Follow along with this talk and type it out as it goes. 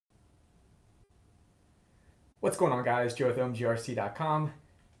What's going on, guys? Joe with OMGRC.com.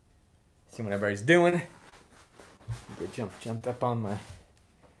 See what everybody's doing. Get jumped up on my...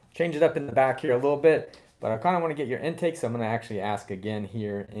 Change it up in the back here a little bit, but I kind of want to get your intake, so I'm going to actually ask again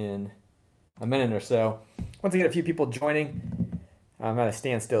here in a minute or so. Once I get a few people joining, I'm at a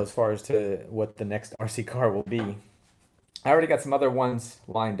standstill as far as to what the next RC car will be. I already got some other ones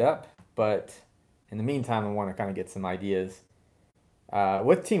lined up, but in the meantime, I want to kind of get some ideas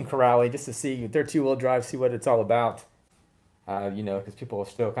with Team Corrali, just to see their two-wheel drive, see what it's all about. Because people are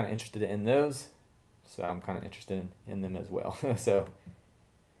still kind of interested in those, so I'm kind of interested in them as well.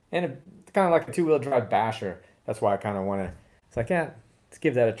 And kind of like a two-wheel drive basher. That's why I kind of want to. It's like, yeah, let's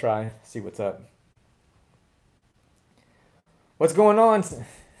give that a try, see what's up. What's going on?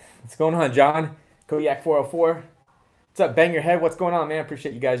 What's going on, John? Kodiak 404. What's up, Bang Your Head? What's going on, man?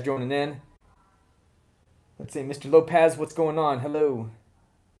 Appreciate you guys joining in. Let's see, Mr. Lopez, what's going on? Hello.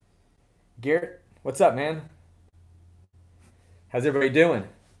 Garrett, what's up, man? How's everybody doing?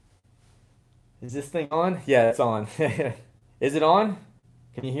 Is this thing on? Yeah, it's on. Is it on?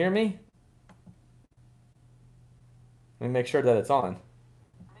 Can you hear me? Let me make sure that it's on.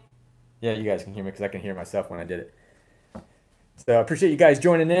 Yeah, you guys can hear me because I can hear myself when I did it. So I appreciate you guys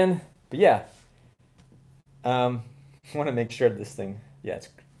joining in. But yeah, I want to make sure this thing, yeah, it's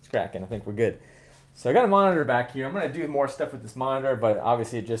cracking. I think we're good. So I got a monitor back here. I'm going to do more stuff with this monitor, but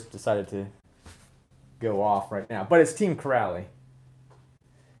obviously it just decided to go off right now. But it's Team Corrali.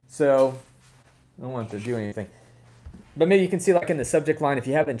 So I don't want to do anything. But maybe you can see, like, in the subject line, if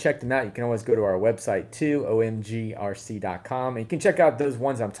you haven't checked them out, you can always go to our website too, omgrc.com. And you can check out those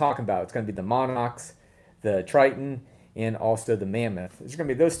ones I'm talking about. It's going to be the Monarch, the Triton, and also the Mammoth. There's going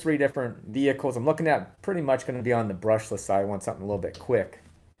to be those three different vehicles. I'm looking at pretty much going to be on the brushless side. I want something a little bit quick.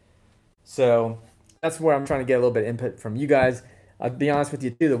 So that's where I'm trying to get a little bit of input from you guys. I'll be honest with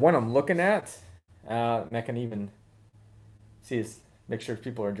you too, the one I'm looking at, I can even see is make sure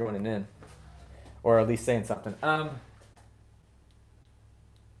people are joining in, or at least saying something.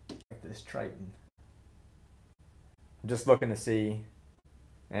 This Triton. I'm just looking to see.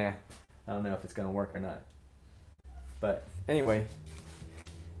 I don't know if it's gonna work or not. But anyway,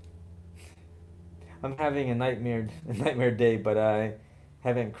 I'm having a nightmare day, but I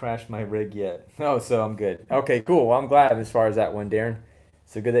haven't crashed my rig yet. Oh, so I'm good. Okay, cool. Well, I'm glad as far as that one, Darren.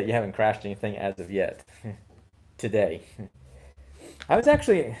 So good that you haven't crashed anything as of yet. Today. I was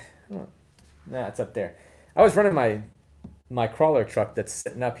actually, nah, it's up there. I was running my crawler truck that's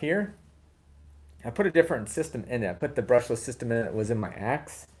sitting up here. I put a different system in it. I put the brushless system in it. It was in my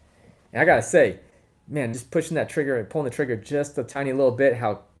axe. And I gotta say, man, just pushing that trigger and pulling the trigger just a tiny little bit,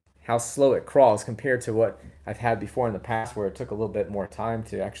 how slow it crawls compared to what I've had before in the past where it took a little bit more time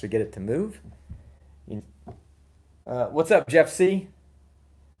to actually get it to move. What's up, Jeff C?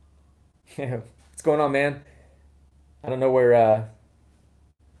 What's going on, man? I don't know where,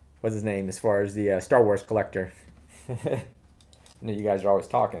 what's his name as far as the Star Wars collector. I know you guys are always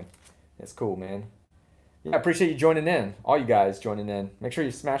talking. It's cool, man. Yeah, I appreciate you joining in. All you guys joining in. Make sure you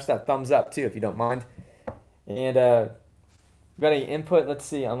smash that thumbs up, too, if you don't mind. And, got any input? Let's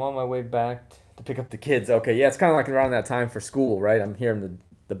see. I'm on my way back to pick up the kids. Okay, yeah, it's kind of like around that time for school, right? I'm hearing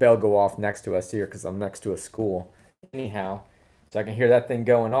the bell go off next to us here because I'm next to a school. Anyhow, so I can hear that thing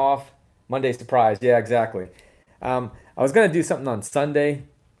going off. Monday surprise. Yeah, exactly. I was going to do something on Sunday,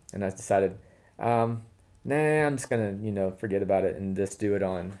 and I decided, nah, I'm just going to, forget about it and just do it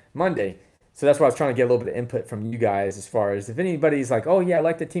on Monday. So that's why I was trying to get a little bit of input from you guys as far as if anybody's like, oh, yeah, I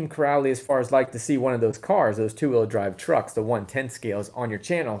like the Team Corrali as far as like to see one of those cars, those two-wheel drive trucks, the 110 scales on your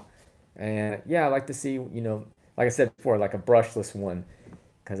channel. And, yeah, I like to see, like I said before, like a brushless one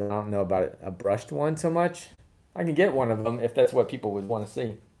because I don't know about a brushed one so much. I can get one of them if that's what people would want to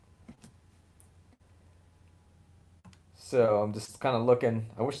see. So I'm just kind of looking.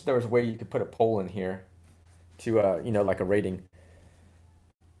 I wish there was a way you could put a poll in here to, like a rating.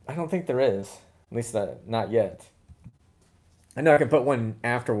 I don't think there is. At least not yet. I know I can put one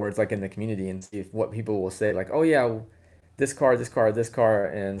afterwards, like in the community, and see what people will say. Like, oh yeah, this car, this car, this car,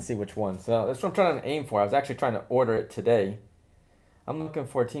 and see which one. So that's what I'm trying to aim for. I was actually trying to order it today. I'm looking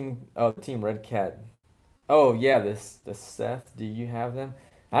for Team Red Cat. Oh yeah, the Seth. Do you have them?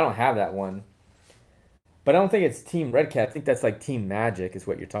 I don't have that one. But I don't think it's Team Red Cat. I think that's like Team Magic is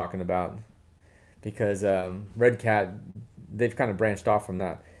what you're talking about. Because Red Cat, they've kind of branched off from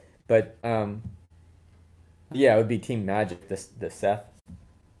that. But yeah, it would be Team Magic, the Seth.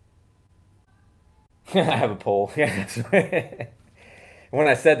 I have a poll. Yeah, that's right. When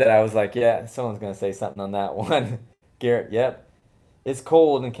I said that, I was like, yeah, someone's going to say something on that one. Garrett, yep. It's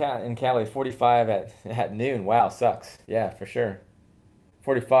cold in Cali, 45 at noon. Wow, sucks. Yeah, for sure.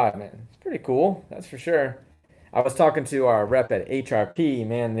 45, man. It's pretty cool. That's for sure. I was talking to our rep at HRP,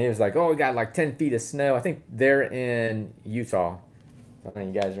 man, and he was like, "Oh, we got like 10 feet of snow." I think they're in Utah. I don't know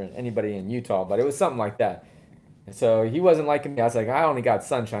if you guys are anybody in Utah, but it was something like that. And so he wasn't liking me. I was like, I only got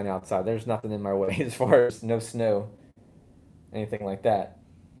sunshine outside. There's nothing in my way as far as no snow, anything like that.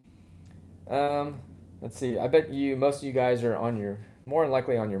 Um, let's see. I bet you most of you guys are on your more than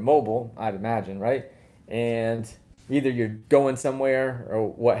likely on your mobile, I'd imagine, right? And either you're going somewhere or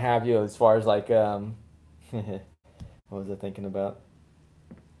what have you, as far as like what was I thinking about?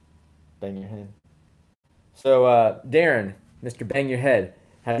 Bang your head. So Darren, Mr. Bang Your Head,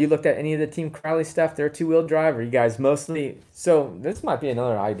 have you looked at any of the Team Crowley stuff? They're two-wheel drive, or you guys mostly? So this might be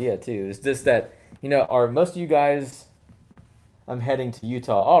another idea too. Is just that are most of you guys? I'm heading to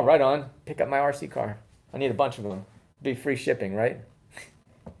Utah. Oh, right on. Pick up my RC car. I need a bunch of them. Be free shipping, right?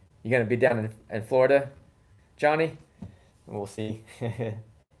 You gonna be down in Florida, Johnny? We'll see.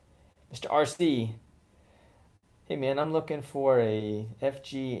 Mr. RC. Hey man, I'm looking for a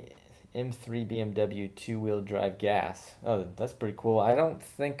FG M3 BMW two-wheel drive gas. Oh, that's pretty cool. I don't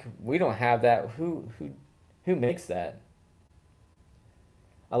think we don't have that. Who makes that?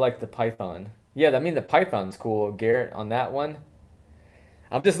 I like the Python. Yeah, I mean the Python's cool, Garrett, on that one.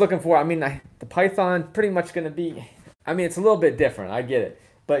 I'm just looking for. I mean, the Python pretty much going to be. I mean, it's a little bit different. I get it,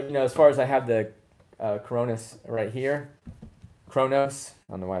 but as far as I have the Cronus right here, Kronos.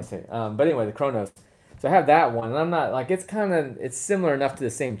 I don't know why I say it. But anyway, the Kronos. So I have that one, and I'm not like it's similar enough to the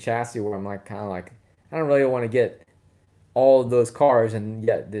same chassis where I'm like kind of like I don't really want to get all of those cars, and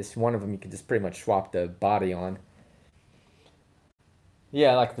yet this one of them you can just pretty much swap the body on.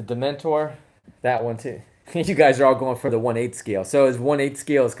 Yeah, like the Dementor, that one too. You guys are all going for the 1/8 scale. So is 1/8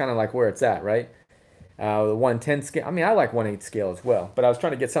 scale is kind of like where it's at, right? The 110 scale. I mean, I like 1/8 scale as well, but I was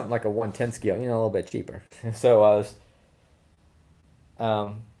trying to get something like a 110 scale, a little bit cheaper. So I was,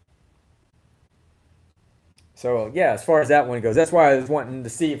 um, so yeah, as far as that one goes, that's why I was wanting to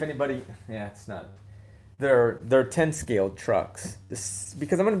see if anybody. Yeah, it's not. They're 10 scale trucks.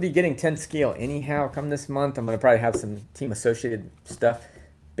 Because I'm going to be getting 10 scale anyhow. Come this month, I'm going to probably have some team associated stuff.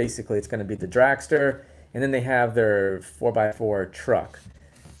 Basically, it's going to be the dragster. And then they have their 4x4 truck.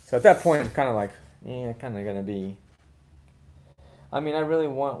 So at that point, I'm kind of like, yeah, kind of going to be. I mean, I really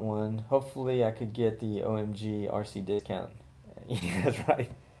want one. Hopefully, I could get the OMGRC discount. Yeah, that's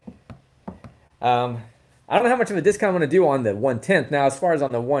right. I don't know how much of a discount I'm going to do on the 1/10. Now, as far as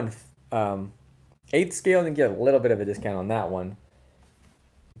on the 1/8 scale, I can get a little bit of a discount on that one.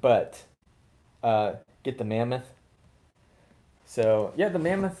 But get the Mammoth. So, yeah, the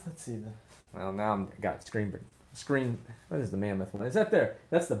Mammoth. Let's see. Well, now I've got screen. What is the Mammoth one? Is that there?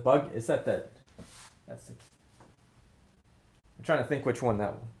 That's the bug. Is that the? That's the. I'm trying to think which one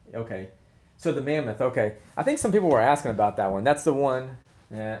that one. Okay. So the Mammoth. Okay. I think some people were asking about that one. That's the one.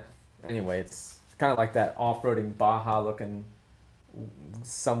 Yeah. Anyway, it's kind of like that off-roading Baja looking,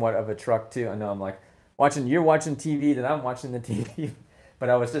 somewhat of a truck too. I know I'm like you're watching TV, then I'm watching the TV. But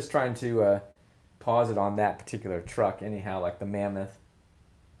I was just trying to pause it on that particular truck anyhow, like the Mammoth.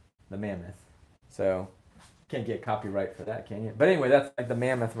 The Mammoth. So can't get copyright for that, can you? But anyway, that's like the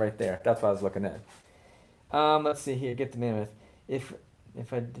Mammoth right there. That's what I was looking at. Let's see here. Get the Mammoth. If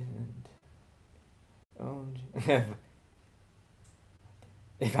I didn't, oh,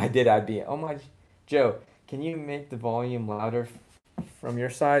 if I did, I'd be. Oh my, Joe, can you make the volume louder from your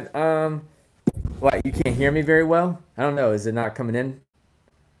side? What? You can't hear me very well? I don't know. Is it not coming in?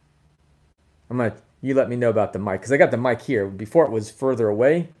 You let me know about the mic because I got the mic here. Before it was further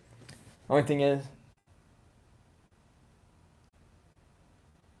away. Only thing is,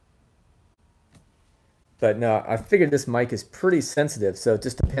 but no, I figured this mic is pretty sensitive, so it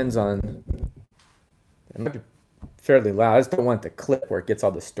just depends on. It might be fairly loud. I just don't want the clip where it gets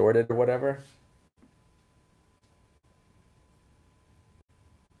all distorted or whatever.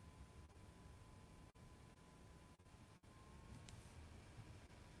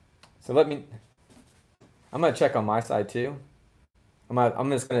 So I'm gonna check on my side too.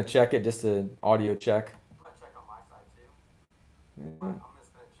 I'm just gonna check it just to audio check. I'm gonna check on my side too. I'm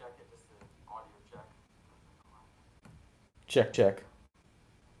just gonna check it just to audio check. Check, check.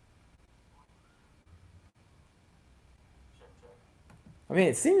 Check, check. I mean,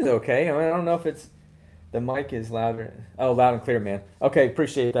 it seems okay. I mean, I don't know if it's the mic is louder. Oh, loud and clear, man. Okay,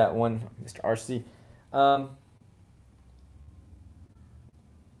 appreciate that one, Mr. RC.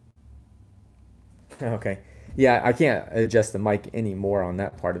 Okay. Yeah, I can't adjust the mic anymore on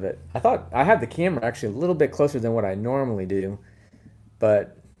that part of it. I thought I had the camera actually a little bit closer than what I normally do,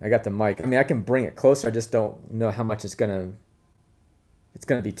 but I got the mic. I mean, I can bring it closer. I just don't know how much it's gonna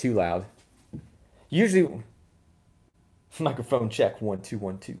be too loud. Usually, microphone check 1 2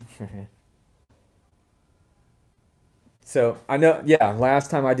 1 2. So I know, yeah, last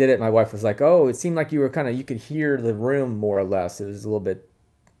time I did it, my wife was like, "Oh, it seemed like you were kind of you could hear the room more or less. It was a little bit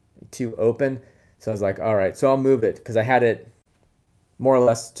too open." So I was like, "All right, so I'll move it because I had it more or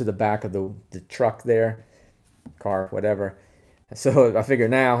less to the back of the truck there, car, whatever." So I figure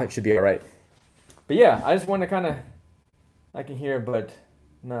now it should be all right. But yeah, I just want to kind of I can hear, but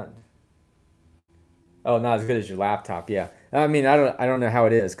not oh, not as good as your laptop. Yeah, I mean, I don't know how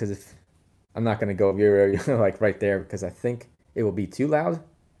it is because if I'm not gonna go over like right there because I think it will be too loud.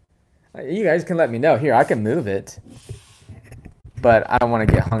 You guys can let me know. Here, I can move it, but I don't want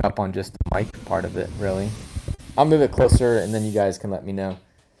to get hung up on just the mic part of it, really. I'll move it closer, and then you guys can let me know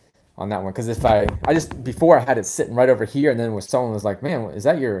on that one. Because if I just before I had it sitting right over here, and then when someone was like, "Man, is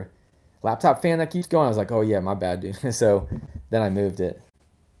that your laptop fan that keeps going?" I was like, "Oh yeah, my bad, dude." So then I moved it.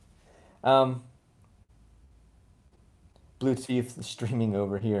 Um, Bluetooth streaming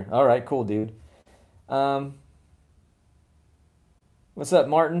over here. All right, cool, dude. Um, what's up,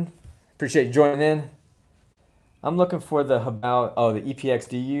 Martin? Appreciate you joining in. I'm looking for the about the EPX.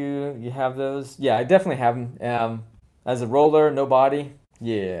 Do you have those? Yeah, I definitely have them. As a roller, no body.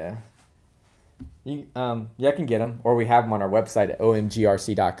 Yeah, yeah, I can get them, or we have them on our website at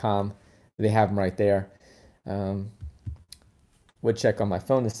omgrc.com. They have them right there. Um, would check on my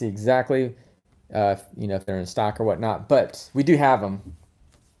phone to see exactly, if they're in stock or whatnot. But we do have them.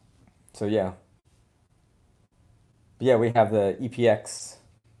 So yeah, but yeah, we have the EPX,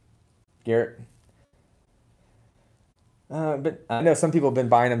 Garrett. But I know some people have been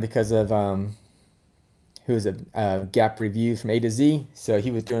buying them because of who is it? Gap Review from A to Z. So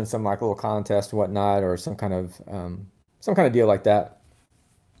he was doing some like little contest or whatnot, or some kind of deal like that.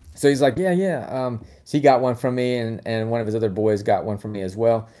 So he's like, yeah, yeah. So he got one from me, and one of his other boys got one from me as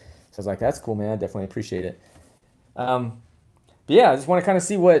well. So I was like, that's cool, man. I definitely appreciate it. Um, but yeah, I just want to kind of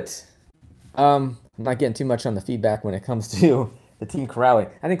see what. I'm not getting too much on the feedback when it comes to the team corralling.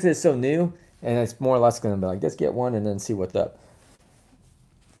 I think 'cause it's so new, and it's more or less going to be like, let's get one and then see what's up.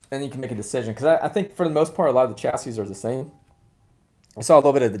 And you can make a decision because I think for the most part, a lot of the chassis are the same. I saw a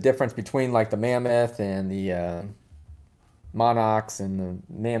little bit of the difference between like the Mammoth and the Monox and the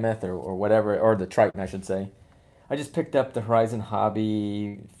Mammoth or whatever, or the Triton, I should say. I just picked up the Horizon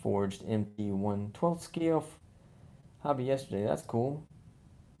Hobby Forged MP112 scale hobby yesterday. That's cool.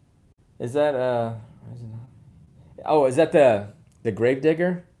 Is that oh, is that the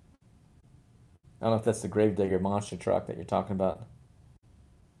Gravedigger? I don't know if that's the Gravedigger monster truck that you're talking about.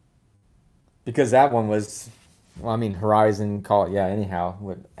 Because that one was, well, I mean, Horizon, call it, yeah, anyhow,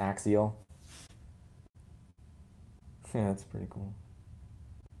 with Axial. Yeah, that's pretty cool.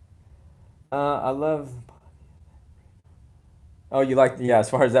 I love. Oh, you like, yeah, as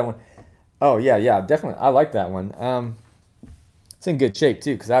far as that one. Oh, yeah, yeah, definitely. I like that one. It's in good shape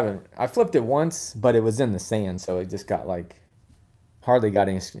too, because I flipped it once, but it was in the sand, so it just got like, hardly got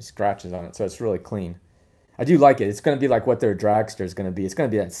any scratches on it, so it's really clean. I do like it. It's going to be like what their dragster is going to be. It's going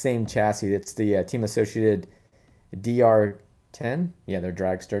to be that same chassis. It's the Team Associated DR10. Yeah, their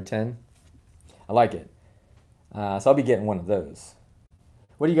dragster 10. I like it. So I'll be getting one of those.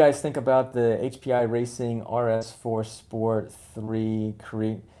 What do you guys think about the HPI Racing RS4 Sport 3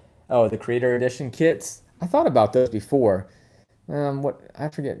 the Creator Edition kits? I thought about those before. What I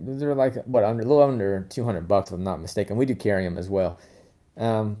forget, they're like what under a little under 200 bucks if I'm not mistaken. We do carry them as well.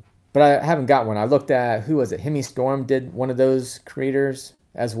 But I haven't got one. I looked at who was it? Hemi Storm did one of those creators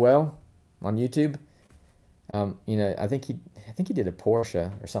as well on YouTube. I think he did a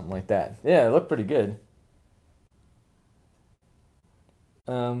Porsche or something like that. Yeah, it looked pretty good.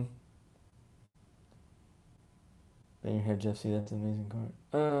 Um, There you have Jeff. See, that's an amazing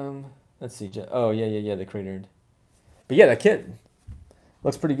car. Let's see. Oh yeah, yeah, yeah. The cratered. But yeah, that kit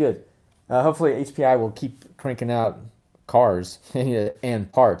looks pretty good. Hopefully, HPI will keep cranking out cars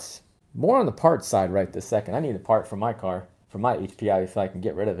and parts. More on the parts side right this second. I need a part for my car, for my HPI, if I can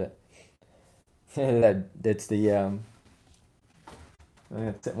get rid of it. It's the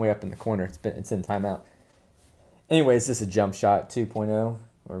it's sitting way up in the corner. It's in timeout. Anyways, this is a jump shot 2.0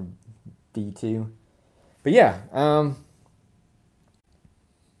 or B2. But yeah,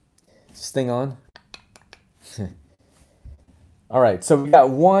 is this thing on? All right, so we got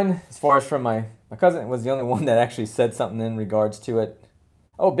one, as far as from my cousin was the only one that actually said something in regards to it.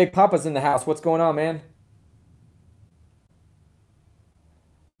 Oh, Big Papa's in the house. What's going on, man?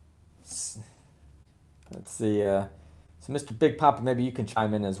 Let's see. So Mr. Big Papa, maybe you can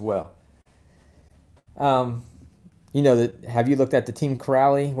chime in as well. Um, have you looked at the Team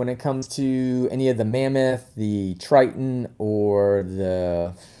Corrali when it comes to any of the Mammoth, the Triton, or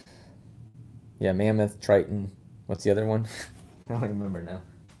the Mammoth, Triton? What's the other one? I don't remember now.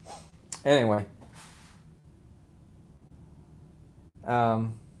 Anyway,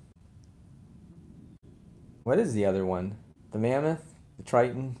 Um, what is the other one? The Mammoth? The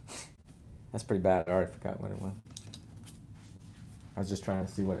Triton? That's pretty bad. I already forgot what it was. I was just trying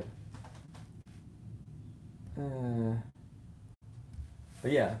to see what it...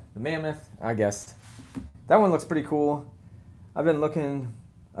 but yeah, the Mammoth, I guess. That one looks pretty cool. I've been looking,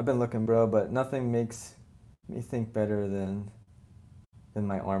 bro, but nothing makes me think better than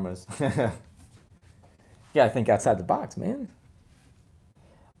my Armas. Yeah, I think outside the box, man.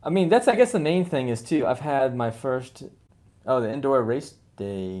 I mean, that's, I guess, the main thing is, too, I've had my first, the indoor race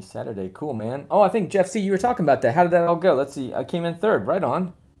day, Saturday. Cool, man. Oh, I think, Jeff C., you were talking about that. How did that all go? Let's see. I came in third. Right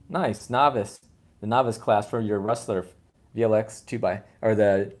on. Nice. Novice. The novice class for your Rustler VLX or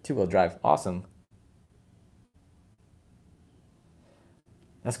the two-wheel drive. Awesome.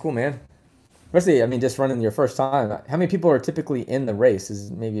 That's cool, man. Especially, I mean, just running your first time. How many people are typically in the race?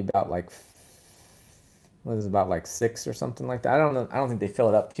 Is maybe about like, what is it, about like 6 or something like that? I don't know. I don't think they fill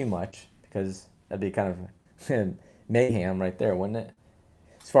it up too much because that'd be kind of mayhem right there, wouldn't it?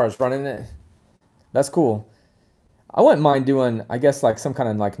 As far as running it, that's cool. I wouldn't mind doing, I guess, like some kind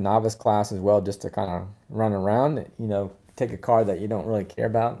of like novice class as well, just to kind of run around. You know, take a car that you don't really care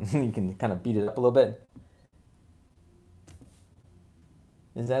about, you can kind of beat it up a little bit.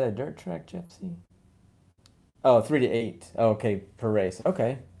 Is that a dirt track, Gypsy? Oh, 3 to 8. Oh, okay, per race.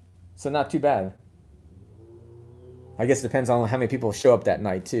 Okay, so not too bad. I guess it depends on how many people show up that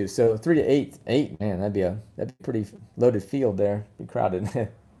night too. So 3 to 8, man, that'd be pretty loaded field there. Be crowded.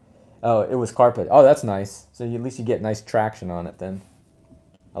 Oh, it was carpet. Oh, that's nice. So at least you get nice traction on it then.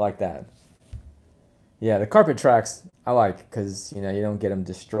 I like that. Yeah, the carpet tracks I like because you don't get them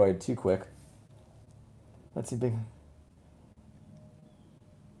destroyed too quick. Let's see, big.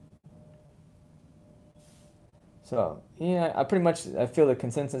 So yeah, I feel the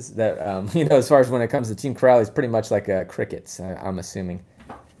consensus that as far as when it comes to Team Corral, it's pretty much like crickets. I'm assuming.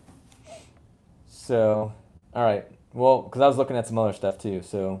 So, all right. Well, because I was looking at some other stuff too,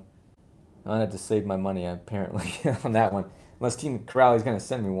 so I had to save my money apparently on that one. Unless Team Corral is gonna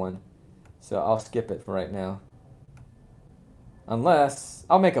send me one, so I'll skip it for right now. Unless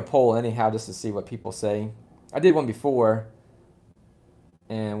I'll make a poll anyhow just to see what people say. I did one before,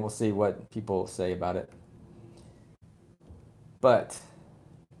 and we'll see what people say about it. But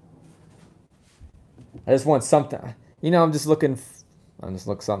I just want something. I'm just looking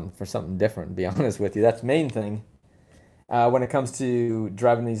for something different, to be honest with you. That's the main thing. When it comes to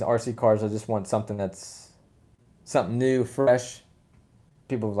driving these RC cars, I just want something that's something new, fresh.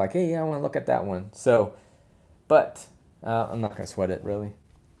 People are like, hey, I want to look at that one. So, but I'm not going to sweat it, really.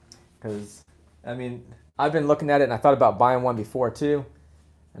 Because, I mean, I've been looking at it, and I thought about buying one before, too.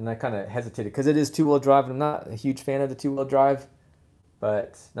 And I kind of hesitated because it is two-wheel drive, and I'm not a huge fan of the two-wheel drive.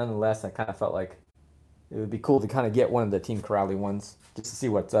 But nonetheless, I kind of felt like it would be cool to kind of get one of the Team Corrali ones just to see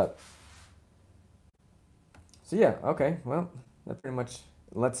what's up. So yeah, okay, well, that pretty much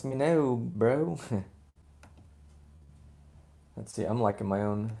lets me know, bro. Let's see, I'm liking my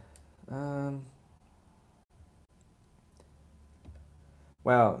own.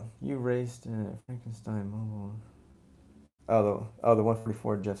 Wow, you raced Frankenstein Mobile. Oh, the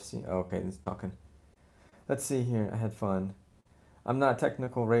 144 Jeff C. Oh, okay, this is talking. Let's see here. I had fun. I'm not a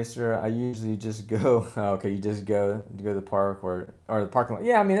technical racer. I usually just go. Oh, okay, you just go to the park or the parking lot.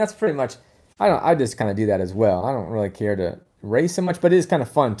 Yeah, I mean that's pretty much. I just kind of do that as well. I don't really care to race so much, but it is kind of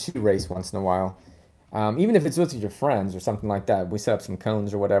fun to race once in a while. Even if it's with your friends or something like that. We set up some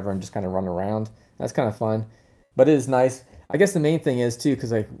cones or whatever and just kind of run around. That's kind of fun, but it is nice. I guess the main thing is too,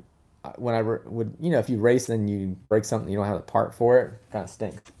 because like when I would, if you race and you break something, you don't have a part for it. Kind of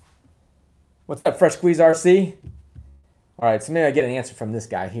stinks. What's up, Fresh Squeeze RC? All right, so maybe I get an answer from this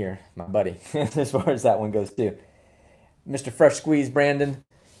guy here, my buddy, as far as that one goes too. Mr. Fresh Squeeze Brandon,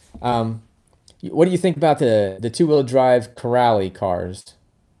 what do you think about the two-wheel drive Corrali cars?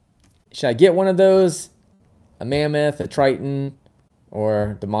 Should I get one of those, a Mammoth, a Triton,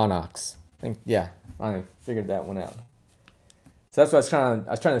 or the Monox? Yeah, I figured that one out. So that's what I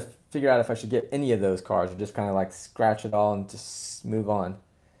was trying to figure out if I should get any of those cars or just kind of like scratch it all and just move on.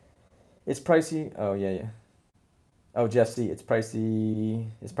 It's pricey. Oh yeah. Oh, Jeff C, it's pricey.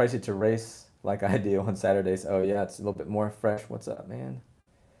 It's pricey to race like I do on Saturdays. Oh yeah, it's a little bit more fresh. What's up, man?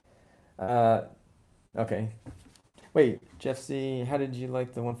 Okay. Wait, Jeff C, how did you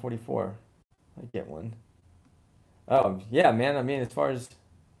like the 144? I get one. Oh yeah, man. I mean, as far as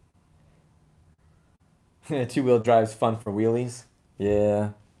two-wheel drive's fun for wheelies.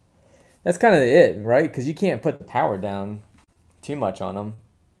 Yeah, that's kind of it, right? Because you can't put the power down too much on them.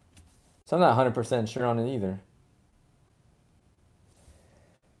 So I'm not 100% sure on it either.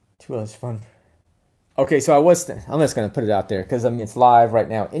 Two-wheel is fun. Okay, so I'm just gonna put it out there because I mean it's live right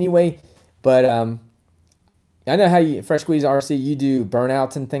now anyway. But I know how you Fresh Squeeze RC you do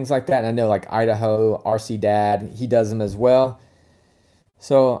burnouts and things like that. And I know like Idaho RC Dad he does them as well.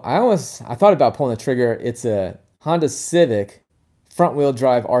 So I thought about pulling the trigger. It's a Honda Civic front wheel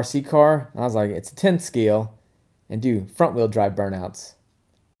drive RC car. And I was like, it's a 10 scale and do front wheel drive burnouts.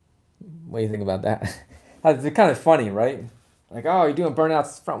 What do you think about that? It's kind of funny, right? Like, oh, you're doing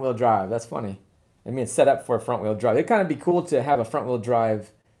burnouts front wheel drive. That's funny. I mean, it's set up for a front wheel drive. It'd kind of be cool to have a front wheel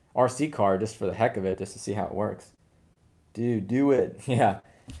drive RC car just for the heck of it, just to see how it works. Dude, do it. Yeah.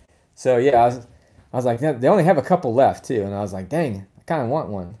 So yeah, I was like, they only have a couple left too, and I was like, dang, I kind of want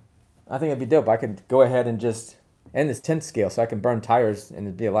one. I think it'd be dope. I could go ahead and just end this 10 scale so I can burn tires and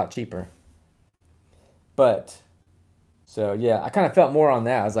it'd be a lot cheaper. But so yeah, I kind of felt more on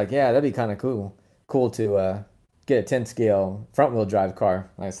that. I was like, yeah, that'd be kind of cool to get a 10 scale front wheel drive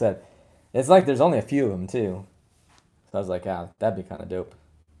car. Like I said, it's like there's only a few of them too. So I was like, ah, that'd be kind of dope.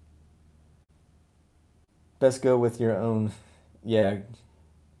 Best go with your own. Yeah,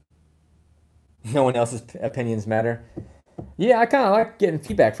 no one else's opinions matter. Yeah, I kind of like getting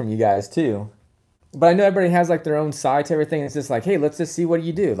feedback from you guys too. But I know everybody has like their own side to everything. It's just like, hey, let's just see what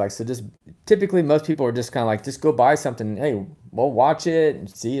you do. Like, so just typically most people are just kind of like, just go buy something. Hey, we'll watch it and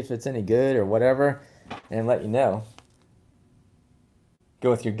see if it's any good or whatever, and let you know. Go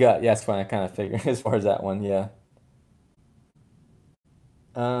with your gut. Yeah, that's fine. I kind of figure as far as that one. Yeah.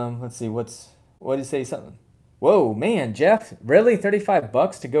 Let's see. What did you say? Something. Whoa, man, Jeff, really? 35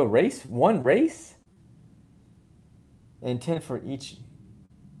 bucks to go race? One race? And 10 for each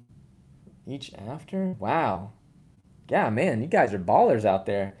after? Wow. Yeah, man, you guys are ballers out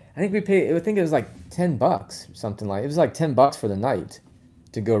there. I think we paid, I think it was like 10 bucks, something like, it was like 10 bucks for the night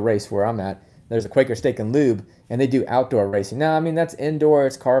to go race where I'm at. There's a Quaker Steak and Lube, and they do outdoor racing. Now, I mean, that's indoor,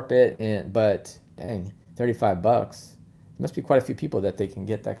 it's carpet, but dang, 35 bucks. There must be quite a few people that they can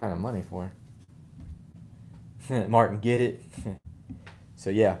get that kind of money for. Martin, get it? So,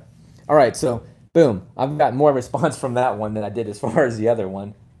 yeah. All right, so, boom. I've got more response from that one than I did as far as the other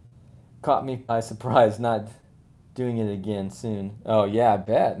one. Caught me by surprise, not doing it again soon. Oh, yeah, I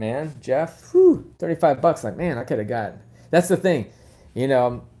bet, man. Jeff, whew, 35 bucks. Like, man, I could have got. That's the thing. You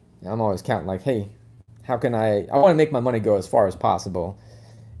know, I'm always counting, like, hey, how can I want to make my money go as far as possible.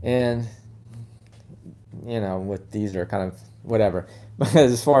 And, you know, with these are kind of whatever. But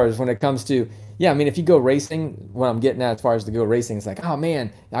as far as when it comes to, yeah, I mean, if you go racing, what I'm getting at as far as to go racing, it's like, oh,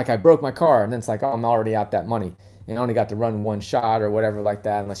 man, like I broke my car. And then it's like, oh, I'm already out that money. And I only got to run one shot or whatever like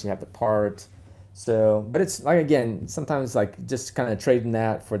that unless you have the part. So, but it's like, again, sometimes like just kind of trading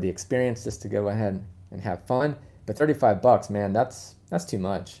that for the experience just to go ahead and have fun. But 35 bucks, man, that's too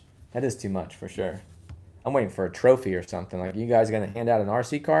much. That is too much for sure. I'm waiting for a trophy or something. Like, you guys going to hand out an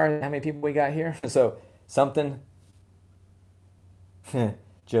RC car? How many people we got here? So, something.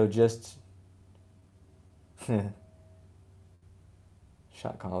 Joe just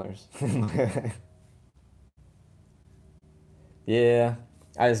shot callers. Yeah,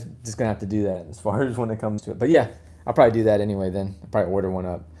 I just gonna have to do that as far as when it comes to it. But yeah, I'll probably do that anyway then. I'll probably order one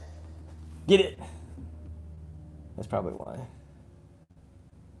up. Get it. That's probably why.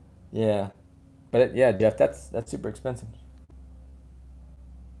 Yeah. But yeah, Jeff, that's super expensive.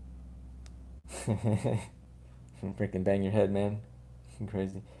 Freaking bang your head, man.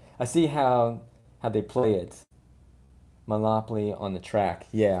 Crazy. I see how they play it. Monopoly on the track.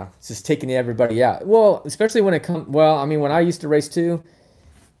 Yeah. It's just taking everybody out. Well, especially when it comes, well, I mean, when I used to race too,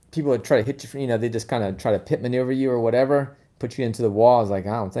 people would try to hit you, you know, they just kind of try to pit maneuver you or whatever, put you into the wall. I was like,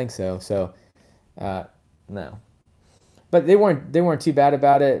 I don't think so. So, no. But they weren't too bad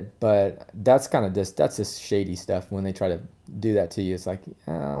about it, but that's just shady stuff when they try to do that to you. It's like,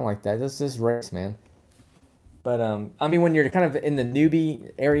 I don't like that. This is race, man. But I mean, when you're kind of in the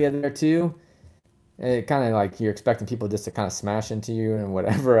newbie area there too, it kind of like you're expecting people just to kind of smash into you and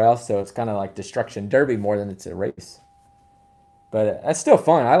whatever else. So it's kind of like destruction derby more than it's a race. But it's still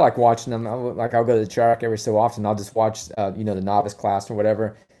fun. I like watching them. I'll go to the track every so often. I'll just watch, you know, the novice class or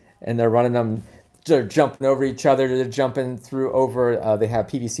whatever, and they're running them. They're jumping over each other. They're jumping through over. They have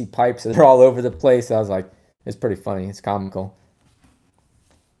PVC pipes. So they're all over the place. I was like, it's pretty funny. It's comical.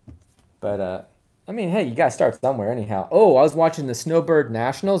 But I mean, hey, you gotta start somewhere anyhow. Oh, I was watching the Snowbird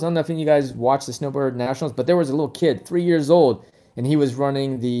Nationals. I don't know if any of you guys watched the Snowbird Nationals, but there was a little kid, 3 years old, and he was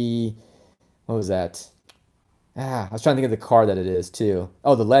running the, what was that? I was trying to think of the car that it is too.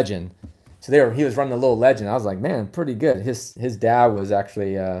 Oh, the Legend. So he was running the little Legend. I was like, man, pretty good. His dad was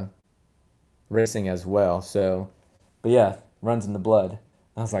actually racing as well. So, but yeah, runs in the blood.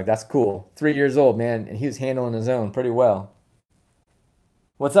 I was like, that's cool. 3 years old, man, and he was handling his own pretty well.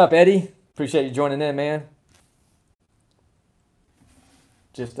 What's up, Eddie? Appreciate you joining in, man.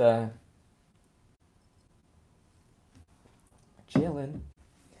 Just chilling.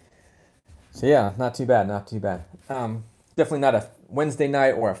 So yeah, not too bad, not too bad. Definitely not a Wednesday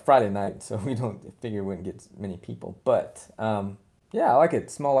night or a Friday night, so we don't figure we wouldn't get many people. But yeah, I like it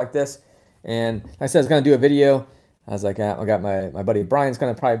small like this. And like I said, I was gonna do a video. I was like, I got my buddy Brian's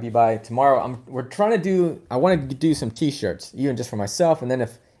gonna probably be by tomorrow. We're trying to do. I want to do some T-shirts, even just for myself. And then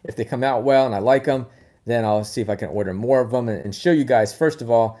if they come out well and I like them, then I'll see if I can order more of them and show you guys first of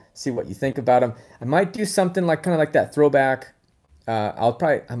all, see what you think about them. I might do something like kind of like that throwback.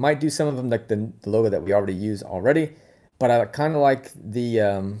 I might do some of them like the logo that we already use already, but I kind of like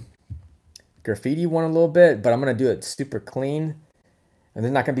the graffiti one a little bit, but I'm gonna do it super clean, and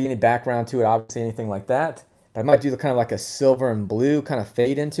there's not gonna be any background to it, obviously anything like that. But I might do the kind of like a silver and blue kind of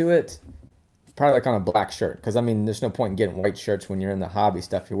fade into it, probably like on a black shirt, because I mean there's no point in getting white shirts when you're in the hobby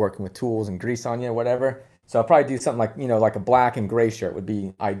stuff. You're working with tools and grease on you or whatever. So I'll probably do something like, you know, like a black and gray shirt would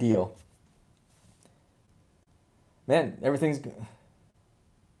be ideal. Man, everything's good.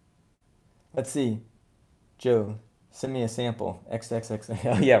 Let's see. Joe, send me a sample.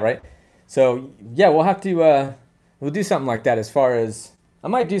 XXX. Yeah, right. So yeah, we'll have to we'll do something like that. As far as I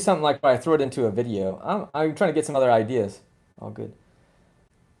might do something like I throw it into a video. I'm trying to get some other ideas. All good.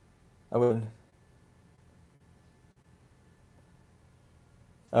 I would.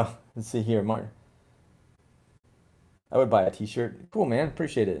 Oh, let's see here, Martin. I would buy a T-shirt. Cool, man.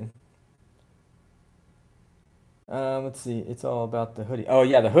 Appreciate it. Let's see. It's all about the hoodie. Oh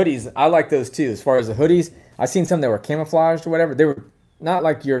yeah, the hoodies. I like those too. As far as the hoodies, I seen some that were camouflaged or whatever. They were not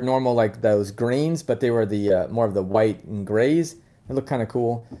like your normal like those greens, but they were the more of the white and grays. They look kind of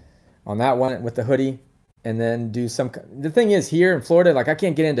cool on that one with the hoodie. And then do some. The thing is here in Florida, like I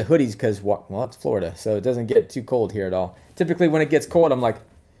can't get into hoodies because well, it's Florida, so it doesn't get too cold here at all. Typically, when it gets cold, I'm like,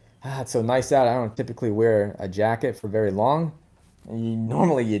 it's so nice out. I don't typically wear a jacket for very long. And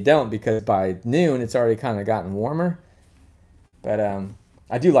normally you don't because by noon it's already kind of gotten warmer. But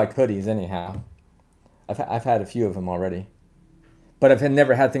I do like hoodies anyhow. I've had a few of them already, but I've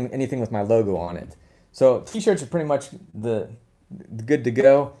never had anything with my logo on it. So T-shirts are pretty much the good to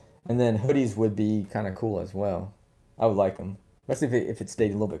go, and then hoodies would be kind of cool as well. I would like them, especially if it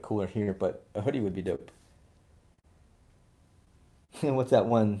stayed a little bit cooler here. But a hoodie would be dope. And what's that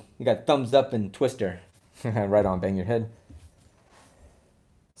one? You got thumbs up and Twister. Right on, bang your head.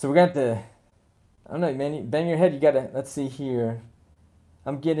 So we're gonna have to, I don't know, man, bang your head. You gotta, let's see here.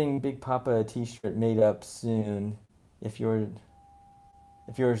 I'm getting Big Papa a T-shirt made up soon. If yours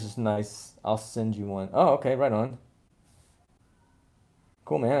is nice, I'll send you one. Oh, okay, right on.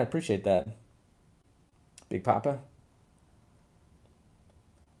 Cool, man. I appreciate that. Big Papa.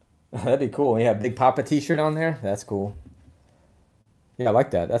 That'd be cool. Yeah, Big Papa T-shirt on there. That's cool. Yeah, I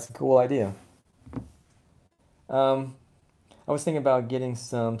like that. That's a cool idea. I was thinking about getting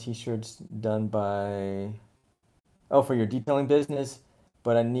some T-shirts done by, oh, for your detailing business,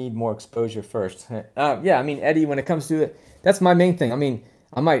 but I need more exposure first. Yeah, I mean, Eddie, when it comes to it, that's my main thing. I mean,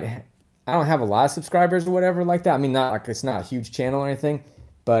 I don't have a lot of subscribers or whatever like that. I mean, not like it's not a huge channel or anything,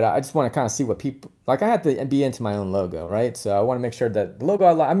 but I just want to kind of see what people, like I have to be into my own logo, right? So I want to make sure that the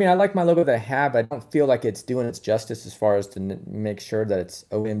logo, I mean, I like my logo that I have, but I don't feel like it's doing its justice as far as to make sure that it's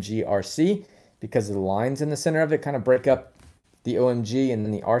OMGRC because of the lines in the center of it kind of break up the OMG and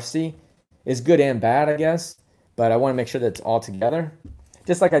then the RC is good and bad, I guess. But I want to make sure that it's all together.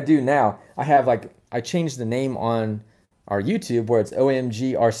 Just like I do now. I changed the name on our YouTube where it's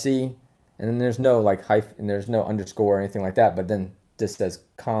OMGRC and then there's no like hyphen and there's no underscore or anything like that, but then just says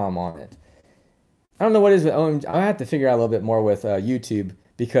com on it. I don't know what it is with OMG. I have to figure out a little bit more with YouTube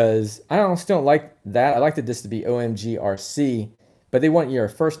because still don't like that. I like this to be OMGRC, but they want your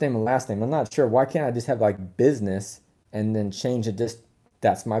first name and last name. I'm not sure. Why can't I just have like business and then change it, just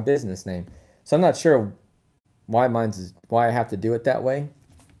that's my business name? So I'm not sure why I have to do it that way.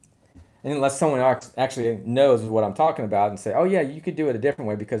 And unless someone actually knows what I'm talking about and say, oh yeah, you could do it a different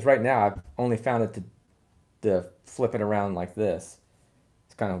way, because right now I've only found it to flip it around like this.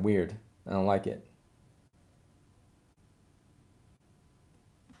 It's kind of weird. I don't like it.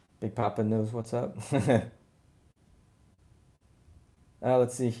 Big Papa knows what's up.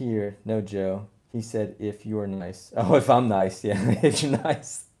 Let's see here. No, Joe. He said, if you're nice. Oh, if I'm nice. Yeah, if you're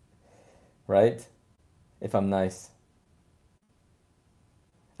nice. Right? If I'm nice.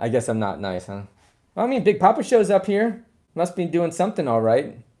 I guess I'm not nice, huh? Well, I mean, Big Papa shows up here. Must be doing something all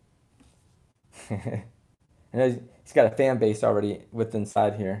right. I know he's got a fan base already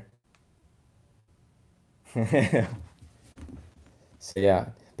inside here. So, yeah.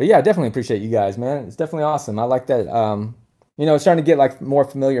 But, yeah, I definitely appreciate you guys, man. It's definitely awesome. I like that, you know, it's starting to get like more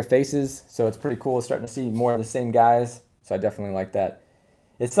familiar faces, so it's pretty cool. Starting to see more of the same guys, so I definitely like that.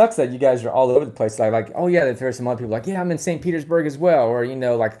 It sucks that you guys are all over the place. Like, oh yeah, there's some other people like, yeah, I'm in St. Petersburg as well, or you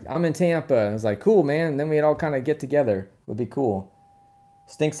know, like I'm in Tampa. It's like, cool, man. And then we'd all kind of get together. Would be cool.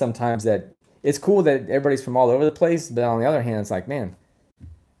 Stinks sometimes that it's cool that everybody's from all over the place, but on the other hand, it's like, man, I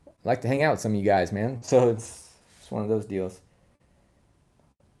like to hang out with some of you guys, man. So it's one of those deals.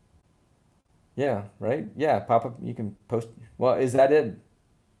 Yeah, right? Yeah, Papa, you can post. Well, is that it?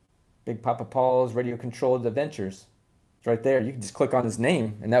 Big Papa Paul's Radio Controlled Adventures. It's right there. You can just click on his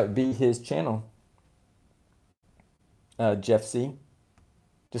name, and that would be his channel. Jeff C.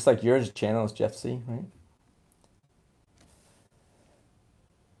 Just like yours channel is Jeff C, right?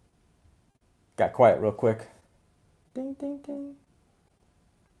 Got quiet real quick. Ding, ding, ding.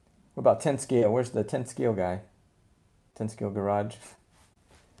 What about 10 scale? Where's the 10 scale guy? 10 scale garage.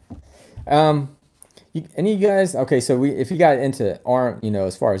 Any of you guys? Okay, so if you got into arm, you know,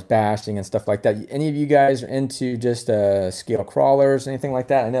 as far as bashing and stuff like that, any of you guys are into just scale crawlers, anything like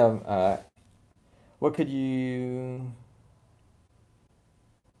that? I know. What could you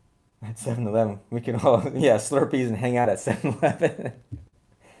at 7-Eleven? We can all yeah Slurpees and hang out at 7-Eleven.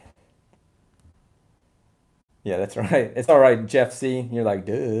 Yeah, that's right. It's all right, Jeff C. You're like,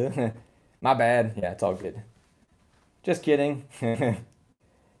 duh. My bad. Yeah, it's all good. Just kidding.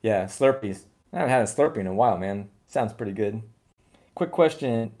 Yeah, Slurpees. I haven't had a Slurpee in a while, man. Sounds pretty good. Quick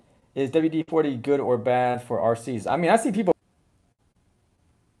question. Is WD-40 good or bad for RCs? I mean, I see people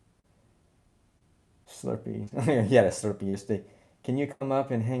Slurpee. Yeah, the Slurpee used to. Can you come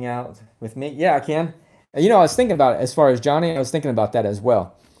up and hang out with me? Yeah, I can. You know, I was thinking about it as far as Johnny, I was thinking about that as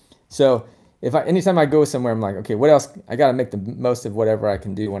well. So anytime I go somewhere, I'm like, okay, what else? I got to make the most of whatever I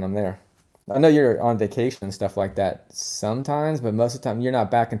can do when I'm there. I know you're on vacation and stuff like that sometimes, but most of the time you're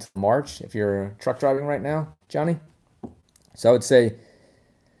not back until March if you're truck driving right now, Johnny. So I would say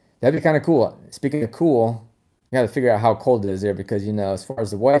that'd be kind of cool. Speaking of cool, you got to figure out how cold it is there because, you know, as far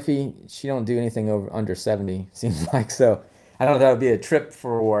as the wifey, she don't do anything over under 70, seems like. So I don't know if that would be a trip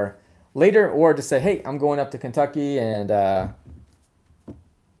for later or to say, hey, I'm going up to Kentucky and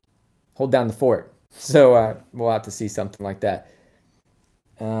hold down the fort. So we'll have to see something like that.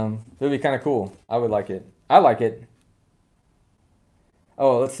 It would be kind of cool. I would like it. I like it.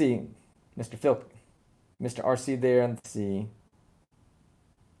 Oh, let's see. Mr. Phil, Mr. RC there. Let's see.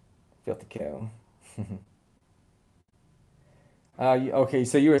 Filthy cow. Okay,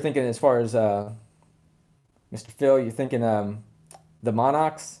 so you were thinking as far as Mr. Phil, you're thinking the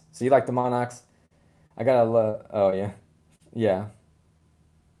Monarchs. So you like the Monarchs? I gotta love. Oh yeah, yeah.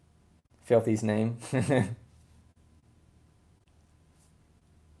 Filthy's name.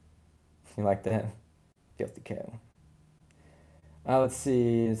 You like that? Filthy cow. Let's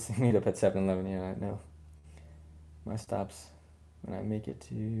see. Let's meet up at 7-Eleven. Yeah, I know. My stops when I make it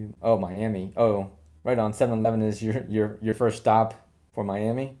to Miami. Oh, right on. 7-Eleven is your first stop for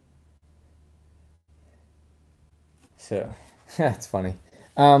Miami. So that's funny.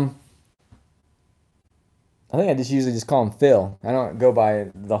 I think I just usually just call him Phil. I don't go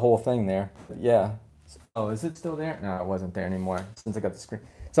by the whole thing there. But yeah. Oh, is it still there? No, it wasn't there anymore since I got the screen.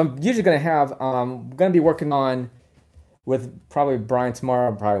 So I'm usually gonna have gonna be working on with probably Brian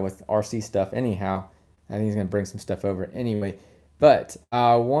tomorrow, probably with RC stuff. Anyhow, I think he's gonna bring some stuff over anyway. But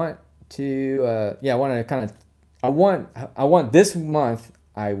I want to I want to kind of I want this month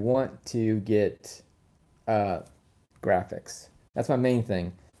I want to get graphics. That's my main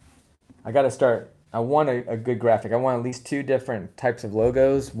thing. I got to start. I want a good graphic. I want at least two different types of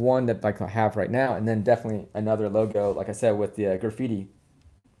logos. One that like I have right now, and then definitely another logo, like I said, with the graffiti.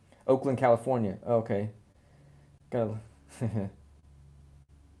 Oakland, California. Okay. Got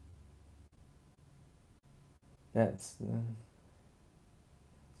that's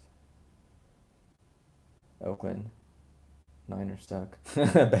Oakland. Niners suck.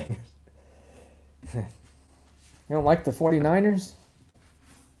 Bangers. You don't like the 49ers?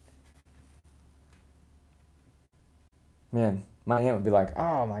 Man, my aunt would be like,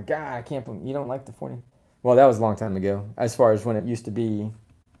 "Oh my God, I can't believe you don't like the 40." Well, that was a long time ago. As far as when it used to be.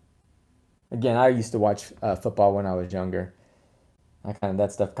 Again, I used to watch football when I was younger.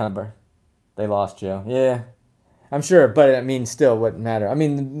 That stuff they lost Joe. Yeah, I'm sure, but I mean, still wouldn't matter. I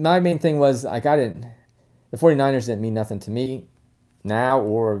mean, my main thing was like the 49ers didn't mean nothing to me now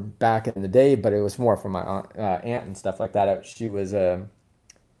or back in the day, but it was more for my aunt and stuff like that. She was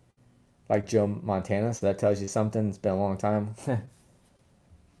like Joe Montana, so that tells you something. It's been a long time.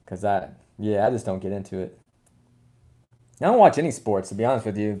 Because I just don't get into it. I don't watch any sports, to be honest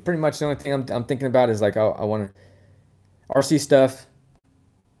with you. Pretty much the only thing I'm thinking about is like, I want to RC stuff.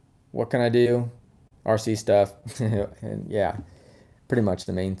 What can I do? RC stuff, and yeah, pretty much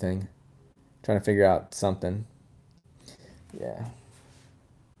the main thing. Trying to figure out something. Yeah.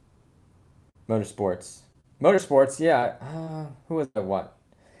 Motorsports. Motorsports, yeah. Who was that? What?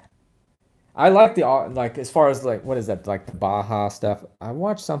 I like the like as far as like what is that like the Baja stuff. I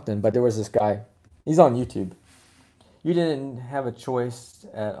watched something, but there was this guy. He's on YouTube. You didn't have a choice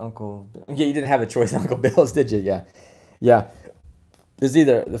at Uncle. Yeah, you didn't have a choice at Uncle Bill's, did you? Yeah, yeah. There's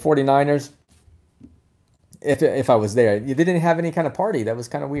either the 49ers. If I was there, they didn't have any kind of party. That was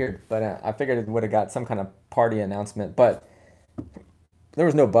kind of weird. But I figured it would have got some kind of party announcement. But there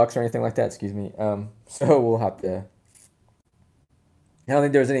was no Bucks or anything like that. Excuse me. So we'll have to. I don't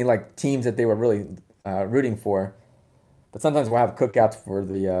think there was any like teams that they were really rooting for. But sometimes we'll have cookouts for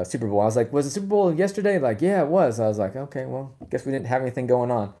the Super Bowl. I was like, was the Super Bowl yesterday? Like, yeah, it was. I was like, okay, well, guess we didn't have anything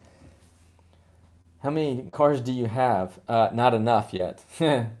going on. How many cars do you have? Not enough yet.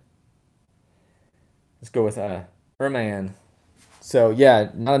 Let's go with Erman. So yeah,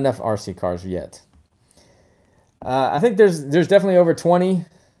 not enough RC cars yet. I think there's definitely over 20.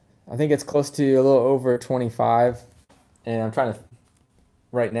 I think it's close to a little over 25. And I'm trying to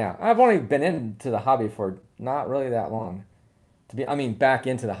right now. I've only been into the hobby for not really that long. I mean, back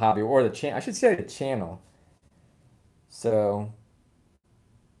into the hobby or the channel. I should say the channel. So,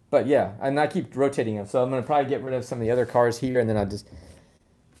 but yeah, and I keep rotating them. So I'm gonna probably get rid of some of the other cars here, and then I just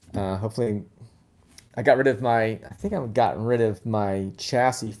hopefully I got rid of my. I think I've gotten rid of my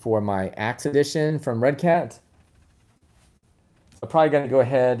chassis for my Axe Edition from Red Cat. I'm probably gonna go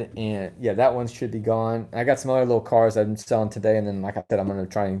ahead and yeah, that one should be gone. I got some other little cars I'm selling today, and then like I said, I'm gonna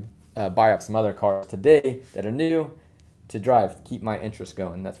try and buy up some other cars today that are new to drive, keep my interest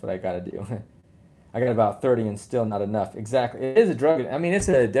going. That's what I got to do. I got about 30 and still not enough. Exactly, it is a drug. I mean, it's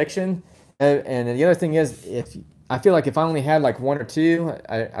an addiction. And the other thing is, if I feel like if I only had like one or two,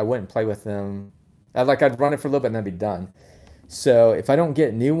 I wouldn't play with them. I'd run it for a little bit and then be done. So if I don't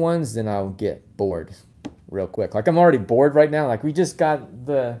get new ones, then I'll get bored real quick. Like I'm already bored right now. Like we just got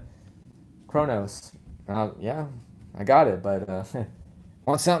the Chronos. Yeah, I got it, but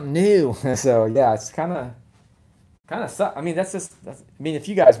want something new. So yeah, it's kind of suck. I mean, I mean, if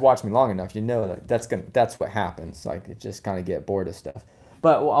you guys watch me long enough, you know that that's what happens. Like it just kind of get bored of stuff.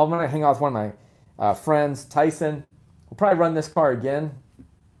 But I'm gonna hang out with one of my friends, Tyson. We'll probably run this car again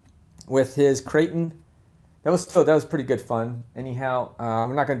with his Triton. That was pretty good fun. Anyhow,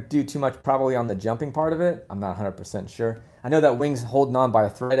 we're not gonna do too much probably on the jumping part of it. I'm not 100% sure. I know that wing's holding on by a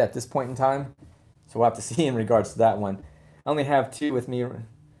thread at this point in time, so we'll have to see in regards to that one. I only have two with me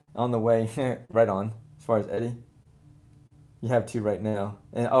on the way, right on as far as Eddie. You have two right now.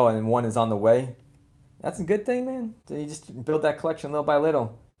 And one is on the way. That's a good thing, man. So you just build that collection little by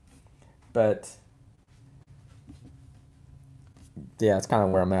little. But yeah, it's kind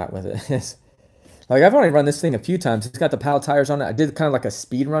of where I'm at with it. Like I've only run this thing a few times. It's got the paddle tires on it. I did kind of like a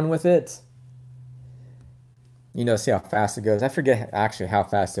speed run with it. You know, see how fast it goes. I forget actually how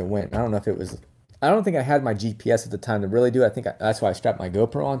fast it went. I don't know if it was. I don't think I had my GPS at the time to really do it. I think that's why I strapped my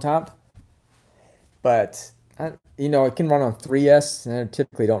GoPro on top. But you know, it can run on 3S, and I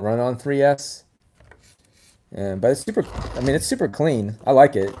typically don't run on 3S. But it's super. I mean, it's super clean. I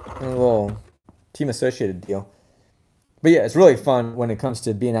like it. A little team associated deal. But yeah, it's really fun when it comes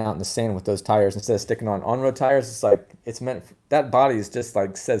to being out in the sand with those tires instead of sticking on road tires. It's like it's meant. That body is just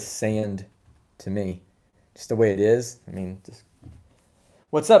like says sand to me, just the way it is. I mean, just.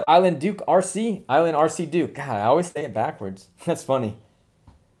 What's up, Island Duke RC? Island RC Duke. God, I always say it backwards. That's funny.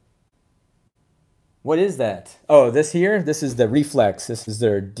 What is that? Oh, this here? This is the Reflex. This is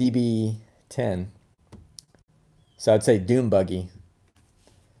their DB10. So I'd say Doom Buggy.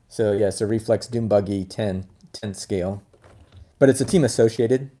 So yeah, it's a Reflex Doom Buggy 10 scale. But it's a team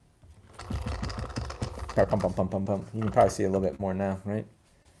associated. You can probably see a little bit more now, right?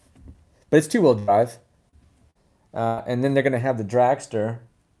 But it's two-wheel drive. And then they're going to have the dragster.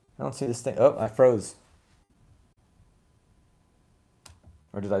 I don't see this thing. Oh, I froze.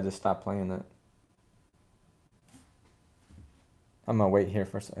 Or did I just stop playing that? I'm going to wait here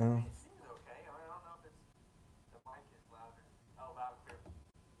for a second. Oh.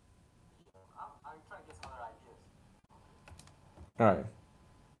 All right.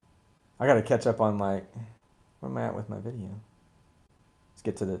 I got to catch up on my... Where am I at with my video? Let's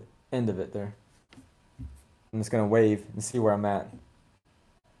get to the end of it there. I'm just going to wave and see where I'm at.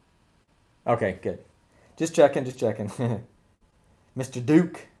 Okay, good. Just checking. Mr.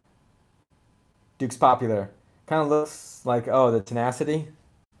 Duke. Duke's popular. Kind of looks like, oh, the Tenacity.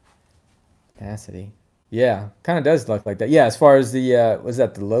 Tenacity. Yeah, kind of does look like that. Yeah, as far as the, was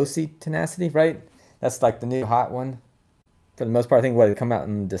that the low-seat Tenacity, right? That's like the new hot one. For the most part, I think, what, it come out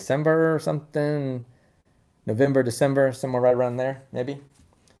in December or something? November, December, somewhere right around there, maybe.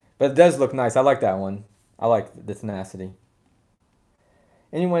 But it does look nice. I like that one. I like the tenacity.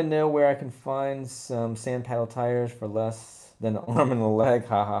 Anyone know where I can find some sand paddle tires for less than an arm and a leg?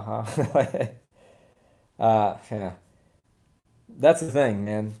 Ha ha ha. Yeah. That's the thing,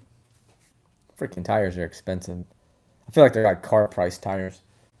 man. Freaking tires are expensive. I feel like they're like car price tires.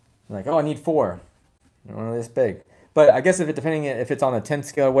 I'm like, oh, I need four. One this big. But I guess if it depending if it's on a 10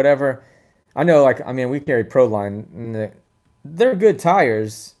 scale or whatever, I know like I mean we carry Proline and they're good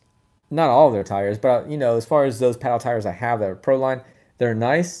tires. Not all of their tires, but you know, as far as those paddle tires I have that are Proline, they're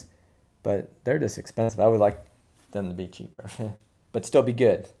nice, but they're just expensive. I would like them to be cheaper, but still be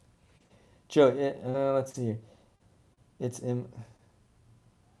good. Joe, let's see. It's in.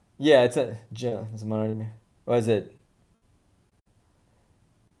 Yeah, it's a Joe. It's a monitor. What is it?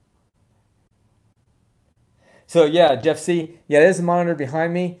 So yeah, Jeff C. Yeah, there's a monitor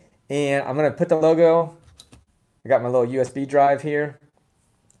behind me, and I'm gonna put the logo. I got my little USB drive here.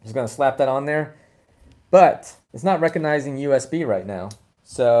 Just gonna slap that on there, but it's not recognizing USB right now.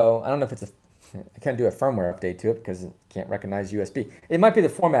 So I don't know if it's a. I can't do a firmware update to it because it can't recognize USB. It might be the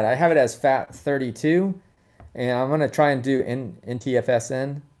format. I have it as FAT32, and I'm gonna try and do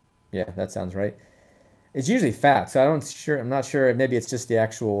NTFSN. Yeah, that sounds right. It's usually FAT, so I'm not sure. Maybe it's just the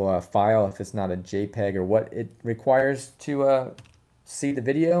actual file if it's not a JPEG or what it requires to see the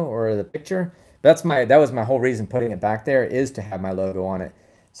video or the picture. That was my whole reason putting it back there is to have my logo on it.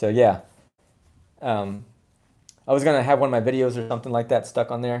 So yeah, I was gonna have one of my videos or something like that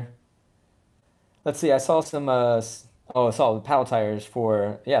stuck on there. Let's see. I saw some. Oh, I saw the paddle tires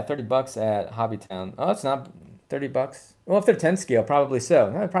for yeah, $30 at Hobbytown. Oh, it's not $30. Well, if they're 10 scale, probably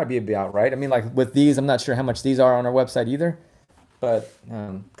so. That'd probably be about right. I mean, like with these, I'm not sure how much these are on our website either, but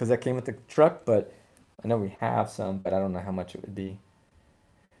because that came with the truck. But I know we have some, but I don't know how much it would be.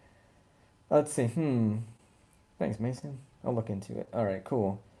 Let's see. Thanks, Mason. I'll look into it. All right,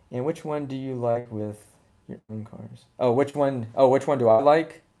 cool. And which one do you like with your own cars? Oh, which one? Oh, which one do I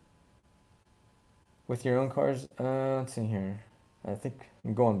like with your own cars? Let's see here. I think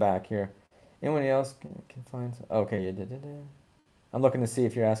I'm going back here. Anyone else can find? Okay, you did. I'm looking to see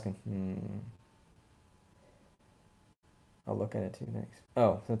if you're asking. I'll look at it too next.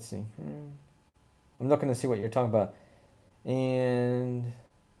 Oh, let's see. I'm looking to see what you're talking about. And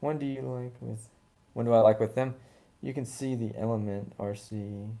when do you like with? When do I like with them? You can see the element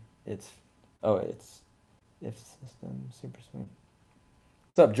RC. It's if system super sweet.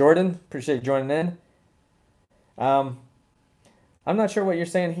 What's up, Jordan? Appreciate you joining in. I'm not sure what you're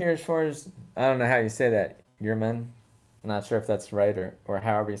saying here as far as I don't know how you say that. Your men. I'm not sure if that's right or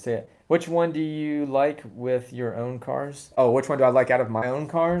however you say it. Which one do you like with your own cars? Oh, which one do I like out of my own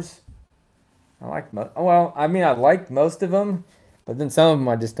cars? Well, I mean, I like most of them, but then some of them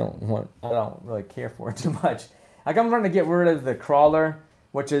I just don't want. I don't really care for too much. Like I'm trying to get rid of the crawler,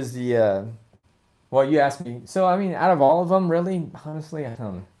 which is the. Well, you asked me. So I mean, out of all of them, really, honestly, I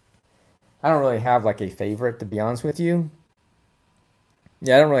don't really have like a favorite to be honest with you.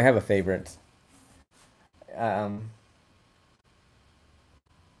 Yeah, I don't really have a favorite. Um,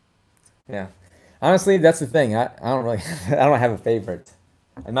 yeah. Honestly, that's the thing. I don't really I don't have a favorite.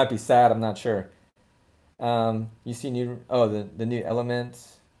 It might be sad, I'm not sure. You see the new element.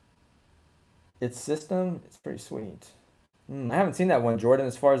 Its system, it's pretty sweet. I haven't seen that one, Jordan,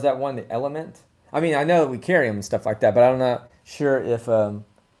 as far as that one, the element. I mean, I know that we carry them and stuff like that, but I'm not sure if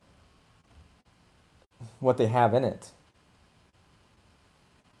what they have in it.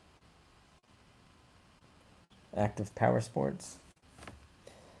 Active power sports.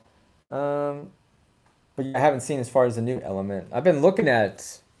 But yeah, I haven't seen as far as the new element. I've been looking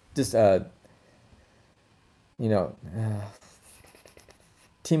at just you know,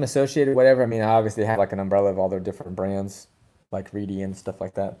 team associated, whatever. I mean, I obviously have like an umbrella of all their different brands, like Reedy and stuff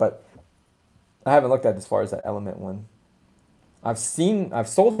like that. But I haven't looked at as far as that element one. I've sold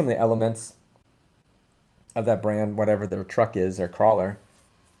some of the elements of that brand, whatever their truck is, their crawler.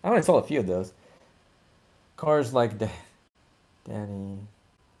 I only sold a few of those. Cars like Daddy,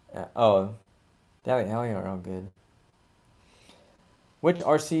 oh, Daddy Alley are all good. Which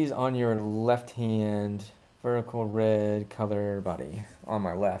RC's on your left hand? Vertical red color body on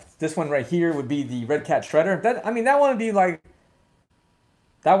my left. This one right here would be the Red Cat Shredder. That one would be like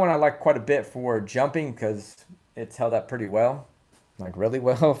that one I like quite a bit for jumping because it's held up pretty well, like really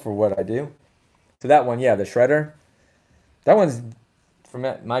well for what I do. So that one, yeah, the Shredder. That one's for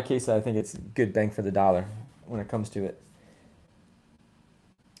my case. I think it's good bang for the dollar when it comes to it.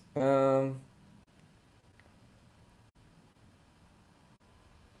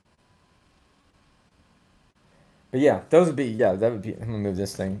 But yeah, those would be, yeah, that would be, I'm gonna move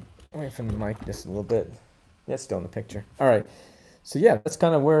this thing away from the mic just a little bit. Yeah, it's still in the picture. All right. So yeah, that's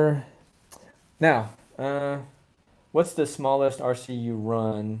kind of where. Now, what's the smallest RC you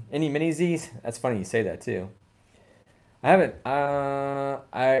run? Any mini Zs? That's funny you say that too. I haven't.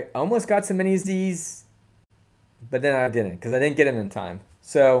 I almost got some mini Zs, but then I didn't because I didn't get them in time.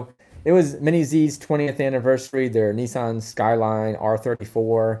 So it was Mini Z's 20th anniversary. Their Nissan Skyline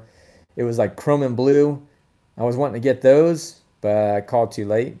R34. It was like chrome and blue. I was wanting to get those, but I called too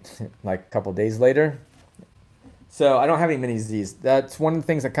late, like a couple days later. So I don't have any Mini Z's. That's one of the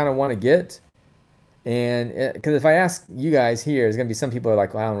things I kind of want to get. And because if I ask you guys here, there's gonna be some people who are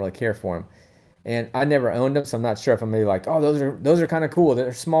like, well, I don't really care for them. And I never owned them, so I'm not sure if I'm gonna be like, oh, those are kind of cool.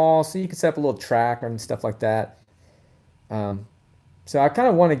 They're small, so you can set up a little track and stuff like that. Um, so I kind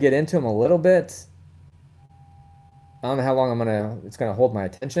of want to get into them a little bit. I don't know how long it's gonna hold my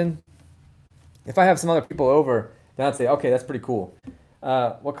attention. If I have some other people over, then I'd say, okay, that's pretty cool.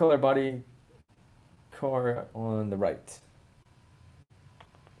 What color body car on the right?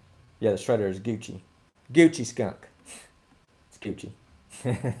 Yeah, the shredder is Gucci. Gucci skunk. It's Gucci.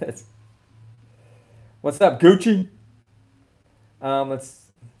 What's up, Gucci? Let's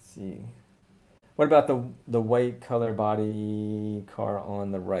see. What about the white color body car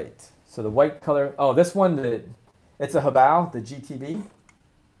on the right? So the white color. Oh, this one. It's a Habao, the GTB,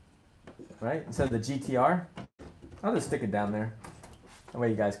 right? Instead of the GTR. I'll just stick it down there. That way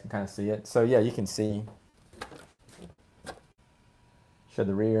you guys can kind of see it. So yeah, you can see. Show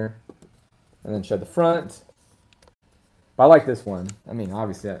the rear, and then show the front. But I like this one. I mean,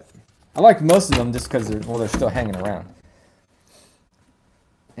 obviously, I like most of them just because they're still hanging around.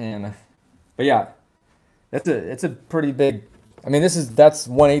 And, but yeah, it's a pretty big. I mean, that's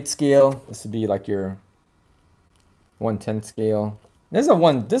 1/8 scale. This would be like your 1/10 scale. This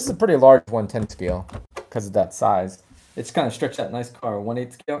is a pretty large 1/10 scale because of that size. It's kind of stretched that nice car.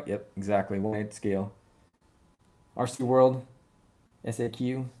 1/8 scale. Yep, exactly 1/8 scale. RC World,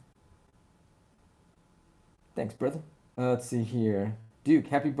 SAQ. Thanks, brother. Let's see here. Duke,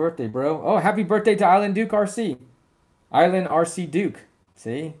 happy birthday, bro. Oh, happy birthday to Island Duke RC. Island RC Duke.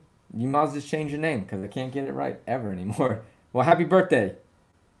 See? You might as well just change your name because I can't get it right ever anymore. Well, happy birthday.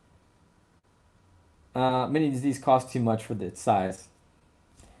 Many of these cost too much for the size.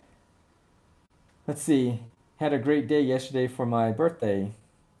 Let's see. Had a great day yesterday for my birthday.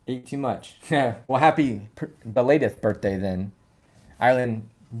 Ate too much. Well, happy belated birthday then. Island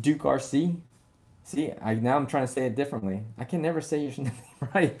Duke RC. See, now I'm trying to say it differently. I can never say your name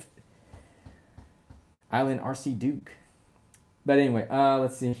right. Island RC Duke. But anyway,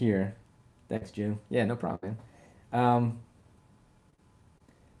 let's see here. Thanks, Jim. Yeah, no problem, man.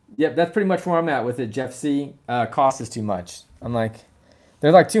 Yep, that's pretty much where I'm at with it, Jeff C. Cost is too much. I'm like,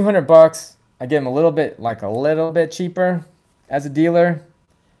 they're like $200. I get them a little bit cheaper as a dealer.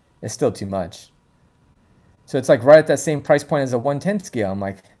 It's still too much. So it's like right at that same price point as a 1/10 scale. I'm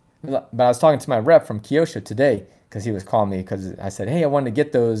like, but I was talking to my rep from Kyosho today because he was calling me because I said, hey, I wanted to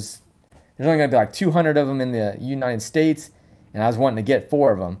get those. There's only going to be like 200 of them in the United States, and I was wanting to get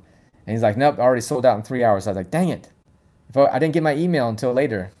 4 of them. And he's like, nope, I already sold out in 3 hours. I was like, dang it. I didn't get my email until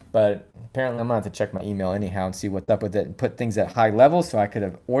later, but apparently I'm going to have to check my email anyhow and see what's up with it and put things at high levels so I could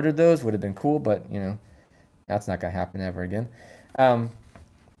have ordered those. Would have been cool, but, that's not going to happen ever again.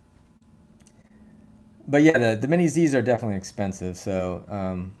 But yeah, the Mini Zs are definitely expensive.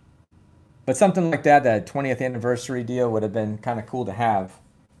 So, but something like that 20th anniversary deal would have been kind of cool to have.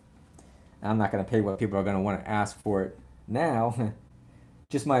 I'm not going to pay what people are going to want to ask for it now.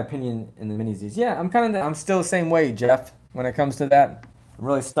 Just my opinion in the Mini Zs. Yeah, I'm still the same way, Jeff, when it comes to that. I'm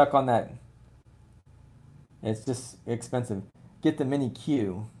really stuck on that. It's just expensive. Get the Mini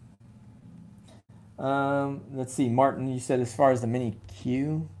Q. Let's see, Martin, you said as far as the Mini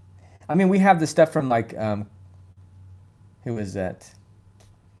Q. I mean, we have the stuff from like, who is that?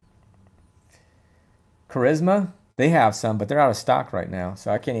 Charisma. They have some, but they're out of stock right now,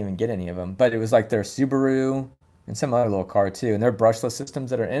 so I can't even get any of them. But it was like their Subaru and some other little car too, and they're brushless systems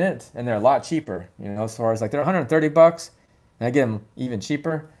that are in it, and they're a lot cheaper. As far as like they're $130, and I get them even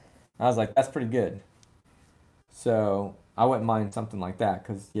cheaper. I was like, that's pretty good. So I wouldn't mind something like that,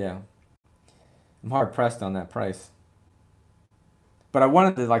 cause yeah, I'm hard pressed on that price. But I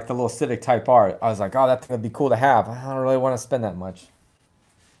wanted the little Civic Type R. I was like, oh, that would be cool to have. I don't really want to spend that much.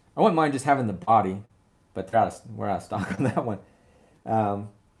 I wouldn't mind just having the body, but we're out of stock on that one.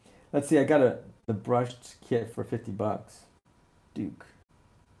 Let's see, I got the brushed kit for $50. Duke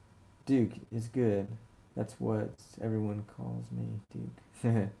is good. That's what everyone calls me,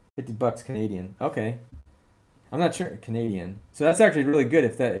 Duke. $50 Canadian. Okay. I'm not sure. Canadian. So that's actually really good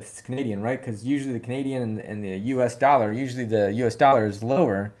if it's Canadian, right? Because usually the Canadian and the U.S. dollar, usually the U.S. dollar is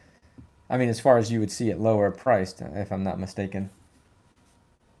lower I mean, as far as you would see it lower priced, if I'm not mistaken.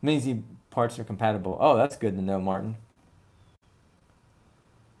 Mini Z parts are compatible. Oh, that's good to know, Martin.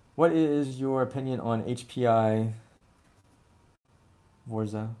 What is your opinion on HPI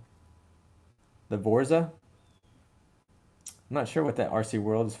Vorza? The Vorza? I'm not sure what that RC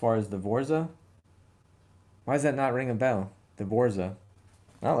World as far as the Vorza. Why does that not ring a bell? The Vorza.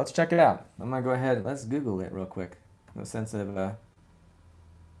 Well, let's check it out. I'm going to go ahead. Let's Google it real quick. No sense of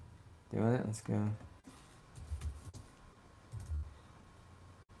doing it. Let's go.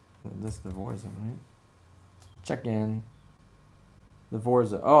 This is the Vorza, right? Check in. The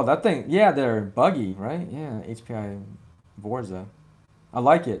Vorza. Oh, that thing. Yeah, they're buggy, right? Yeah, HPI Vorza. I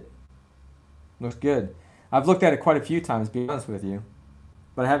like it. Looks good. I've looked at it quite a few times, to be honest with you.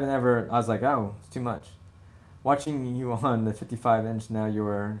 But I haven't ever, I was like, oh, it's too much. Watching you on the 55-inch, now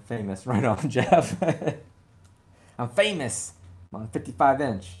you're famous. Right on, Jeff. I'm famous. I'm on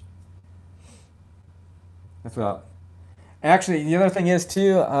 55-inch. That's what actually, the other thing is,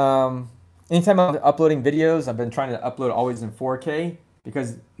 too, anytime I'm uploading videos, I've been trying to upload always in 4K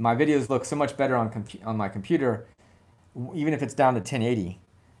because my videos look so much better on my computer, even if it's down to 1080.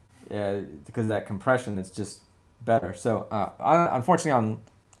 Because of that compression, it's just better. So, unfortunately,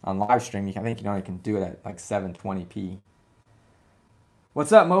 on live stream, I think you only can do it at like 720p.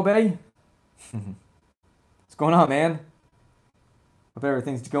 What's up, Mobe? What's going on, man? Hope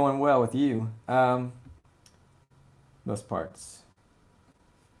everything's going well with you. Most parts.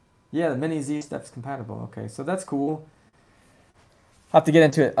 Yeah, the Mini Z stuff's compatible. Okay, so that's cool. I'll have to get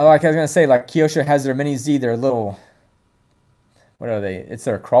into it. Like I was going to say, like Kyosho has their Mini Z, their little... What are they? It's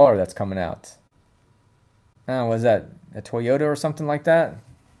their crawler that's coming out. Was that a Toyota or something like that?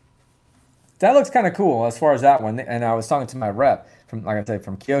 That looks kind of cool as far as that one. And I was talking to my rep from, like I said,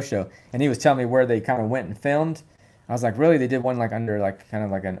 from Kyosho, and he was telling me where they kind of went and filmed. I was like, really? They did one like under like kind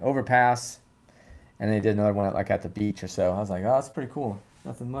of like an overpass, and they did another one like at the beach or so. I was like, oh, that's pretty cool.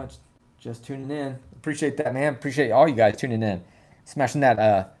 Nothing much. Just tuning in. Appreciate that, man. Appreciate all you guys tuning in. Smashing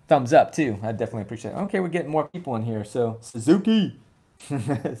that thumbs up too. I definitely appreciate it. Okay, we're getting more people in here. So Suzuki.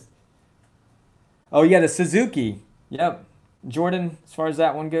 Oh yeah, the Suzuki. Yep. Jordan, as far as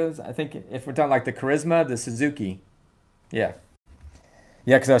that one goes, I think if we're talking like the Charisma, the Suzuki. Yeah.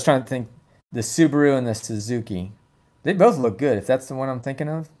 Yeah, because I was trying to think the Subaru and the Suzuki. They both look good, if that's the one I'm thinking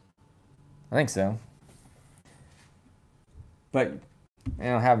of. I think so. But I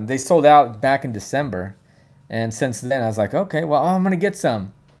don't have them. They sold out back in December. And since then, I was like, okay, well, I'm going to get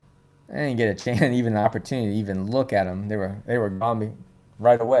some. I didn't get a chance, even an opportunity to even look at them. They were gone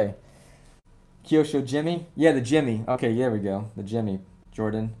right away. Kyosho Jimmy? Yeah, the Jimmy. Okay, there we go. The Jimmy.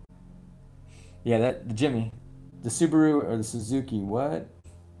 Jordan. Yeah, the Jimmy. The Subaru or the Suzuki. What?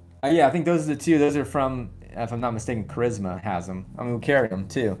 Yeah, I think those are the two. Those are from, if I'm not mistaken, Charisma has them. I mean, we carry them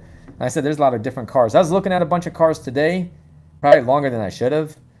too. And I said there's a lot of different cars. I was looking at a bunch of cars today. Probably longer than I should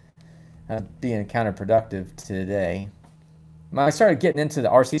have. Being counterproductive today. I started getting into the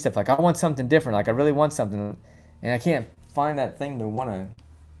RC stuff. Like, I want something different. Like, I really want something. And I can't find that thing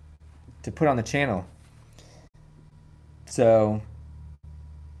to put on the channel. So,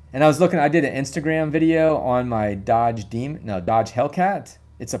 and I was looking, I did an Instagram video on my Dodge Hellcat.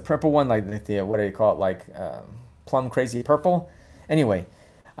 It's a purple one, like the, what do you call it? Like, plum crazy purple. Anyway,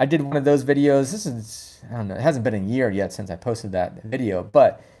 I did one of those videos. This is, I don't know, it hasn't been a year yet since I posted that video,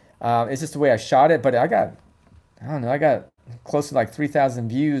 but it's just the way I shot it. But I got close to like 3,000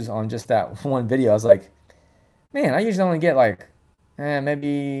 views on just that one video. I was like, man, I usually only get like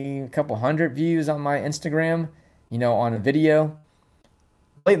maybe a couple hundred views on my Instagram, on a video.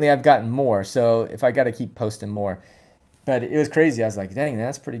 Lately, I've gotten more, so if I got to keep posting more. But it was crazy. I was like, dang,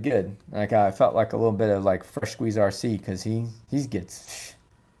 that's pretty good. Like, I felt like a little bit of like Fresh Squeeze RC because he gets,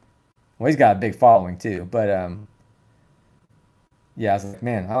 well, he's got a big following too. But yeah, I was like,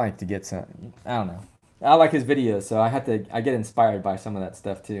 man, I like to get some. I don't know. I like his videos, so I get inspired by some of that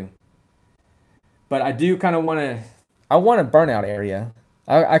stuff too. But I do kind of want to. I want a burnout area.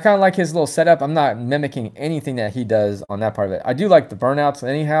 I kind of like his little setup. I'm not mimicking anything that he does on that part of it. I do like the burnouts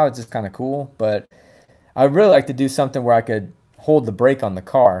anyhow. It's just kind of cool. But I'd really like to do something where I could hold the brake on the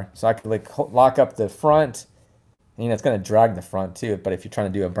car. So I could like lock up the front. And, it's going to drag the front too. But if you're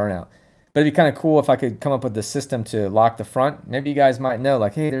trying to do a burnout. But it'd be kind of cool if I could come up with the system to lock the front. Maybe you guys might know,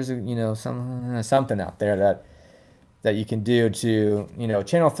 like, hey, there's a, something out there that you can do to,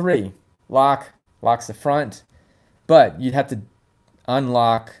 channel 3, locks the front. But you'd have to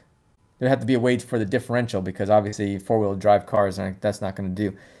unlock. There'd have to be a way for the differential because obviously 4-wheel drive cars, that's not going to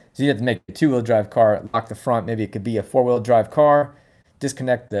do. So you have to make a 2-wheel drive car, lock the front. Maybe it could be a 4-wheel drive car,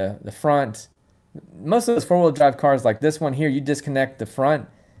 disconnect the front. Most of those 4-wheel drive cars like this one here, you disconnect the front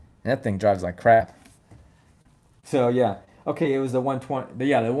That thing drives like crap. So yeah, okay, it was the 120.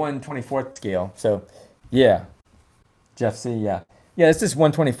 Yeah, the 1/24th scale. So yeah, Jeff C. Yeah, yeah, it's just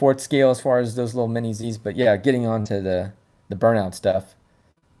 1/24th scale as far as those little mini Z's. But yeah, getting onto the burnout stuff,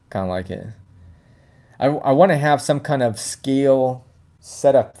 kind of like it. I want to have some kind of scale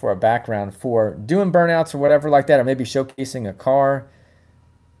setup for a background for doing burnouts or whatever like that, or maybe showcasing a car,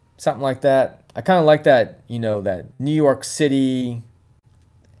 something like that. I kind of like that, that New York City,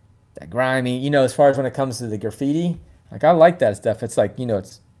 that grimy, as far as when it comes to the graffiti. Like I like that stuff. It's like,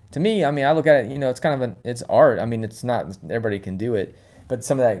 it's to me, I mean, I look at it, it's kind of it's art. I mean, it's not everybody can do it, but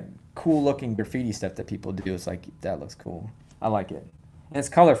some of that cool looking graffiti stuff that people do is like that looks cool. I like it. And it's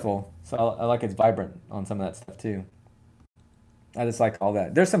colorful, so I like it's vibrant on some of that stuff too. I just like all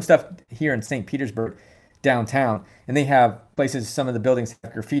that. There's some stuff here in St. Petersburg downtown, and they have places, some of the buildings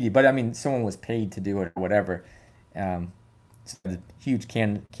have graffiti, but I mean, someone was paid to do it or whatever. It's a huge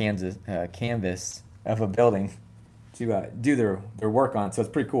canvas of a building to do their work on, so it's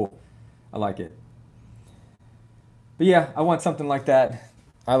pretty cool. I like it. But yeah, I want something like that.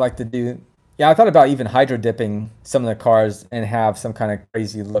 I like to do. Yeah, I thought about even hydro dipping some of the cars and have some kind of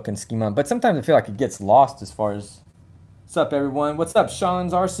crazy looking scheme on, but sometimes I feel like it gets lost as far as. What's up, everyone? What's up,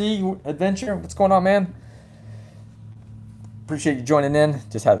 Sean's RC Adventure? What's going on, man? Appreciate you joining in.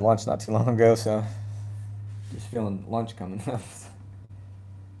 Just had lunch not too long ago, so just feeling lunch coming up.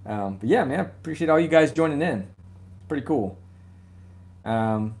 But yeah, man, appreciate all you guys joining in. Pretty cool.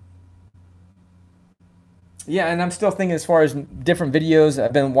 Yeah, and I'm still thinking as far as different videos.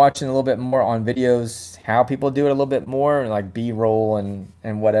 I've been watching a little bit more on videos, how people do it a little bit more, like B-roll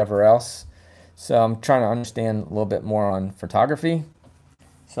and whatever else. So I'm trying to understand a little bit more on photography,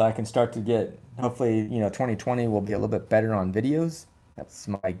 so I can start to get, hopefully, 2020 will be a little bit better on videos. That's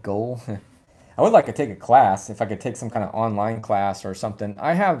my goal. I would like to take a class, if I could take some kind of online class or something.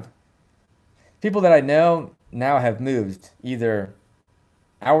 I have people that I know now have moved either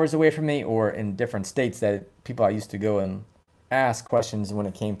hours away from me or in different states, that people I used to go and ask questions when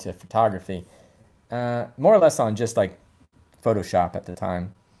it came to photography. More or less on just like Photoshop at the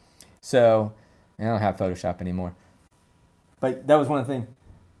time. So I don't have Photoshop anymore. But that was one thing.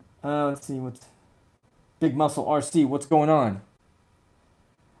 Let's see, what's Big Muscle RC, what's going on?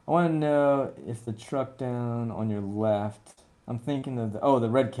 I want to know if the truck down on your left, I'm thinking of the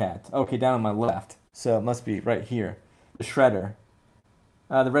red cat. Okay, down on my left. So it must be right here. The shredder.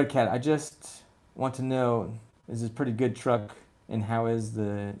 The red cat, I just want to know, is this a pretty good truck, and how's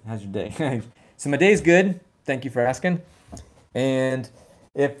your day? So my day's good. Thank you for asking. And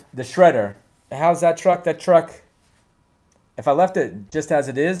if the shredder, how's that truck? That truck, if I left it just as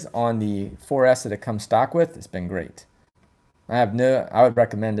it is on the 4S that it comes stock with, it's been great. I would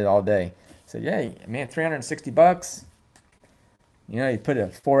recommend it all day. So yeah, man, $360. You put a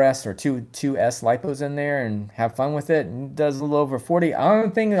 4S or 2S lipos in there and have fun with it, and it does a little over 40. Only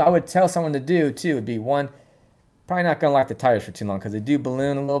thing I would tell someone to do too would be, one, probably not gonna like the tires for too long because they do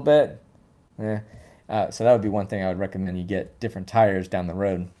balloon a little bit. Yeah. So that would be one thing I would recommend, you get different tires down the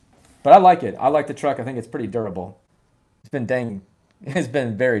road. But I like it. I like the truck. I think it's pretty durable. It's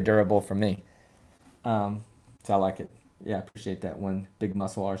been very durable for me. So I like it. Yeah, I appreciate that one, Big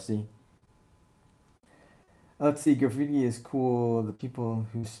Muscle RC. Let's see, graffiti is cool. The people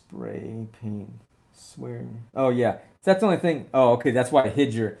who spray paint swear. Oh yeah, so that's the only thing. Oh, okay, that's why I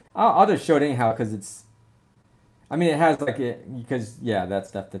hid your. I'll just show it anyhow because it's. I mean, it has like it because yeah, that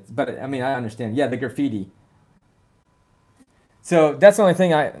stuff. But I mean, I understand. Yeah, the graffiti. So that's the only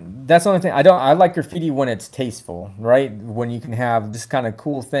thing I don't. I like graffiti when it's tasteful, right? When you can have just kind of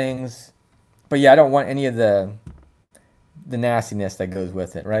cool things. But yeah, I don't want any of the nastiness that goes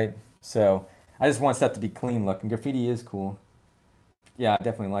with it, right? So. I just want stuff to be clean looking. Graffiti is cool. Yeah, I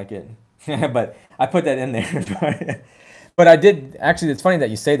definitely like it. But I put that in there. But I did, actually, it's funny that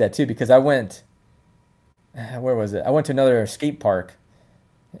you say that too, because I went, where was it? I went to another skate park.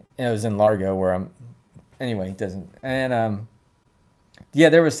 And it was in Largo anyway, it doesn't. And yeah,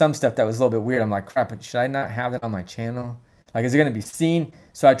 there was some stuff that was a little bit weird. I'm like, crap, should I not have that on my channel? Like, is it going to be seen?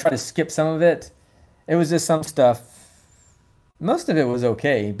 So I tried to skip some of it. It was just some stuff. Most of it was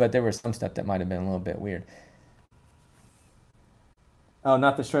okay, but there was some stuff that might have been a little bit weird. Oh,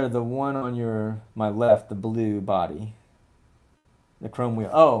 not the shredder, the one on my left, the blue body. The chrome wheel.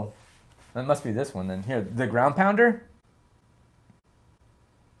 Oh, that must be this one then. Here, the ground pounder?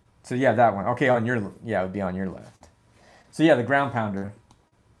 So yeah, that one. Okay, it would be on your left. So yeah, the ground pounder.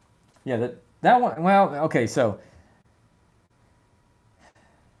 Yeah, that one, well, okay, so.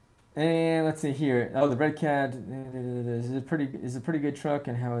 And let's see here. Oh, the red cat is a pretty good truck,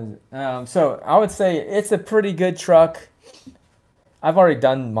 and how is it? So I would say it's a pretty good truck. I've already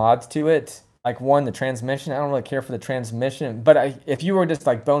done mods to it. Like one, the transmission. I don't really care for the transmission, but if you were just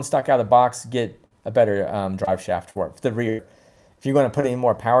like bone stock out of the box, get a better drive shaft for it. For the rear, if you're going to put any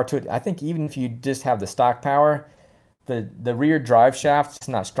more power to it, I think even if you just have the stock power, the rear drive shaft is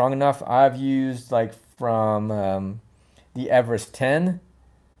not strong enough. I've used like from the Everest 10,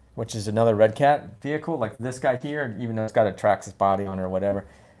 which is another Red Cat vehicle, like this guy here, even though it's got a Traxxas body on it or whatever,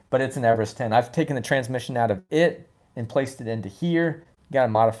 but it's an Everest 10. I've taken the transmission out of it and placed it into here. You got to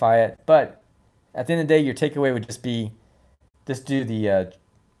modify it, but at the end of the day, your takeaway would just be, just do the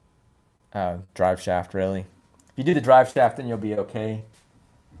drive shaft, really. If you do the drive shaft, then you'll be okay.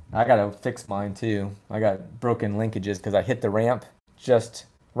 I got to fix mine too. I got broken linkages because I hit the ramp just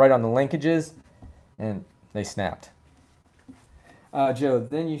right on the linkages and they snapped. Joe,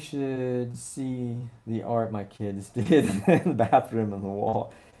 then you should see the art my kids did in the bathroom on the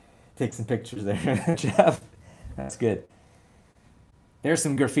wall. Take some pictures there, Jeff. That's good. There's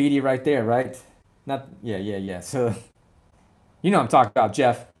some graffiti right there, right? Not, yeah. So, you know what I'm talking about,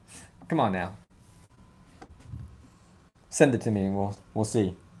 Jeff. Come on now. Send it to me and we'll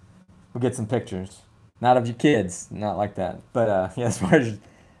see. We'll get some pictures. Not of your kids, not like that. But yeah, as far as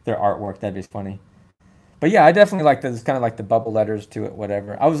their artwork, that'd be funny. But yeah, I definitely like those kind of like the bubble letters to it,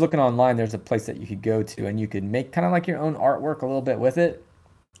 whatever. I was looking online, there's a place that you could go to and you could make kind of like your own artwork a little bit with it.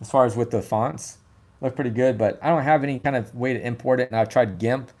 As far as with the fonts, look pretty good, but I don't have any kind of way to import it. And I've tried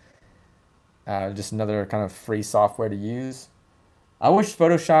GIMP, just another kind of free software to use. I wish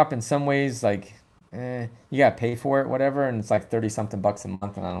Photoshop in some ways, like, you gotta pay for it, whatever, and it's like 30 something bucks a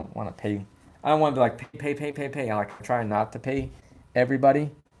month, and I don't want to pay. I don't want to be like pay. I like try not to pay everybody.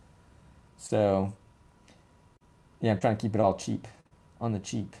 So yeah, I'm trying to keep it all cheap, on the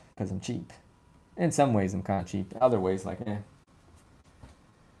cheap, because I'm cheap. In some ways, I'm kind of cheap. Other ways, like,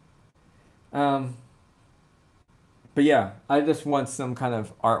 But yeah, I just want some kind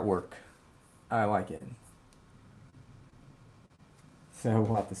of artwork. I like it. So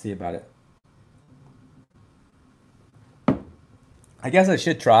we'll have to see about it. I guess I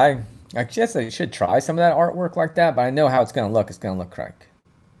should try. I guess I should try some of that artwork like that, but I know how it's gonna look. It's gonna look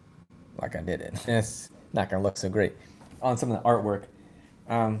like I did it. It's not gonna look so great on some of the artwork.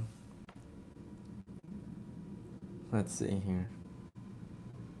 Let's see here.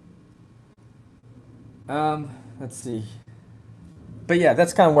 Let's see. But yeah,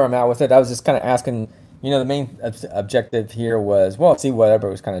 that's kind of where I'm at with it. I was just kind of asking, the main objective here was, well, see whatever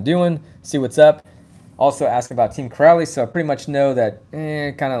it was kind of doing, see what's up. Also asking about Team Crowley, so I pretty much know that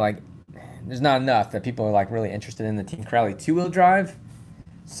kind of like there's not enough that people are like really interested in the Team Crowley two-wheel drive.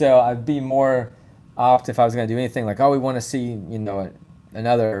 So I'd be more opt if I was going to do anything like, oh, we want to see,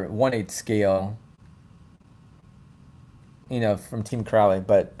 another 1/8 scale, from Team Crowley.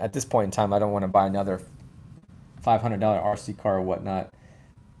 But at this point in time, I don't want to buy another $500 RC car or whatnot.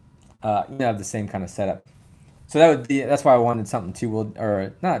 Have the same kind of setup. So that's why I wanted something two-wheel,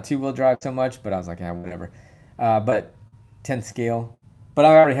 or not two-wheel drive so much, but I was like, yeah, whatever. But 10 scale. But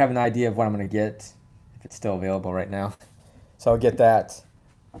I already have an idea of what I'm going to get, if it's still available right now. So I'll get that.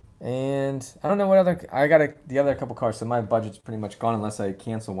 And I don't know what other, I got the other couple cars, so my budget's pretty much gone unless I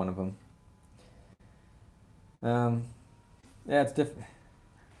cancel one of them. Yeah, it's different.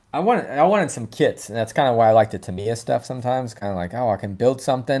 I wanted some kits, and that's kind of why I like the Tamiya stuff sometimes. Kind of like, oh, I can build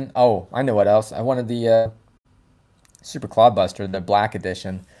something. Oh, I know what else. I wanted the Super Clodbuster, the black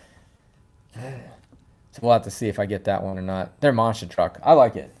edition. So we'll have to see if I get that one or not. They're monster truck. I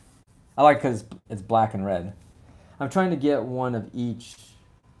like it. I like it because it's black and red. I'm trying to get one of each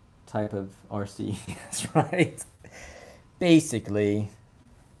type of RC. That's right. Basically,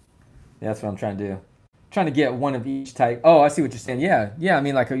 that's what I'm trying to do. Trying to get one of each type. Oh, I see what you're saying. Yeah. I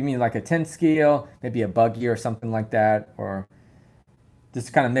mean, you mean like a 10 scale, maybe a buggy or something like that, or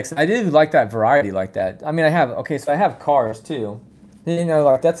just kind of mix. I did like that variety like that. I mean, so I have cars too.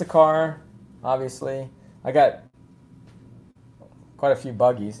 Like that's a car, obviously. I got quite a few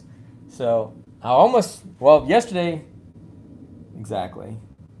buggies. So yesterday, exactly.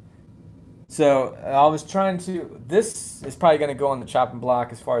 So I was trying to, this is probably going to go on the chopping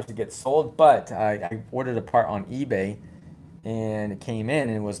block as far as to get sold, but I ordered a part on eBay and it came in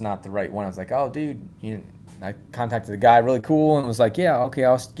and it was not the right one. I was like, oh, dude, I contacted the guy, really cool, and was like, yeah, okay,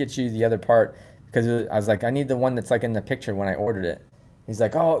 I'll get you the other part, because I was like, I need the one that's like in the picture when I ordered it. He's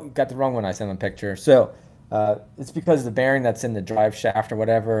like, oh, you got the wrong one. I sent him a picture. So it's because the bearing that's in the drive shaft or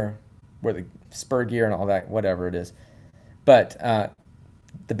whatever, where the spur gear and all that, whatever it is. But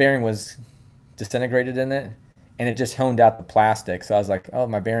the bearing was disintegrated in it, and it just honed out the plastic. So I was like, oh,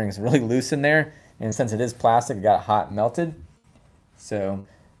 my bearing's really loose in there, and since it is plastic, it got hot and melted. So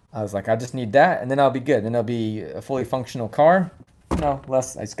I was like, I just need that, and then I'll be good. Then it'll be a fully functional car. No,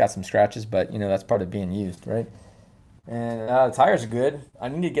 less. It's got some scratches, but that's part of being used, right? And the tires are good. I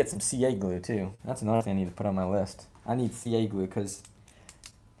need to get some CA glue too. That's another thing I need to put on my list. I need CA glue because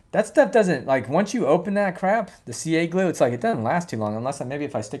that stuff doesn't, like, once you open that crap, the CA glue, it's like it doesn't last too long unless maybe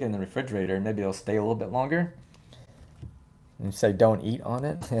if I stick it in the refrigerator, maybe it'll stay a little bit longer. And say don't eat on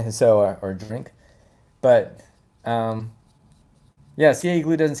it, so or drink. But yeah, CA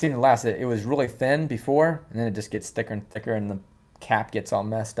glue doesn't seem to last. It was really thin before, and then it just gets thicker and thicker, and the cap gets all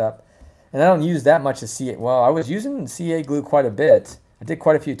messed up. And I don't use that much of CA. Well, I was using CA glue quite a bit. I did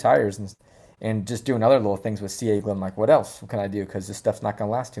quite a few tires and just doing other little things with CA glue. I'm like, what else? What can I do? Because this stuff's not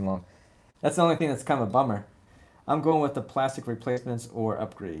gonna last too long. That's the only thing that's kind of a bummer. I'm going with the plastic replacements or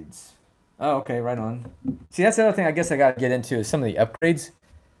upgrades. Oh, okay, right on. See, that's the other thing I guess I gotta get into is some of the upgrades.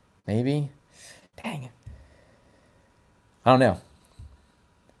 Maybe. Dang it. I don't know.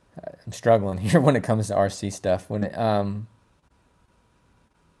 I'm struggling here when it comes to RC stuff. I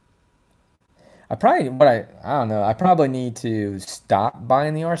probably I don't know. I probably need to stop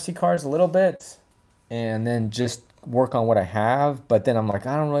buying the RC cars a little bit and then just work on what I have. But then I'm like,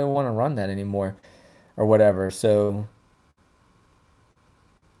 I don't really want to run that anymore or whatever. So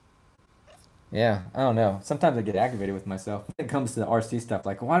yeah, I don't know. Sometimes I get aggravated with myself when it comes to the RC stuff.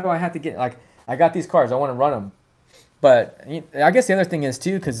 Like, why do I have to get like I got these cars, I want to run them. But I guess the other thing is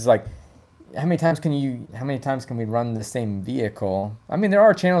too, because it's like, how many times can we run the same vehicle? I mean, there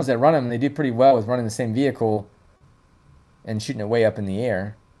are channels that run them and they do pretty well with running the same vehicle and shooting it way up in the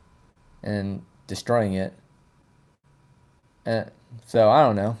air and destroying it. Uh, so I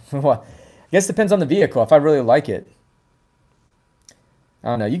don't know. Well, I guess it depends on the vehicle. If I really like it, I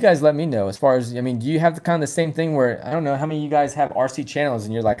don't know. You guys let me know as far as, I mean, do you have the kind of the same thing where, I don't know how many of you guys have RC channels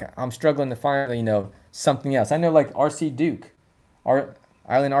and you're like, I'm struggling to find, something else. I know like RC Duke, or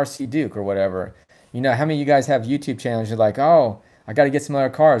Island RC Duke or whatever. How many of you guys have YouTube channels? You're like, oh, I got to get some other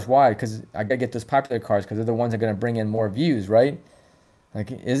cars. Why? Because I got to get those popular cars because they're the ones that are going to bring in more views, right? Like,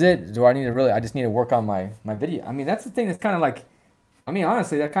 is it? Do I need to really? I just need to work on my video. I mean, that's the thing that's kind of like, I mean,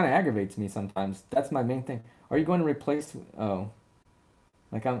 honestly, that kind of aggravates me sometimes. That's my main thing. Are you going to replace? Oh,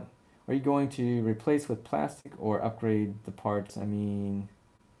 like Are you going to replace with plastic or upgrade the parts? I mean,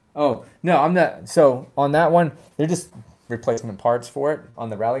 oh no, I'm not. So on that one, they're just replacement parts for it on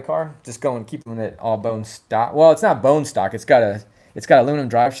the rally car. Just going keeping it all bone stock. Well, it's not bone stock. It's got aluminum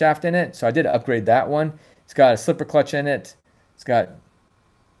drive shaft in it. So I did upgrade that one. It's got a slipper clutch in it. It's got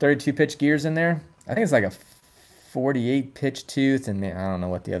 32 pitch gears in there. I think it's like a 48 pitch tooth, and man, I don't know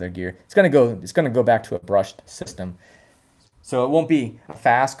what the other gear. It's gonna go. It's gonna go back to a brushed system. So it won't be a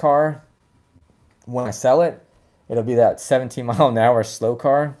fast car when I sell it. It'll be that 17 mile an hour slow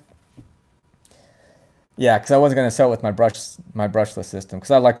car. Yeah, because I wasn't gonna sell it with my brushless system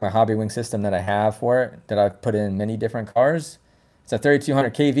because I like my hobby wing system that I have for it that I've put in many different cars. It's a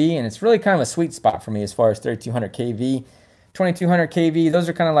 3200 kV and it's really kind of a sweet spot for me as far as 3200 kV, 2200 kV. Those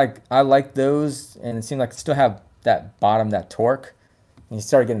are kind of like I like those, and it seemed like I still have that torque. And you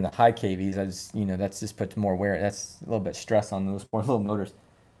start getting the high KVs, I just that's just puts more wear. That's a little bit stress on those poor little motors.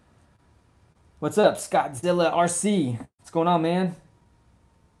 What's up, Scottzilla RC? What's going on, man?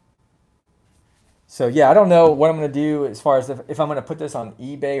 So yeah, I don't know what I'm gonna do as far as if I'm gonna put this on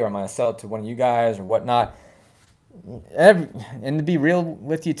eBay or I'm gonna sell it to one of you guys or whatnot. And to be real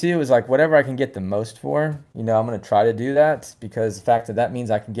with you too is like whatever I can get the most for, I'm gonna try to do that because the fact that means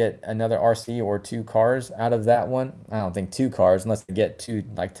I can get another RC or two cars out of that one. I don't think two cars unless they get two,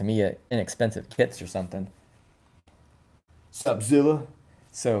 like, to me, inexpensive kits or something. Subzilla.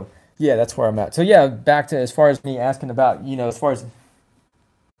 So yeah, that's where I'm at. So yeah, back to as far as me asking about, as far as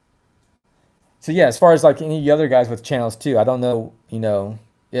so yeah, as far as like any other guys with channels too, I don't know,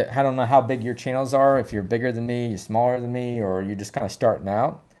 yeah, I don't know how big your channels are. If you're bigger than me, you're smaller than me, or you're just kind of starting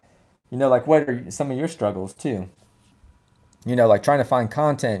out. Like what are some of your struggles too? Like trying to find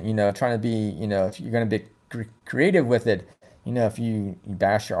content. Trying to be, if you're gonna be creative with it. If you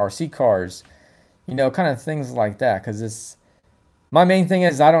bash your RC cars, kind of things like that. Because it's my main thing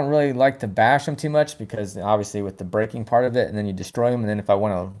is I don't really like to bash them too much because obviously with the braking part of it, and then you destroy them, and then if I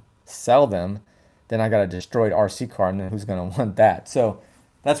want to sell them, then I got a destroyed RC car, and then who's gonna want that? So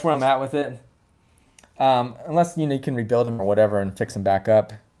that's where I'm at with it. Unless you can rebuild them or whatever and fix them back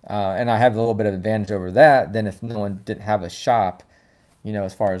up, and I have a little bit of advantage over that than if no one didn't have a shop,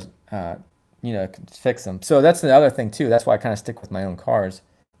 as far as fix them. So that's the other thing too. That's why I kind of stick with my own cars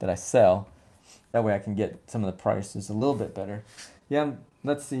that I sell. That way I can get some of the prices a little bit better. Yeah,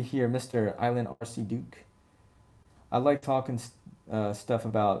 let's see here, Mr. Island RC Duke. I like talking stuff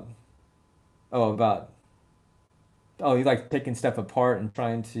about. Oh, you like picking stuff apart and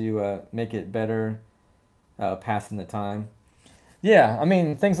trying to make it better, passing the time. Yeah, I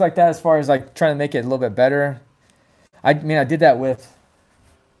mean things like that as far as like trying to make it a little bit better. I mean I did that with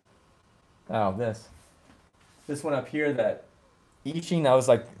this one up here that Iching. I was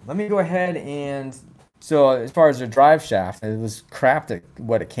like, let me go ahead and so as far as the drive shaft, it was crap that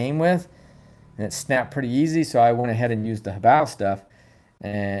what it came with, and it snapped pretty easy. So I went ahead and used the Habao stuff,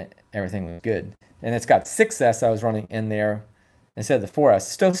 and everything was good. And it's got 6S I was running in there instead of the 4S.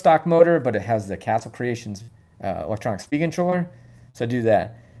 Still stock motor, but it has the Castle Creations electronic speed controller. So I do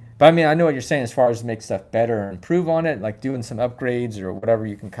that. But I mean, I know what you're saying as far as make stuff better and improve on it, like doing some upgrades or whatever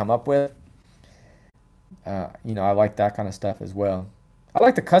you can come up with. I like that kind of stuff as well. I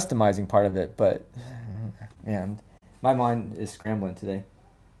like the customizing part of it, but man, my mind is scrambling today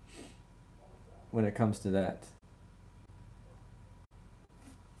when it comes to that.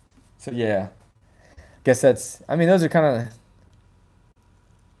 So yeah, guess that's. I mean, those are kind of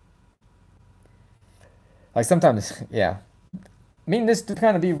like sometimes, yeah. I mean, this to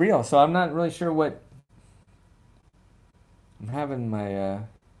kind of be real, so I'm not really sure what I'm having my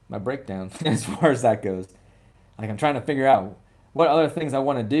breakdown as far as that goes. Like I'm trying to figure out what other things I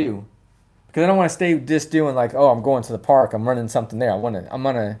want to do because I don't want to stay just doing like, oh, I'm going to the park, I'm running something there. I'm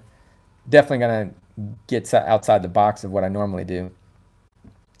gonna definitely gonna get outside the box of what I normally do.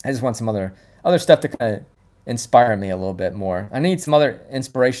 I just want some other stuff to kind of inspire me a little bit more. I need some other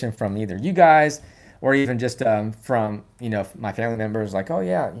inspiration from either you guys or even just from my family members. Like, oh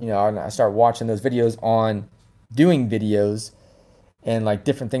yeah, I start watching those videos on doing videos and like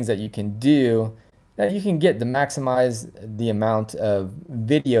different things that you can do that you can get to maximize the amount of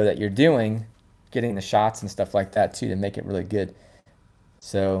video that you're doing, getting the shots and stuff like that too to make it really good.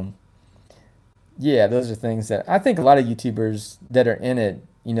 So yeah, those are things that I think a lot of YouTubers that are in it,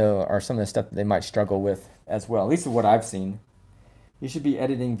 are some of the stuff that they might struggle with as well. At least what I've seen. You should be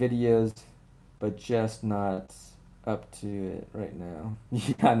editing videos, but just not up to it right now.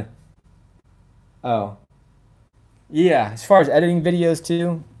 You kind of. Oh, yeah. As far as editing videos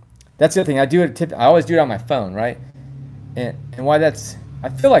too, that's the other thing. I always do it on my phone, right? And why that's I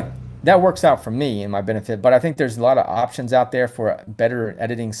feel like that works out for me and my benefit, but I think there's a lot of options out there for better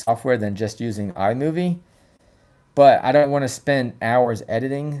editing software than just using iMovie. But I don't want to spend hours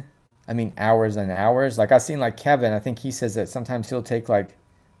editing. I mean hours and hours. Like I've seen like Kevin, I think he says that sometimes he'll take like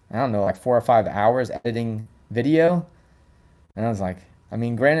I don't know, like 4 or 5 hours editing video. And I was like, I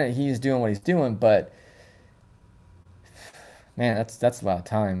mean, granted he's doing what he's doing, but man, that's a lot of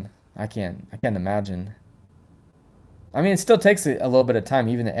time. I can't imagine. I mean, it still takes a little bit of time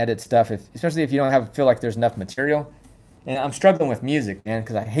even to edit stuff, especially if you don't feel like there's enough material. And I'm struggling with music, man,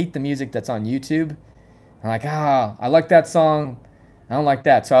 because I hate the music that's on YouTube. I'm like, I like that song. I don't like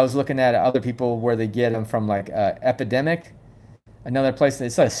that. So I was looking at other people where they get them from like Epidemic, another place.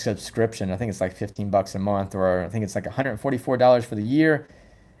 It's a subscription. I think it's like $15 a month, or I think it's like $144 for the year.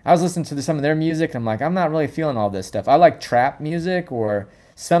 I was listening to some of their music. And I'm like, I'm not really feeling all this stuff. I like trap music or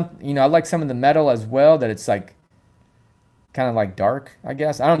I like some of the metal as well. That it's like kind of like dark, I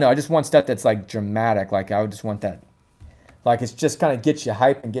guess. I don't know. I just want stuff that's like dramatic. Like I would just want that. Like it's just kind of gets you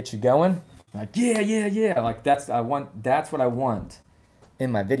hype and gets you going. Like yeah, yeah, yeah. Like that's what I want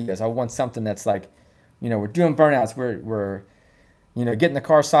in my videos. I want something that's like, we're doing burnouts. We're getting the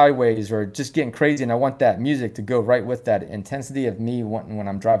car sideways or just getting crazy, and I want that music to go right with that intensity of me wanting when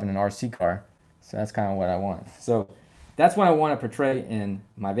I'm driving an RC car. So that's kind of what I want. So that's what I want to portray in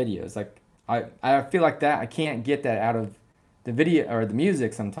my videos. Like I feel like that I can't get that out of the video or the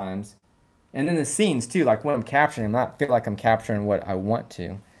music sometimes. And then the scenes too, like when I'm capturing, I'm not feel like I'm capturing what I want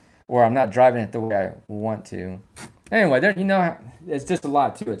to, or I'm not driving it the way I want to. Anyway, it's just a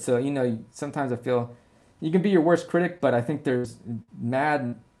lot to it. So sometimes I feel you can be your worst critic, but I think there's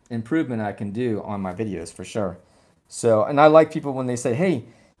mad improvement I can do on my videos for sure. So, and I like people when they say, hey,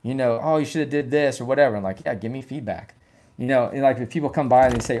 oh, you should have did this or whatever. I'm like, yeah, give me feedback. And like if people come by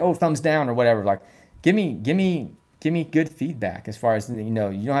and they say, oh, thumbs down or whatever, like give me good feedback as far as, you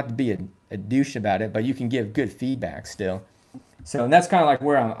don't have to be a douche about it, but you can give good feedback still. So, and that's kind of like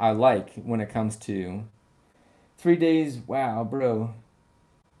where I like when it comes to 3 days. Wow, bro.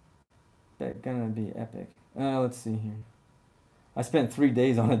 That's gonna be epic. Let's see here. I spent 3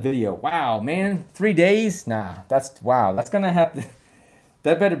 days on a video. Wow, man. 3 days? Nah, wow. That's gonna have to,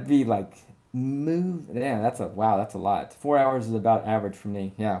 that better be like move. Yeah, that's a lot. 4 hours is about average for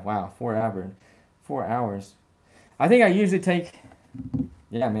me. Yeah, wow. 4 hours. I think I usually take,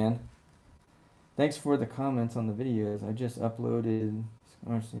 yeah, man. Thanks for the comments on the videos. I just uploaded.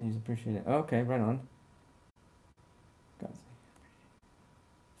 He's appreciate it. Okay, right on. God.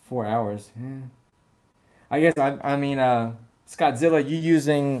 4 hours. Yeah. I guess I mean Scottzilla, you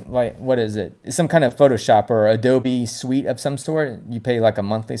using like what is it? Some kind of Photoshop or Adobe suite of some sort? You pay like a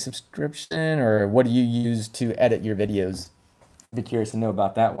monthly subscription, or what do you use to edit your videos? I'd be curious to know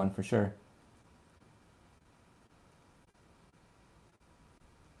about that one for sure.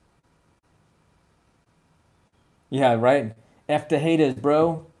 Yeah, right. F the haters,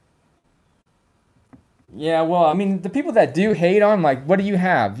 bro. Yeah, well, I mean, the people that do hate on, like, what do you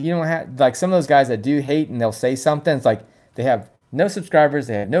have? You don't have, like, some of those guys that do hate and they'll say something, it's like they have no subscribers,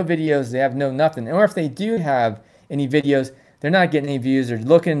 they have no videos, they have no nothing. Or if they do have any videos, they're not getting any views. They're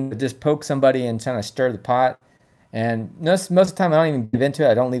looking to just poke somebody and trying to stir the pot. And most of the time, I don't even give into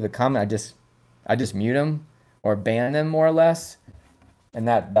it. I don't leave a comment. I just mute them or ban them more or less, and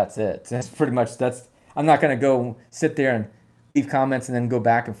that's it. That's pretty much that's. I'm not gonna go sit there and leave comments and then go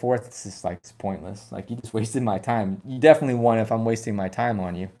back and forth. It's just like it's pointless. Like you just wasted my time. You definitely won if I'm wasting my time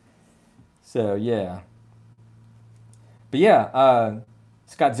on you. So yeah, but yeah,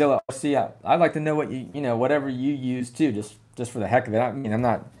 Scottzilla RC. I'd like to know what whatever you use too, just for the heck of it. I mean, I'm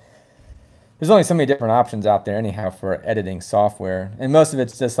not. There's only so many different options out there anyhow for editing software, and most of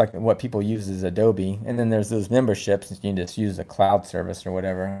it's just like what people use is Adobe, and then there's those memberships you can just use a cloud service or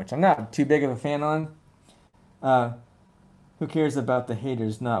whatever, which I'm not too big of a fan on. Uh, who cares about the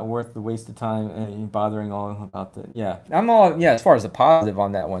haters? Not worth the waste of time and bothering all about the yeah. I'm all yeah as far as the positive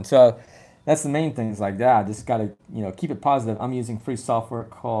on that one. So that's the main things like that. Just gotta keep it positive. I'm using free software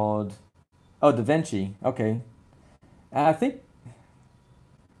called DaVinci. Okay, I think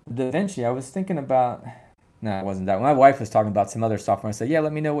DaVinci. I was thinking about. No, it wasn't that one. My wife was talking about some other software. I said, yeah,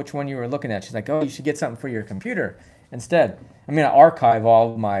 let me know which one you were looking at. She's like, oh, you should get something for your computer instead. I mean, I archive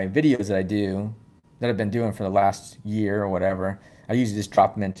all of my videos that I do that I've been doing for the last year or whatever. I usually just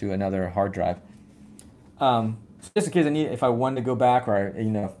drop them into another hard drive. Just in case if I wanted to go back or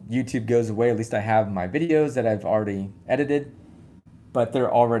if YouTube goes away, at least I have my videos that I've already edited, but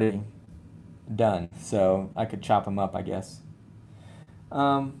they're already done, so I could chop them up, I guess.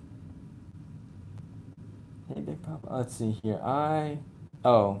 Hey, Big Papa. Let's see here. Oh.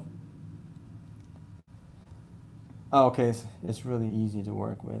 Oh, okay. It's really easy to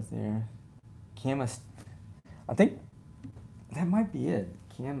work with there. Camus. I think that might be it.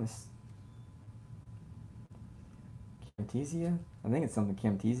 Camtasia? I think it's something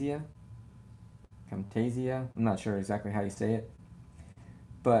Camtasia. Camtasia. I'm not sure exactly how you say it.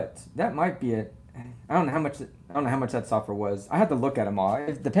 But that might be it. I don't know how much that software was. I have to look at them all.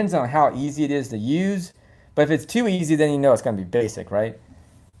 It depends on how easy it is to use. But if it's too easy, then it's going to be basic, right?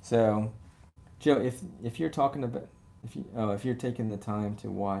 So, Joe, if you're talking about if you're taking the time to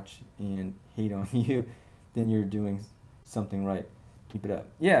watch and hate on you, then you're doing something right. Keep it up.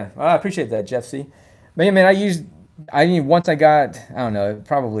 Yeah, well, I appreciate that, Jeff C. But yeah, man, once I got, I don't know,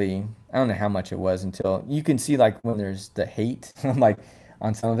 probably, I don't know how much it was until you can see like when there's the hate, like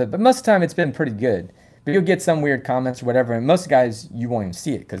on some of it. But most of the time it's been pretty good. But you'll get some weird comments or whatever, and most guys, you won't even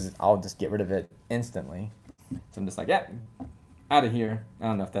see it because I'll just get rid of it instantly. So I'm just like, yeah, out of here. I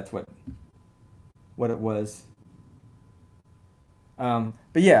don't know if that's what it was.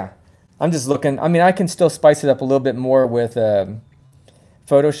 But yeah, I'm just looking. I mean, I can still spice it up a little bit more with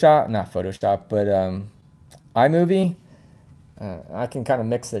Photoshop, not Photoshop, but iMovie. I can kind of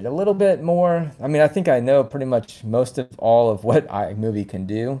mix it a little bit more. I mean, I think I know pretty much most of all of what iMovie can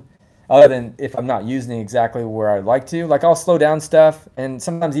do, other than if I'm not using it exactly where I'd like to. Like I'll slow down stuff, and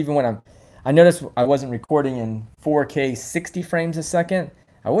sometimes even when I noticed I wasn't recording in 4K 60 frames a second.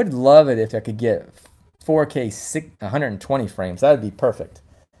 I would love it if I could get 4K 120 frames. That would be perfect.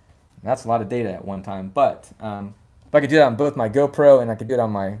 That's a lot of data at one time. But if I could do that on both my GoPro and I could do it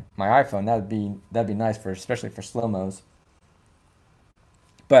on my iPhone, that'd be nice especially for slow-mos.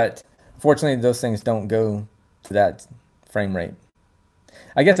 But fortunately, those things don't go to that frame rate.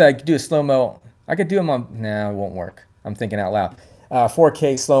 I guess I could do a slow-mo. I could do them on. Nah, it won't work. I'm thinking out loud.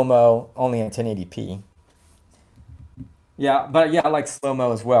 4K slow-mo only in 1080p. Yeah, but yeah, I like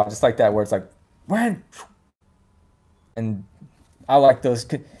slow-mo as well. Just like that where it's like, when? And I like those.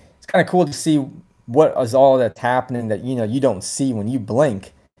 It's kind of cool to see what is all that's happening that you don't see when you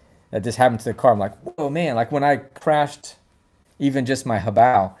blink. That just happened to the car. I'm like, whoa, man! Like when I crashed, even just my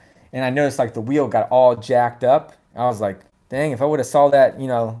Habao, and I noticed like the wheel got all jacked up. I was like, dang! If I would have saw that,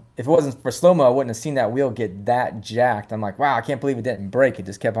 if it wasn't for slow mo, I wouldn't have seen that wheel get that jacked. I'm like, wow! I can't believe it didn't break. It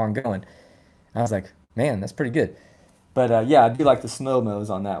just kept on going. I was like, man, that's pretty good. But yeah, I do like the slow mos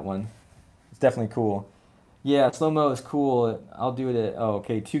on that one. It's definitely cool. Yeah, slow-mo is cool. I'll do it at,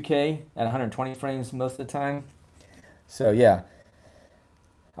 2K at 120 frames most of the time. So, yeah.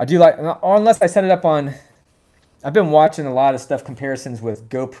 I do like, unless I set it up on, I've been watching a lot of stuff, comparisons with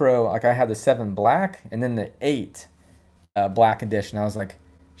GoPro. Like, I have the 7 Black and then the 8. black edition. I was like,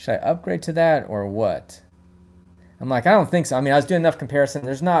 should I upgrade to that or what? I'm like, I don't think so. I mean, I was doing enough comparison.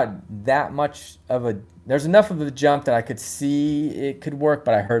 There's not that much of a, there's enough of a jump that I could see it could work,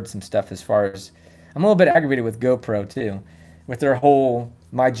 but I heard some stuff as far as, I'm a little bit aggravated with GoPro too, with their whole,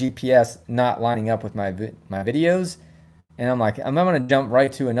 my GPS not lining up with my videos. And I'm like, I'm going to jump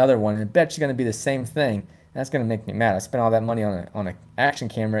right to another one, and I bet you're going to be the same thing. That's going to make me mad. I spent all that money on an action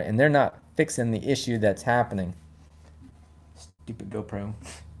camera, and they're not fixing the issue that's happening. Stupid GoPro.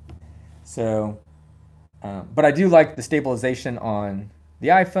 So, but I do like the stabilization on the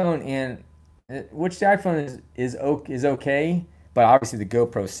iPhone, and which the iPhone is okay, but obviously the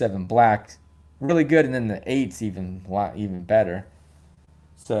GoPro 7 Black really good, and then the 8's even better.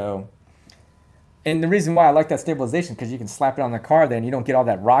 So, and the reason why I like that stabilization because you can slap it on the car there and you don't get all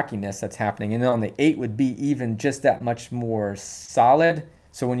that rockiness that's happening. And then on the 8 would be even just that much more solid.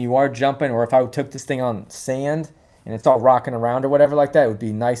 So when you are jumping, or if I took this thing on sand and it's all rocking around or whatever like that, it would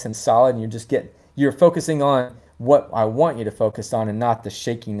be nice and solid, and you're focusing on what I want you to focus on and not the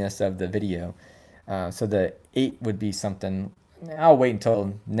shakiness of the video. So the 8 would be something. I'll wait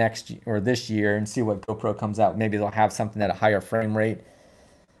until next or this year and see what GoPro comes out. Maybe they'll have something at a higher frame rate.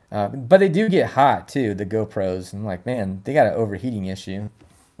 But they do get hot too, the GoPros. I'm like, man, they got an overheating issue.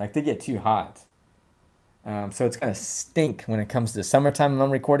 Like they get too hot. So it's gonna stink when it comes to summertime and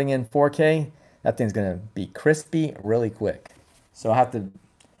I'm recording in 4K. That thing's gonna be crispy really quick. So I have to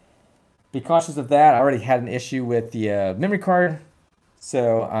be cautious of that. I already had an issue with the memory card.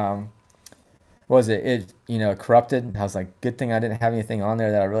 So what was it? It corrupted. I was like, good thing I didn't have anything on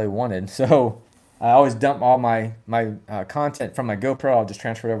there that I really wanted. So I always dump all my content from my GoPro. I'll just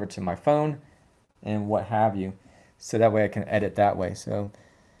transfer it over to my phone and what have you. So that way I can edit that way. So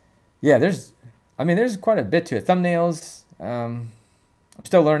yeah, there's quite a bit to it. Thumbnails, I'm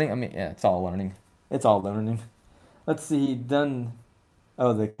still learning. I mean, yeah, it's all learning. It's all learning. Let's see,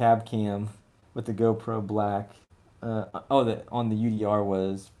 the cab cam with the GoPro Black. On the UDR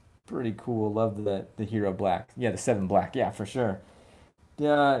was pretty cool. Love the Hero Black. Yeah, the 7 Black. Yeah, for sure.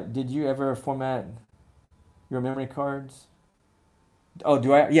 Did you ever format your memory cards? Oh,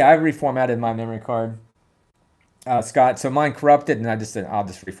 do I? Yeah, I reformatted my memory card, Scott. So mine corrupted, and I just said I'll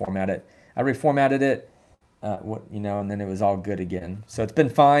just reformat it. I reformatted it, and then it was all good again. So it's been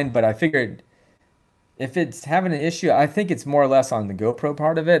fine, but I figured if it's having an issue, I think it's more or less on the GoPro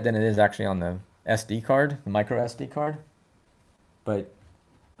part of it than it is actually on the SD card, the micro SD card. But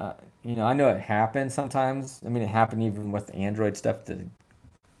I know it happens sometimes. I mean, it happened even with Android stuff.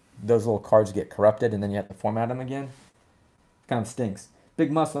 Those little cards get corrupted, and then you have to format them again. Kind of stinks.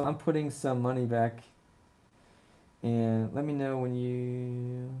 Big Muscle, I'm putting some money back, and let me know when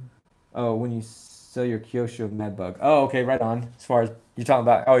you sell your Kyosho Madbug. Oh, okay, right on. As far as you're talking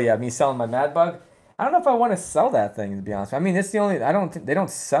about, oh yeah, me selling my Madbug. I don't know if I want to sell that thing, to be honest. I mean, it's the only. They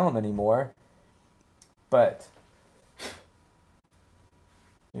don't sell them anymore, but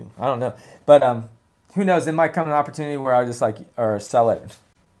I don't know. But who knows? It might come an opportunity where I just or sell it.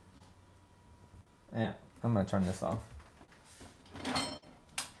 Yeah, I'm gonna turn this off.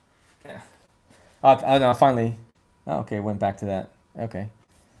 Yeah. Oh no, finally. Oh, okay, went back to that. Okay.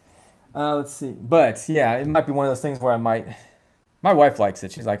 Let's see. But yeah, it might be one of those things where my wife likes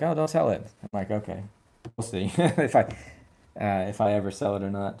it. She's like, "Oh, don't sell it." I'm like, "Okay, we'll see if I ever sell it or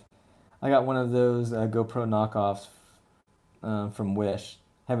not." I got one of those GoPro knockoffs from Wish.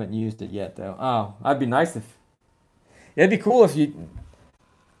 Haven't used it yet though. Oh, it'd be nice if. It'd be cool if you.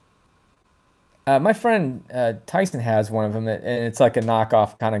 My friend Tyson has one of them, and it's like a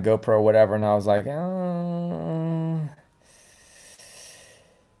knockoff kind of GoPro or whatever. And I was like,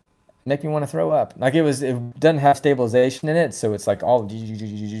 make me want to throw up. Like it doesn't have stabilization in it, so it's like all.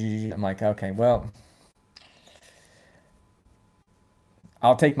 I'm like, okay, well,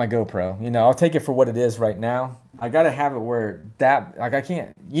 I'll take my GoPro. I'll take it for what it is right now. I gotta have it where I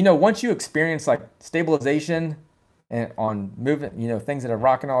can't. Once you experience like stabilization and on movement, things that are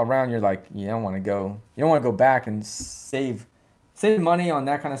rocking all around, you're like, you don't want to go back and save money on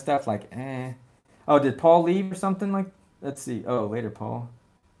that kind of stuff. Like, eh. Oh, did Paul leave or something? Like, let's see. Oh, later, Paul.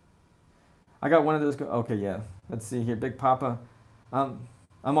 I got one of those. Okay, yeah. Let's see here, Big Papa. I'm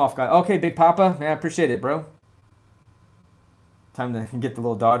off, guy. Okay, Big Papa. Man, I appreciate it, bro. Time to get the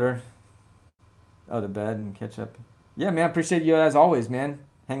little daughter out of bed and catch up. Yeah, man, I appreciate you as always, man.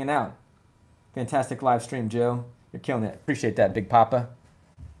 Hanging out. Fantastic live stream, Joe. You're killing it. Appreciate that, Big Papa.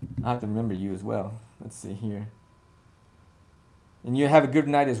 I have to remember you as well. Let's see here. And you have a good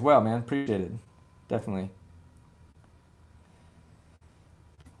night as well, man. Appreciate it. Definitely.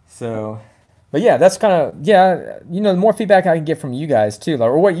 So, But yeah, that's kind of, yeah, the more feedback I can get from you guys too,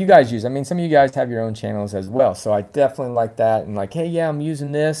 or what you guys use. I mean, some of you guys have your own channels as well, so I definitely like that. And like, hey, yeah, I'm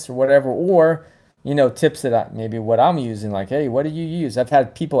using this or whatever, or tips that maybe what I'm using. Like, hey, what do you use? I've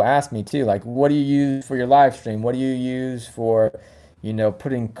had people ask me too, like, what do you use for your live stream? What do you use for,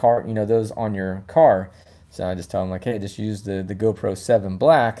 putting those on your car? So I just tell them like, hey, just use the GoPro 7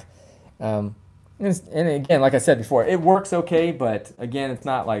 Black. Um, and again, like I said before, it works okay, but again, it's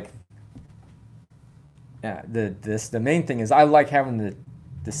not like. Yeah, the main thing is I like having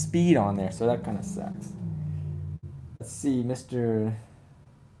the speed on there, so that kind of sucks. Let's see, Mr.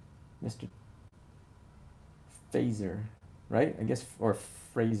 Phaser, right? I guess, or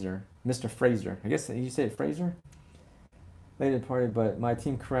Fraser, Mr. Fraser. I guess you say Fraser. Later party, but my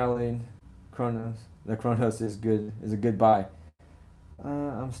team corralling Kronos. The Kronos is good. Is a good buy.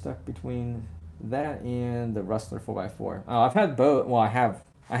 I'm stuck between that and the Rustler 4x4. Oh, I've had both. Well, I have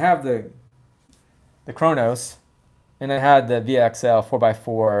the Kronos, and I had the VXL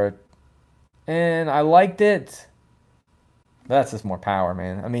 4x4, and I liked it. But that's just more power,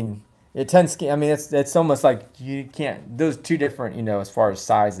 man. I mean, it tends. I mean, it's almost like you can't. Those two different, as far as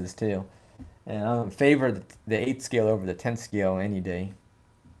sizes too. And I favor the 8 scale over the 10 scale any day.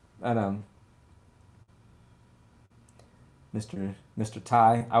 And Mr.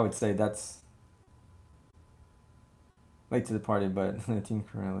 Ty, I would say that's late to the party, but the team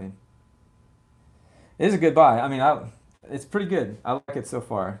currently. It is a good buy. I mean, it's pretty good. I like it so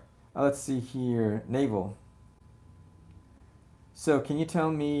far. Let's see here. Naval. So, can you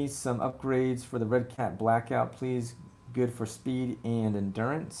tell me some upgrades for the Red Cat Blackout, please? Good for speed and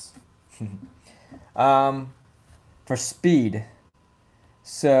endurance. For speed.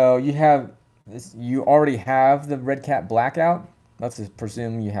 So you already have the Red Cat Blackout. Let's just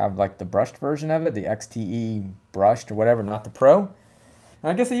presume you have like the brushed version of it, the XTE brushed or whatever, not the Pro.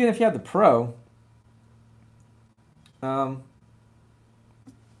 And I guess even if you have the Pro. I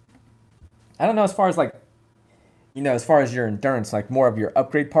don't know as far as like, as far as your endurance, like more of your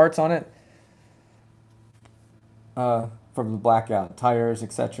upgrade parts on it. From the blackout, tires,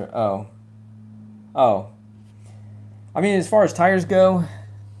 etc. Oh. I mean, as far as tires go,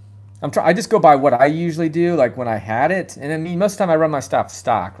 I just go by what I usually do, like when I had it. And I mean, most of the time I run my stuff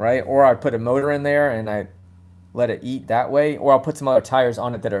stock, right? Or I put a motor in there and I let it eat that way. Or I'll put some other tires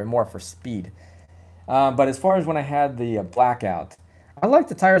on it that are more for speed. But as far as when I had the blackout, I like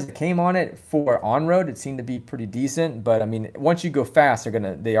the tires that came on it for on-road. It seemed to be pretty decent. But I mean, once you go fast,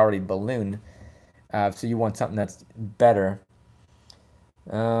 they already balloon. So you want something that's better.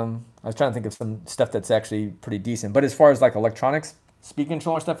 I was trying to think of some stuff that's actually pretty decent. But as far as like electronics, speed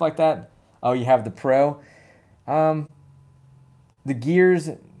controller, stuff like that, oh, you have the Pro. The gears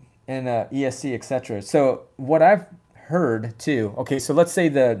and ESC, etc. So what I've heard too, okay, so let's say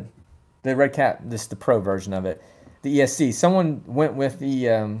the Red Cat, the Pro version of it, the ESC, someone went with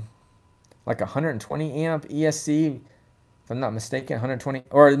the like 120 amp ESC, if I'm not mistaken, 120,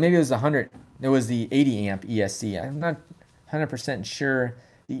 or maybe it was 100, it was the 80 amp ESC. I'm not 100% sure.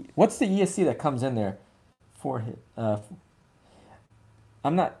 What's the ESC that comes in there for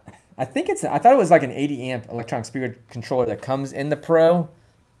I'm not, I thought it was like an 80 amp electronic speaker controller that comes in the Pro.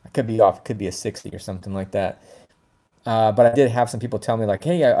 I could be off, it could be a 60 or something like that. But I did have some people tell me like,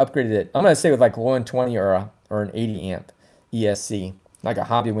 hey, I upgraded it. I'm going to say with like 120 or an 80 amp ESC, like a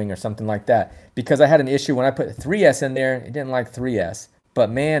Hobby Wing or something like that. Because I had an issue when I put 3S in there, it didn't like 3S. But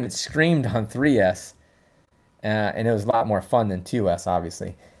man, it screamed on 3S. And it was a lot more fun than 2S,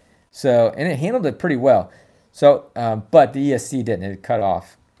 obviously. So, and it handled it pretty well. So, but the ESC didn't, it cut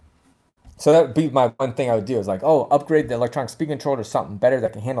off. So that would be my one thing I would do is like, oh, upgrade the electronic speaker controller to something better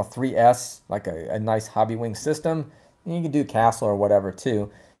that can handle 3S, like a nice Hobby Wing system. And you can do Castle or whatever too.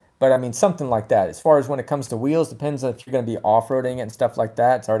 But I mean, something like that. As far as when it comes to wheels, depends if you're going to be off-roading it and stuff like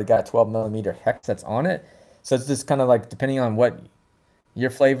that. It's already got a 12mm hex that's on it. So it's just kind of like depending on what your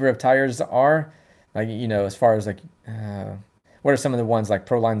flavor of tires are. Like, as far as like, what are some of the ones like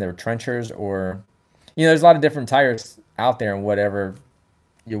Proline that are trenchers or, there's a lot of different tires out there and whatever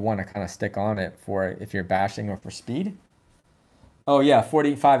you want to kind of stick on it for if you're bashing or for speed. Oh yeah,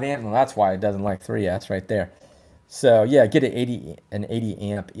 45 amp. Well, that's why it doesn't like 3S right there. So yeah, get an 80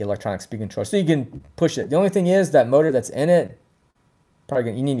 amp electronic speaker controller so you can push it. The only thing is that motor that's in it,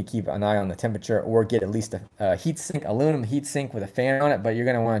 you need to keep an eye on the temperature or get at least a heat sink, aluminum heat sink with a fan on it. But you're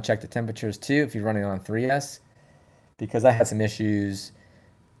going to want to check the temperatures too if you're running on 3S, because I had some issues.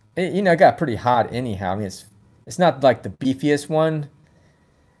 It got pretty hot anyhow. I mean, it's not like the beefiest one.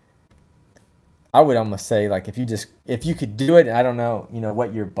 I would almost say like if you could do it, I don't know,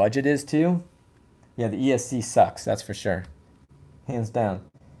 what your budget is too. Yeah, the ESC sucks, that's for sure. Hands down.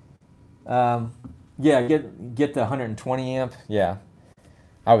 Um, yeah, get the 120 amp. Yeah,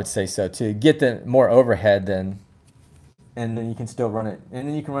 I would say so too. Get the more overhead then, and then you can still run it, and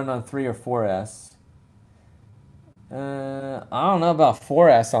then you can run it on 3 or 4S. I don't know about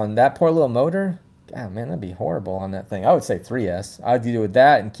 4S on that poor little motor. God, man, that'd be horrible on that thing. I would say 3S. I'd do with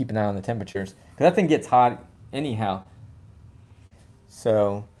that and keep an eye on the temperatures because that thing gets hot anyhow.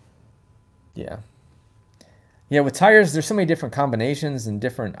 So, yeah. Yeah, with tires, there's so many different combinations and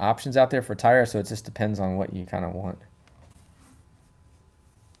different options out there for tires, so it just depends on what you kind of want.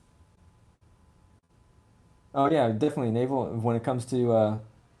 Oh yeah, definitely naval when it comes to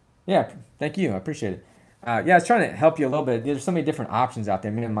yeah, thank you. I appreciate it. Yeah, I was trying to help you a little bit. There's so many different options out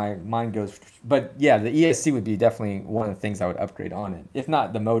there. Man, my mind goes, but yeah, the ESC would be definitely one of the things I would upgrade on it, if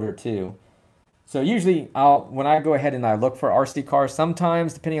not the motor too. So usually when I go ahead and I look for RC cars,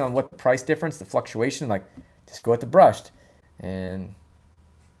 sometimes depending on what the price difference, the fluctuation, like just go with the brushed and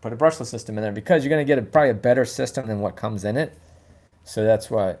put a brushless system in there because you're gonna get probably a better system than what comes in it. So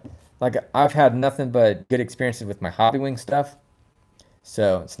that's what, like I've had nothing but good experiences with my Hobby Wing stuff.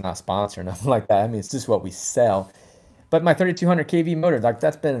 So it's not sponsored or nothing like that. I mean, it's just what we sell. But my 3200 kV motor, like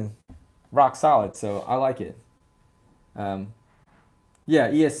that's been rock solid. So I like it. Um,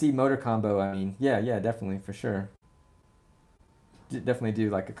 yeah, ESC motor combo. I mean, yeah, definitely for sure. Definitely do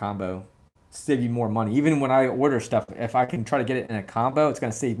like a combo. Save you more money. Even when I order stuff, if I can try to get it in a combo, it's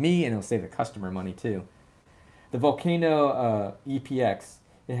going to save me and it'll save the customer money too. The Volcano EPX,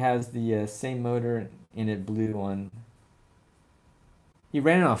 it has the same motor and it blew on. You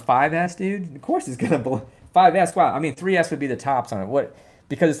ran it on 5S, dude? Of course it's gonna blow. 5S, wow. I mean, 3S would be the tops on it. What?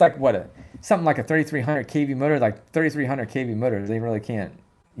 Because it's like what something like a 3300 kV motor, like 3300 kV motors. They really can't.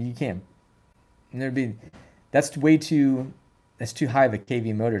 You can't. And there'd be that's way too. That's too high of a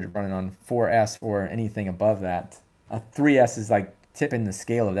kV motor to run it on 4S or anything above that. A 3S is like tipping the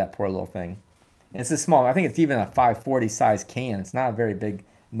scale of that poor little thing. And it's a small. I think it's even a 540 size can. It's not a very big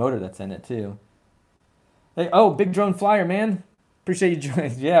motor that's in it too. Hey, oh, Big Drone Flyer, man. Appreciate you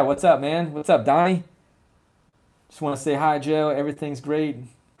joining. Yeah, what's up, man? What's up, Donnie? Just want to say hi, Joe. Everything's great.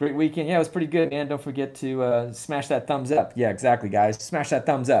 Great weekend. Yeah, it was pretty good, man. Don't forget to smash that thumbs up. Yeah, exactly, guys. Smash that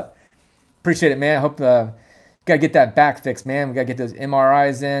thumbs up. Appreciate it, man. I hope gotta get that back fixed, man. We gotta get those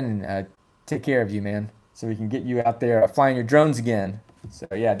MRIs in and take care of you, man, so we can get you out there flying your drones again. So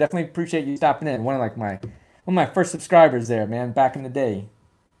yeah, definitely appreciate you stopping in. One of my first subscribers there, man, back in the day.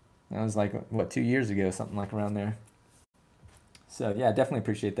 That was like what 2 years ago, something like around there. So yeah, definitely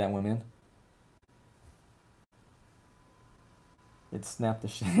appreciate that one, man. It snapped the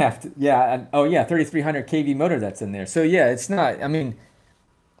shaft. Yeah, and, oh yeah, 3300 kV motor that's in there. So yeah, it's not. I mean,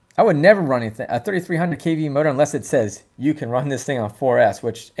 I would never run anything a 3300 kV motor unless it says you can run this thing on 4S.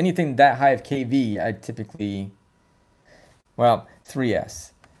 Which anything that high of kV, I typically, well,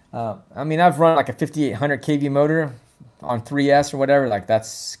 3S. I mean, I've run like a 5800 kV motor on 3S or whatever. Like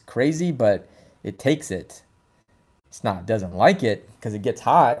that's crazy, but it takes it. It's not doesn't like it because it gets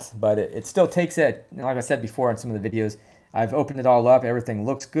hot, but it still takes it. Like I said before in some of the videos, I've opened it all up. Everything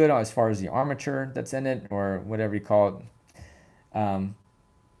looks good as far as the armature that's in it or whatever you call it,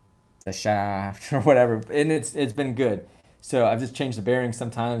 the shaft or whatever, and it's been good. So I've just changed the bearings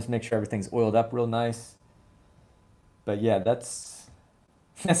sometimes, make sure everything's oiled up real nice. But yeah, that's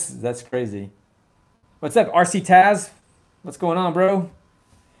crazy. What's up, RC Taz? What's going on, bro?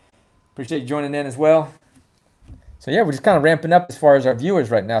 Appreciate you joining in as well. So yeah, we're just kind of ramping up as far as our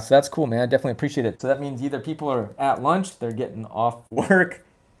viewers right now. So that's cool, man. I definitely appreciate it. So that means either people are at lunch, they're getting off work,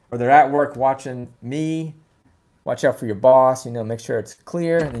 or they're at work watching me. Watch out for your boss, make sure it's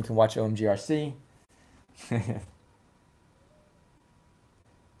clear, and then you can watch OMGRC.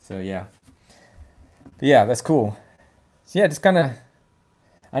 So yeah. But yeah, that's cool. So yeah, just kind of,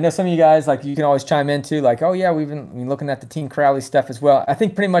 I know some of you guys, like, you can always chime in too, like, oh yeah, we've been looking at the Team Crowley stuff as well. I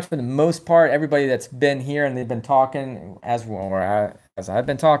think pretty much for the most part, everybody that's been here and they've been talking as well, or as I've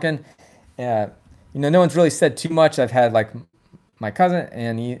been talking, no one's really said too much. I've had like my cousin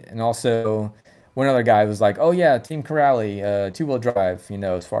and also one other guy was like, oh yeah, Team Crowley, two-wheel drive,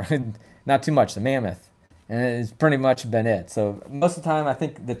 as far not too much, the Mammoth. And it's pretty much been it. So most of the time, I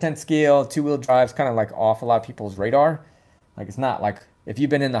think the 10 scale two-wheel drive is kind of like off a lot of people's radar. Like it's not like, if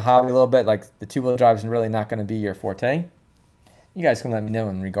you've been in the hobby a little bit, like the two-wheel drive is really not going to be your forte. You guys can let me know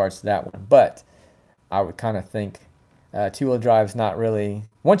in regards to that one. But I would kind of think two-wheel drive is not really.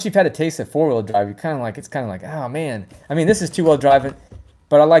 Once you've had a taste of four-wheel drive, it's kind of like, oh man. I mean, this is two-wheel drive,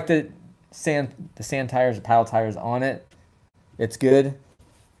 but I like the sand tires, the paddle tires on it. It's good.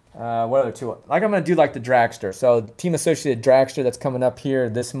 What other two? Like I'm gonna do like the dragster. So Team Associated dragster that's coming up here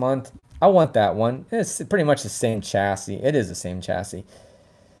this month. I want that one. It's pretty much the same chassis. It is the same chassis.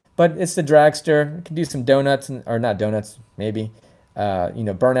 but it's the dragster. It can do some donuts, or not donuts, maybe,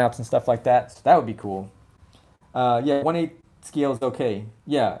 burnouts and stuff like that. So that would be cool. Yeah, 1/8 scale is okay.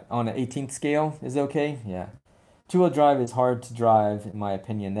 Yeah, on an 18th scale is okay. Yeah. Two-wheel drive is hard to drive, in my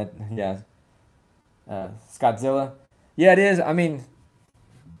opinion. Yeah. Scottzilla. Yeah, it is. I mean,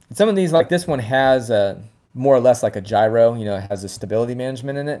 some of these, like this one, has more or less like a gyro. It has a stability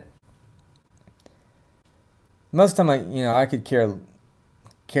management in it. Most of the time, I could care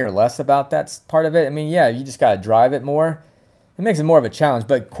less about that part of it. I mean, yeah, you just gotta drive it more. It makes it more of a challenge.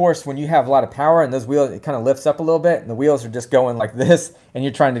 But of course, when you have a lot of power and those wheels, it kind of lifts up a little bit, and the wheels are just going like this, and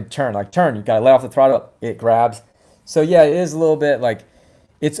you're trying to turn, you gotta let off the throttle, it grabs. So yeah, it is a little bit like,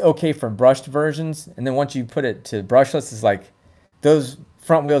 it's okay for brushed versions, and then once you put it to brushless, it's like those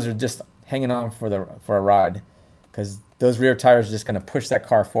front wheels are just hanging on for a ride, because those rear tires are just gonna push that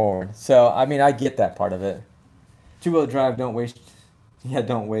car forward. So I mean, I get that part of it. Two-wheel drive, don't waste. Yeah,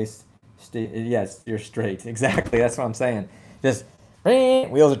 don't waste. Yes, you're straight. Exactly, that's what I'm saying. Just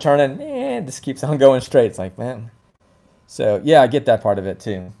wheels are turning, just keeps on going straight. It's like, man. So yeah, I get that part of it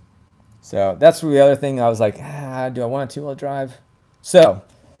too. So that's the other thing. I was like, do I want a two-wheel drive? So,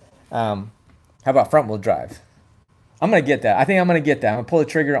 how about front-wheel drive? I'm gonna get that. I think I'm gonna get that. I'm gonna pull the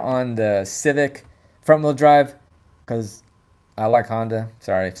trigger on the Civic front-wheel drive because I like Honda.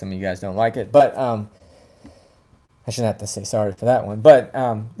 Sorry if some of you guys don't like it, but I shouldn't have to say sorry for that one. But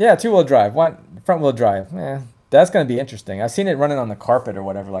yeah, two-wheel drive. Front-wheel drive? That's gonna be interesting. I've seen it running on the carpet or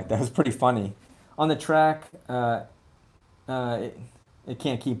whatever like that. It was pretty funny. On the track, it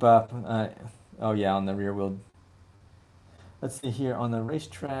can't keep up. Oh yeah, on the rear wheel. Let's see here, on the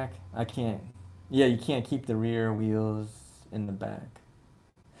racetrack, I can't. Yeah, you can't keep the rear wheels in the back.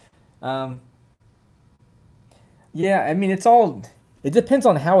 Yeah, I mean, it depends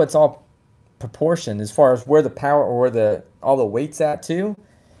on how it's all proportioned as far as where the power or where all the weight's at too,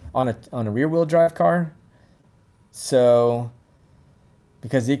 on a rear wheel drive car. So,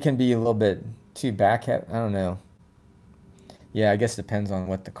 because it can be a little bit too back heavy, I don't know. Yeah, I guess it depends on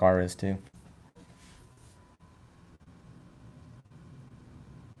what the car is too.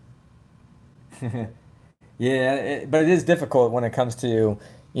 Yeah, but it is difficult when it comes to,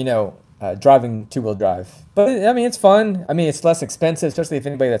 driving two-wheel drive. But I mean, it's fun. I mean, it's less expensive, especially if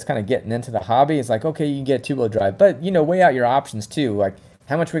anybody that's kind of getting into the hobby is like, okay, you can get two-wheel drive, but weigh out your options too. Like,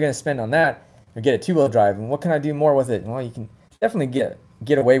 how much are we going to spend on that, or get a two-wheel drive, and what can I do more with it? Well, you can definitely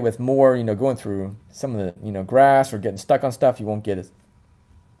get away with more. Going through some of the grass or getting stuck on stuff. You won't get it.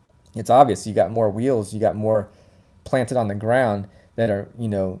 It's obvious you got more wheels, you got more planted on the ground that are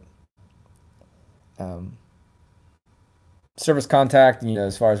surface contact,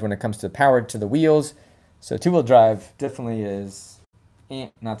 as far as when it comes to power to the wheels. So two-wheel drive definitely is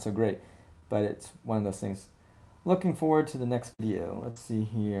not so great, but it's one of those things. Looking forward to the next video. Let's see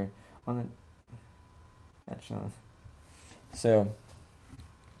here that's Sean. So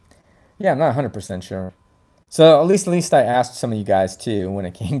yeah, I'm not 100% sure. So at least I asked some of you guys too when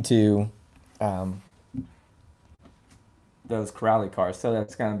it came to those Corrali cars. So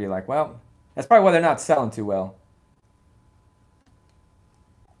that's gonna be like, well, that's probably why they're not selling too well.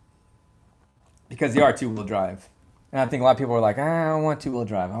 Because they are two-wheel drive. And I think a lot of people are like, I don't want two-wheel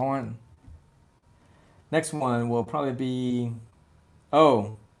drive. Next one will probably be,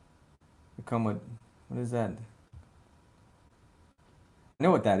 what is that? I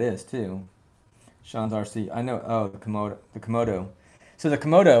know what that is too. Sean's RC. I know, the Komodo. So the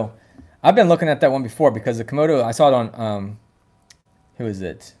Komodo, I've been looking at that one before because the Komodo, I saw it on, who is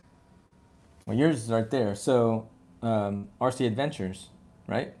it? Well, yours is right there. So, RC Adventures,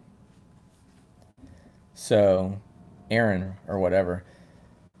 right? So, Aaron or whatever.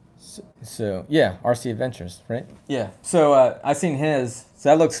 So yeah, RC Adventures, right? Yeah. So I seen his. So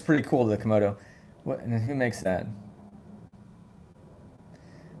that looks pretty cool, the Komodo. Who makes that?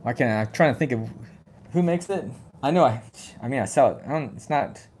 I'm trying to think of who makes it. I know. I mean, I sell it. It's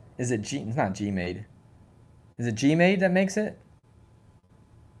not. Is it G? It's not G made. Is it G made that makes it?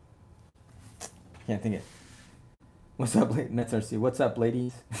 Can't think it. What's up, RC? What's up,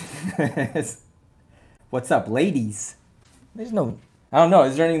 ladies? What's up, ladies? There's no. I don't know.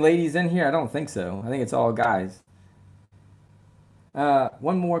 Is there any ladies in here? I don't think so. I think it's all guys.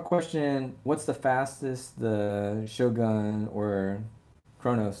 One more question. What's the fastest, the Shogun or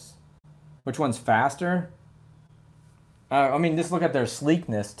Kronos? Which one's faster? I mean, just look at their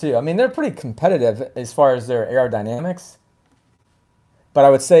sleekness, too. I mean, they're pretty competitive as far as their aerodynamics. But I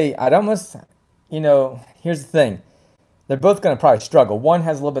would say I'd almost, here's the thing. They're both going to probably struggle. One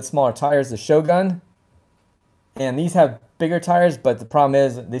has a little bit smaller tires, the Shogun. And these have bigger tires, but the problem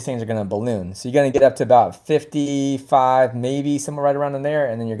is these things are going to balloon. So you're going to get up to about 55, maybe somewhere right around in there,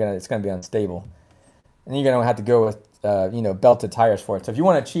 and then it's going to be unstable. And you're going to have to go with, you know, belted tires for it. So if you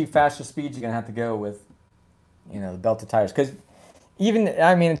want to achieve faster speeds, you're going to have to go with, you know, the belted tires. Because even,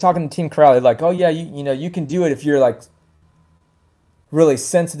 I mean, talking to Team Corral, they're like, oh yeah, you know, you can do it if you're like really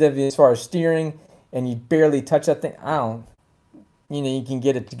sensitive as far as steering and you barely touch that thing. I don't, you know, you can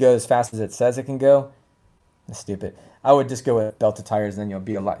get it to go as fast as it says it can go. That's stupid. I would just go with belted tires, and then you'll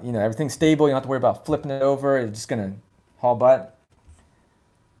be a lot, you know, everything's stable. You don't have to worry about flipping it over. It's just going to haul butt.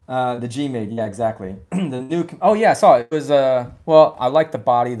 The G-Made, yeah, exactly. The new, oh yeah, I saw it. It was, well, I like the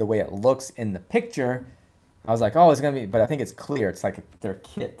body, the way it looks in the picture. I was like, oh, it's going to be, but I think it's clear. It's like their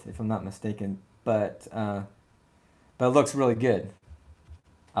kit, if I'm not mistaken. But it looks really good.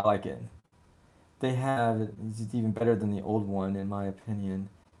 I like it. They have, it's even better than the old one, in my opinion.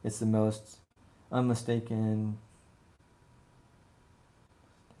 It's the most unmistaken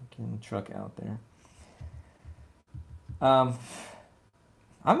truck out there.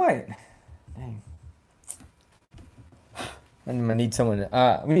 I might, dang. I'm gonna need someone.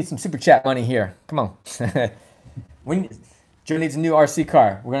 We need some super chat money here. Come on. Joe needs a new RC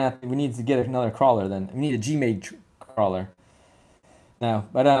car. We need to get another crawler. Then we need a G-Made crawler. No,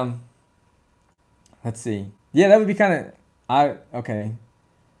 but let's see. Yeah, that would be kind of. Okay.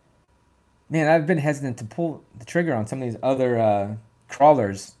 Man, I've been hesitant to pull the trigger on some of these other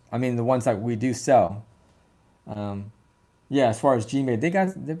crawlers. I mean, the ones that we do sell. Yeah, as far as G-Made,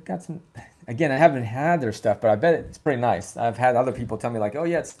 they've got some. Again, I haven't had their stuff, but I bet it's pretty nice. I've had other people tell me like, "Oh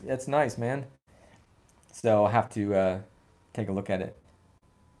yeah, it's nice, man." So I'll have to take a look at it.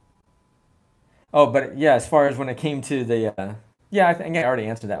 Oh, but yeah, as far as when it came to the, yeah, I think I already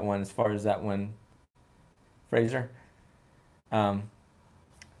answered that one. As far as that one, Fraser.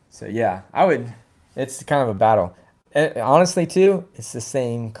 So yeah, I would. It's kind of a battle. Honestly, too, it's the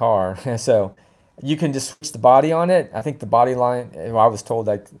same car, so. You can just switch the body on it. I think the body line, well, I was told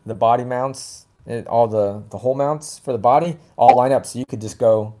like the body mounts, all the hole mounts for the body all line up. So you could just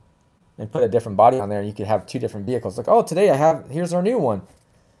go and put a different body on there. And you could have two different vehicles. Like, oh, today here's our new one.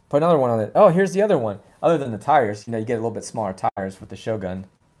 Put another one on it. Oh, here's the other one. Other than the tires, you know, you get a little bit smaller tires with the Shogun.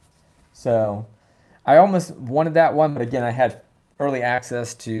 So I almost wanted that one, but again, I had early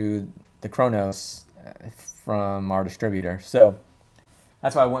access to the Chronos from our distributor. So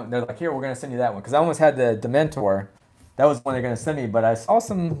that's why I went. They're like, here, we're going to send you that one. Because I almost had the Dementor. That was one they're going to send me. But I saw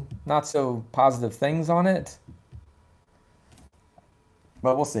some not so positive things on it.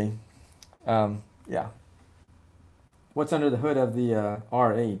 But we'll see. Yeah. What's under the hood of the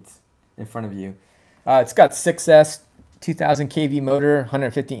R8 in front of you? It's got 6S, 2000 kV motor,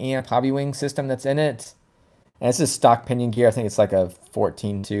 150 amp hobby wing system that's in it. And it's just stock pinion gear. I think it's like a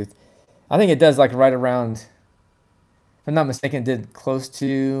 14 tooth. I think it does like right around... If I'm not mistaken, it did close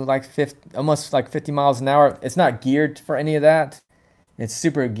to like almost like 50 miles an hour. It's not geared for any of that. It's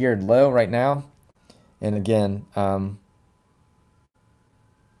super geared low right now. And again, but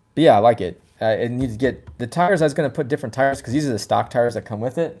yeah, I like it. It needs to get the tires. I was going to put different tires because these are the stock tires that come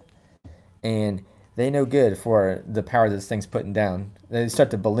with it. And they no good for the power that this thing's putting down. They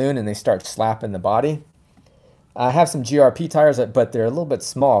start to balloon and they start slapping the body. I have some GRP tires, but they're a little bit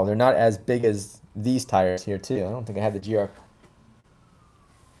small. They're not as big as these tires here too. I don't think I have the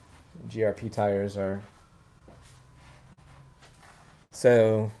GRP tires are.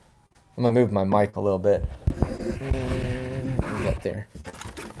 So I'm gonna move my mic a little bit. Get there.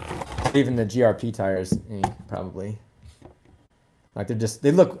 Even the GRP tires, probably. Like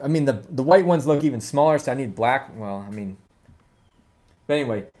they look. I mean, the white ones look even smaller. So I need black. Well, I mean, but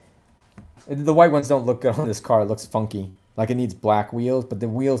anyway, the white ones don't look good on this car. It looks funky. Like it needs black wheels, but the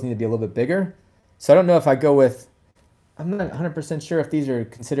wheels need to be a little bit bigger. So I don't know if I go with, I'm not 100% sure if these are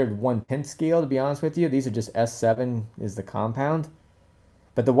considered 1 pin scale, to be honest with you. These are just S7 is the compound.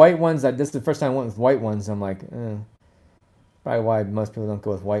 But the white ones, this is the first time I went with white ones. I'm like, probably why most people don't go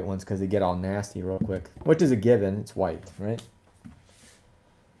with white ones, because they get all nasty real quick. Which is a given. It's white, right?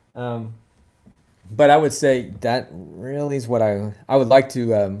 But I would say that really is what I would like to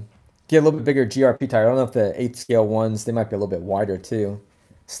get a little bit bigger GRP tire. I don't know if the 8 scale ones, they might be a little bit wider too.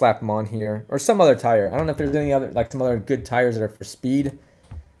 Slap them on here, or some other tire. I don't know if there's any other, like some other good tires that are for speed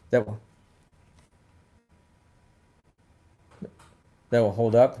that will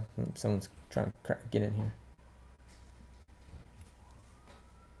hold up. Someone's trying to get in here.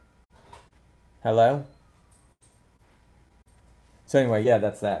 Hello? So anyway, yeah,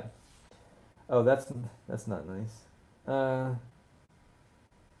 that's that. Oh, that's not nice.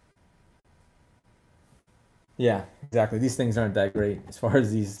 Yeah, exactly. These things aren't that great as far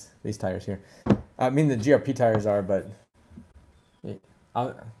as these tires here. I mean, the GRP tires are, but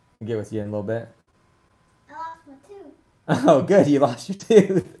I'll get with you in a little bit. I lost my tooth. Oh, good. You lost your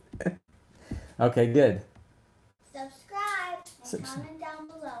tooth. Okay, good. Subscribe and comment down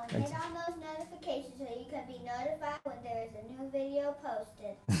below and hit on those notifications so you can be notified when there is a new video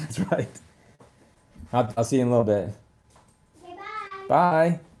posted. That's right. I'll see you in a little bit. Okay, bye.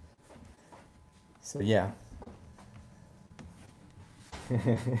 Bye. So yeah.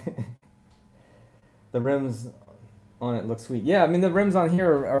 The rims on it look sweet. Yeah, I mean the rims on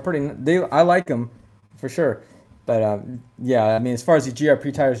here are pretty. I like them for sure. But yeah, I mean as far as the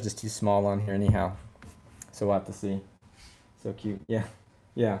GRP tires, just too small on here anyhow. So we'll have to see. So cute. Yeah,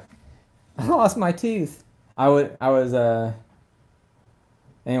 yeah. I lost my tooth. I was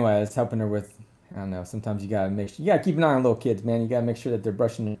anyway, I was helping her with. I don't know. Sometimes you gotta keep an eye on little kids, man. You gotta make sure that they're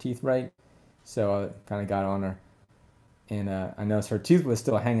brushing their teeth right. So I kind of got on her. And I noticed her tooth was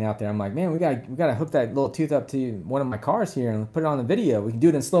still hanging out there. I'm like, man, we gotta hook that little tooth up to one of my cars here and put it on the video. We can do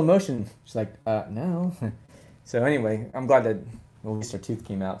it in slow motion. She's like, no. So anyway, I'm glad that at least her tooth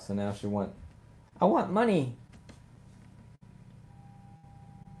came out. So now I want money.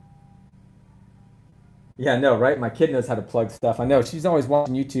 Yeah, I know, right? My kid knows how to plug stuff. I know she's always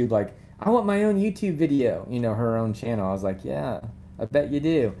watching YouTube. Like, I want my own YouTube video. Her own channel. I was like, yeah, I bet you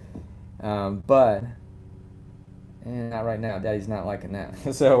do. But. And not right now. Daddy's not liking that.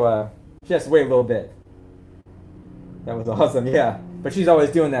 So she has to wait a little bit. That was awesome. Yeah. But she's always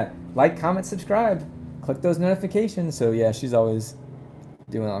doing that. Like, comment, subscribe. Click those notifications. So yeah, she's always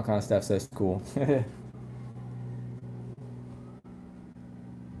doing all kind of stuff. So it's cool. So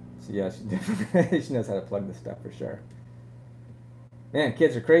yeah, she knows how to plug this stuff for sure. Man,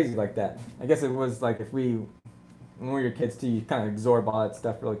 kids are crazy like that. I guess it was like when we were kids too, you kind of absorb all that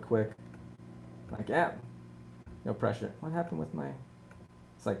stuff really quick. Like, yeah. No pressure. What happened with my...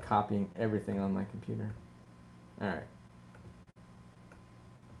 It's like copying everything on my computer. Alright.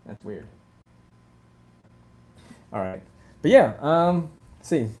 That's weird. Alright. But yeah,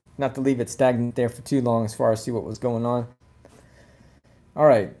 see. Not to leave it stagnant there for too long as far as see what was going on.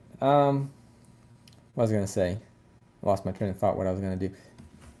 Alright. What was I going to say? I lost my train of thought what I was going to do.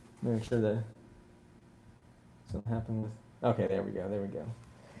 Make sure that something happened with... Okay, there we go.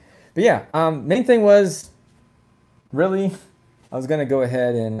 But yeah, main thing was... Really, I was gonna go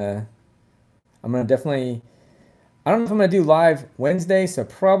ahead and I'm gonna definitely. I don't know if I'm gonna do live Wednesday, so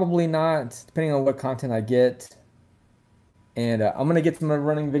probably not, depending on what content I get. And I'm gonna get some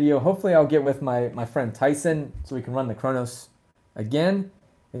running video. Hopefully, I'll get with my friend Tyson so we can run the Chronos again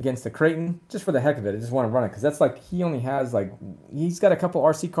against the Triton, just for the heck of it. I just want to run it because that's like he only has he's got a couple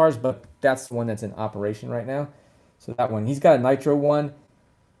RC cars, but that's the one that's in operation right now. So that one, he's got a nitro one.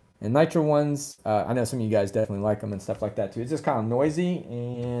 And nitro ones, I know some of you guys definitely like them and stuff like that too. It's just kind of noisy,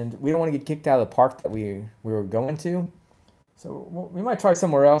 and we don't want to get kicked out of the park that we were going to. So we might try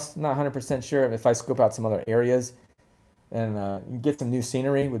somewhere else. I'm not 100% sure. If I scope out some other areas and get some new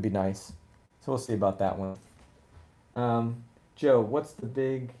scenery, would be nice. So we'll see about that one. Joe, what's the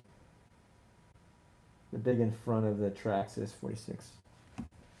big in front of the Traxxas 46?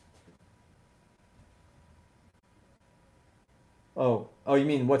 Oh, you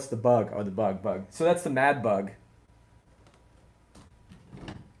mean what's the bug? Oh, the bug. So that's the mad bug.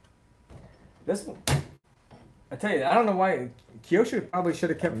 This one, I tell you, I don't know why. Kyosho probably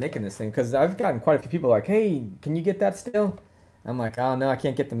should have kept making this thing because I've gotten quite a few people like, hey, can you get that still? I'm like, oh no, I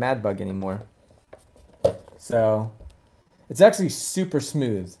can't get the mad bug anymore. So it's actually super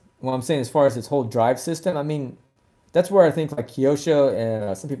smooth. What I'm saying as far as its whole drive system, I mean, that's where I think like Kyosho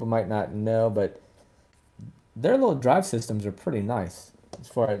and some people might not know, but their little drive systems are pretty nice. As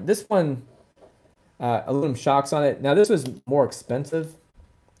far as this one, aluminum shocks on it. Now this was more expensive.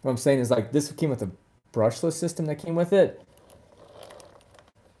 What I'm saying is like this came with a brushless system that came with it.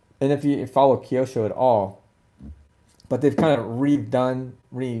 And if you follow Kyosho at all, but they've kind of revised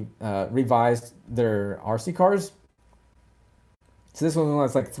their RC cars. So this one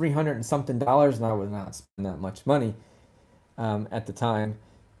was like $300 and something, and I was not spending that much money at the time.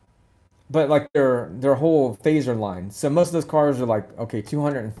 But like their whole phaser line. So most of those cars are like, okay,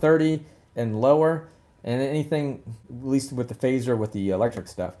 230 and lower, and anything at least with the phaser with the electric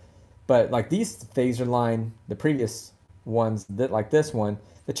stuff. But like these phaser line, the previous ones that like this one,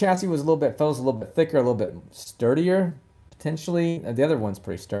 the chassis was a little bit thicker, a little bit sturdier potentially. The other one's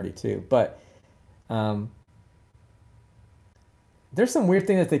pretty sturdy too, but there's some weird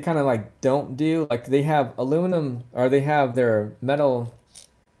thing that they kind of like don't do. Like they have aluminum, or they have their metal.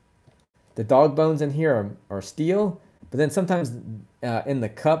 The dog bones in here are steel, but then sometimes in the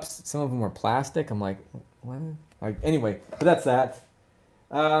cups, some of them are plastic. I'm like, what? Like anyway, but that's that.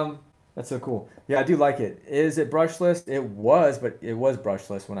 That's so cool. Yeah, I do like it. Is it brushless? It was, but it was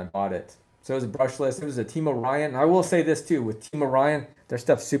brushless when I bought it. So it was brushless. It was a Team Orion. I will say this too, with Team Orion, their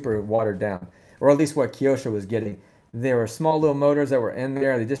stuff's super watered down, or at least what Kyosho was getting. There were small little motors that were in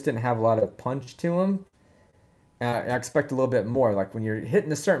there. They just didn't have a lot of punch to them. I expect a little bit more. Like when you're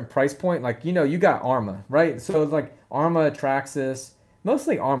hitting a certain price point, like you got Arma, right? So it's like Arma, Traxxas,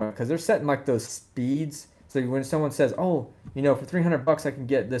 mostly Arma, because they're setting like those speeds. So when someone says, "Oh, for 300 bucks I can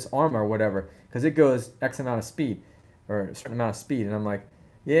get this Arma or whatever," because it goes X amount of speed or a certain amount of speed, and I'm like,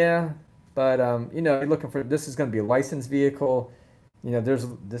 yeah, but you're looking for this is going to be a licensed vehicle.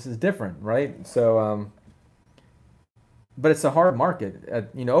 This is different, right? So but it's a hard market.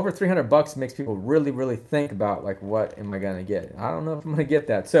 Over 300 bucks makes people really, really think about like, what am I gonna get? I don't know if I'm gonna get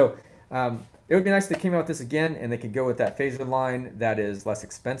that. So it would be nice if they came out with this again and they could go with that phaser line that is less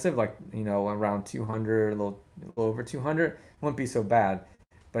expensive, like around 200, a little over 200. It wouldn't be so bad.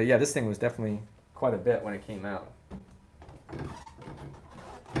 But yeah, this thing was definitely quite a bit when it came out.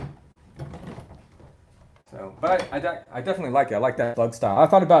 So, but I definitely like it. I like that bug style. I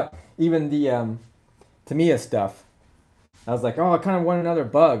thought about even the Tamiya stuff. I was like, oh, I kind of want another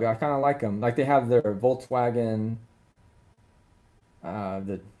bug. I kind of like them. Like they have their Volkswagen, I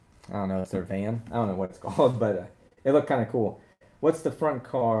don't know, it's their van. I don't know what it's called, but it looked kind of cool. What's the front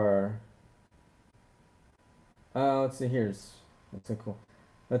car? Let's see. That's so cool.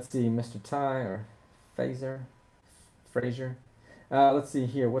 Let's see, Mr. Ty or Fraser. Let's see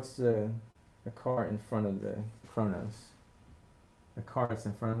here. What's the car in front of the Chronos? The car that's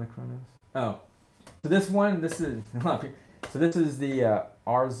in front of the Chronos. Oh, so this is the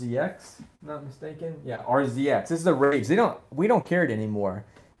RZX, not mistaken. Yeah, RZX. This is the Rage. We don't carry it anymore,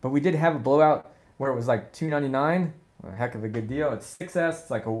 but we did have a blowout where it was like $299. A heck of a good deal. It's 6S.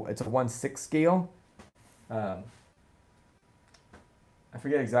 It's a 1/6 scale. I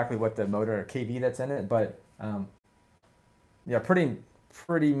forget exactly what the motor or kV that's in it, but yeah, pretty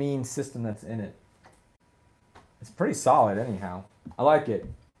mean system that's in it. It's pretty solid anyhow. I like it.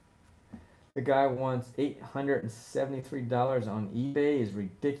 The guy wants $873 on eBay is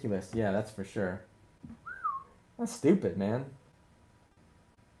ridiculous. Yeah, that's for sure. That's stupid, man.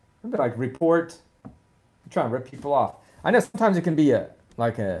 I'm like report. I'm trying to rip people off. I know sometimes it can be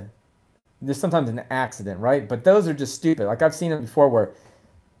there's sometimes an accident, right? But those are just stupid. Like I've seen them before where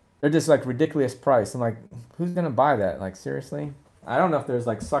they're just like ridiculous price. I'm like, who's gonna buy that? Like seriously? I don't know if there's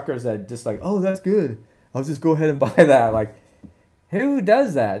like suckers that just like, oh, that's good. I'll just go ahead and buy that. Like, who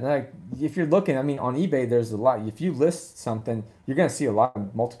does that? Like, if you're looking, I mean, on eBay, there's a lot. If you list something, you're gonna see a lot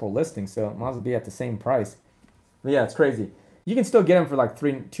of multiple listings, so it might as well be at the same price. But yeah, it's crazy. You can still get them for like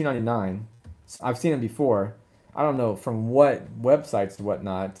 $299. I've seen them before. I don't know from what websites and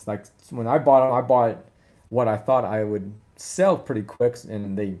whatnot. It's like when I bought them, I bought what I thought I would sell pretty quick,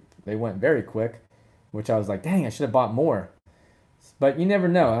 and they went very quick, which I was like, dang, I should have bought more. But you never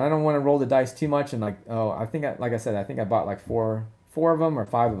know. I don't want to roll the dice too much, and like, oh, like I said, I think I bought like four of them or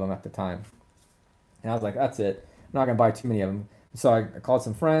five of them at the time. And I was like, that's it. I'm not going to buy too many of them. So I called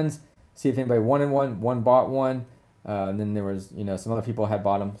some friends, see if anybody wanted one. One bought one. And then there was, some other people had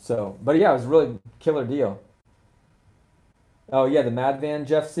bought them. So, but yeah, it was a really killer deal. Oh yeah, the Mad Van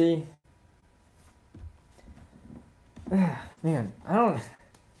Jeff C. Man,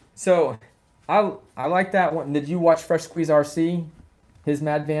 so I like that one. Did you watch Fresh Squeeze RC? His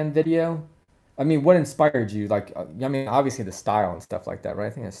Mad Van video? I mean, what inspired you? Like, I mean, obviously the style and stuff like that, right? I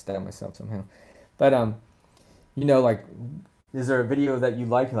think I styled myself somehow. But, like, is there a video that you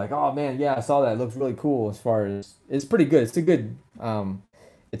like? You're like, oh man, yeah, I saw that. It looks really cool as far as, it's pretty good. It's a good,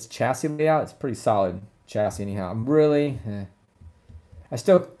 it's chassis layout. It's pretty solid chassis anyhow. I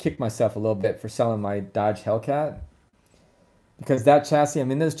still kick myself a little bit for selling my Dodge Hellcat. Because that chassis, I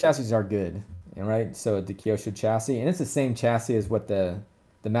mean, those chassis are good, right? So the Kyosho chassis, and it's the same chassis as what the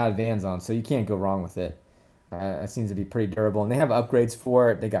Mad Van's on, so you can't go wrong with it. It seems to be pretty durable, and they have upgrades for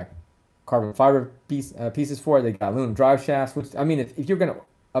it. They got carbon fiber pieces for it. They got aluminum drive shafts, which, I mean, if you're going to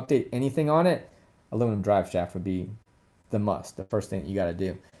update anything on it, aluminum drive shaft would be the must, the first thing you got to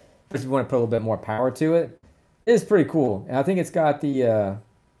do. But if you want to put a little bit more power to it, it is pretty cool. And I think it's got the,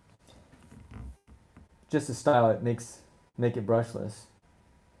 just the style it make it brushless.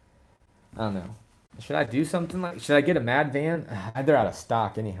 I don't know. Should I do something like? Should I get a Mad Van? They're out of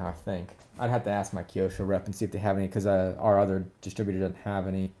stock anyhow. I think I'd have to ask my Kyosho rep and see if they have any, because our other distributor doesn't have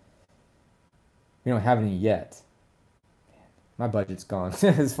any. We don't have any yet. My budget's gone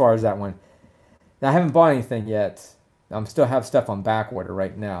as far as that one. Now, I haven't bought anything yet. I'm still have stuff on back order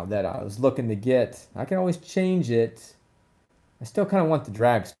right now that I was looking to get. I can always change it. I still kind of want the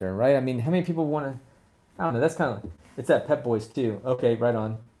dragster, right? I mean, how many people want to? I don't know. That's kind of, it's at Pep Boys too. Okay, right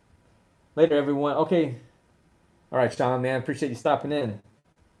on. Later, everyone. Okay. All right, Sean, man. Appreciate you stopping in.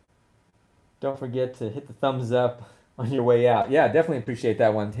 Don't forget to hit the thumbs up on your way out. Yeah, definitely appreciate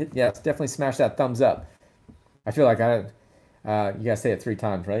that one. Yeah, definitely smash that thumbs up. I feel like you gotta say it 3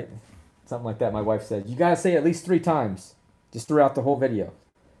 times, right? Something like that. My wife said you gotta say it at least 3 times, just throughout the whole video.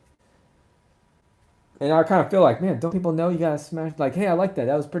 And I kind of feel like, man, don't people know you gotta smash? Like, hey, I like that.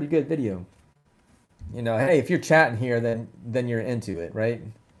 That was a pretty good video. You know, hey, if you're chatting here, then you're into it, right?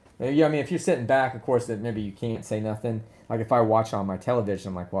 Yeah, I mean, if you're sitting back, of course, that maybe you can't say nothing. Like if I watch on my television,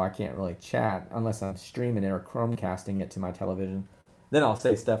 I'm like, well, I can't really chat unless I'm streaming it or Chromecasting it to my television. Then I'll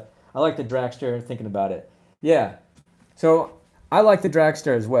say stuff. I like the dragster. Thinking about it, yeah. So I like the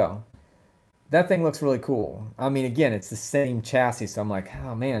dragster as well. That thing looks really cool. I mean, again, it's the same chassis, so I'm like,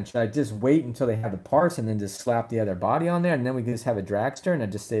 oh man, should I just wait until they have the parts and then just slap the other body on there, and then we can just have a dragster, and I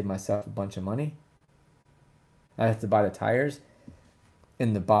just save myself a bunch of money? I have to buy the tires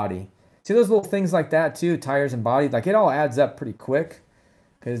and the body. See those little things like that too, tires and body, like it all adds up pretty quick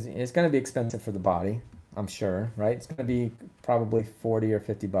because it's going to be expensive for the body, I'm sure, right? It's going to be probably 40 or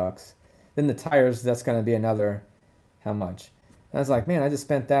 50 bucks. Then the tires, that's going to be another, how much? I was like, man, I just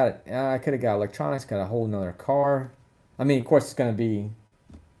spent that. I could have got electronics, got a whole nother car. I mean, of course, it's going to be,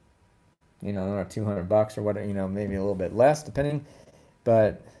 you know, another 200 bucks or whatever, you know, maybe a little bit less depending.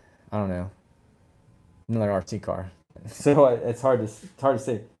 But I don't know. Another RC car. So it's hard to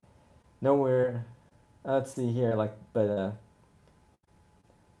say. Nowhere. Let's see here, like, but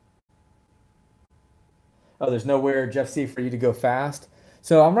oh, there's nowhere, Jeff C, for you to go fast.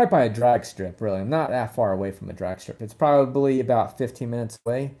 So I'm right by a drag strip, really. I'm not that far away from a drag strip. It's probably about 15 minutes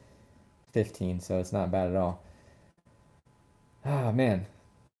away. 15, so it's not bad at all. Oh, man.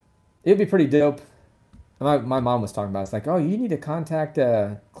 It'd be pretty dope. My mom was talking about it. It's like, oh, you need to contact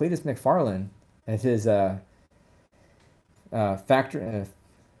Cletus McFarlane at his factory,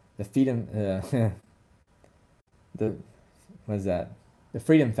 the Freedom, the, what is that? The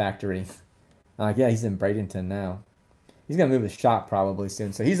Freedom Factory. I'm like, yeah, he's in Bradenton now. He's going to move the shop probably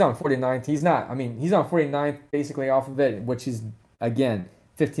soon. So he's on 49th. He's on 49th basically off of it, which is, again,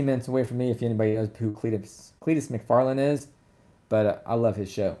 15 minutes away from me if anybody knows who Cletus McFarlane is. But I love his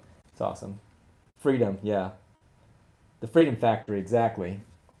show. It's awesome. Freedom, yeah. The Freedom Factory, exactly.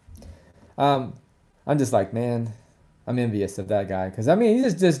 I'm just like, man, I'm envious of that guy. Because, I mean,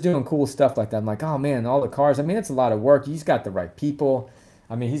 he's just doing cool stuff like that. I'm like, oh, man, all the cars. I mean, it's a lot of work. He's got the right people.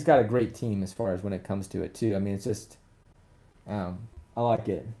 I mean, he's got a great team as far as when it comes to it, too. I mean, it's just... I like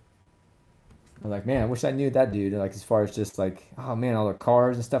it. I'm like, man, I wish I knew that dude. Like, as far as just like, oh man, all the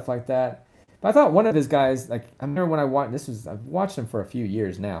cars and stuff like that. But I thought one of his guys, like, I remember when I've watched him for a few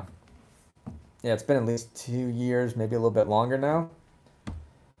years now. Yeah, it's been at least 2 years, maybe a little bit longer now.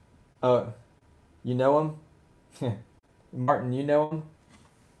 You know him? Martin, you know him?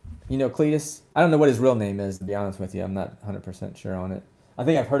 You know Cletus? I don't know what his real name is, to be honest with you. I'm not 100% sure on it. I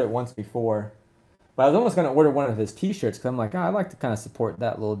think I've heard it once before. But I was almost going to order one of his t-shirts because I'm like, oh, I'd like to kind of support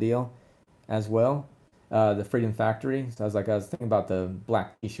that little deal as well. The Freedom Factory. So I was thinking about the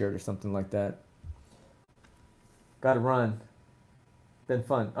black t-shirt or something like that. Got to run. Been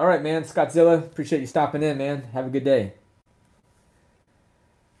fun. All right, man. Scottzilla, appreciate you stopping in, man. Have a good day.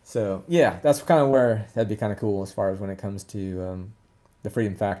 So, yeah, that's kind of where that'd be kind of cool as far as when it comes to the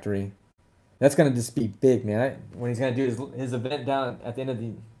Freedom Factory. That's going to just be big, man. When he's going to do his event down at the end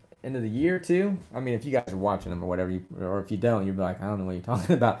of the year too. I mean, if you guys are watching them or whatever, or if you don't, you'll be like, I don't know what you're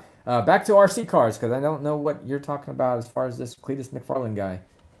talking about. Back to RC cars, because I don't know what you're talking about as far as this Cletus McFarlane guy.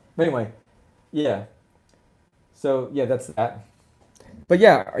 But anyway, yeah. So yeah, that's that. But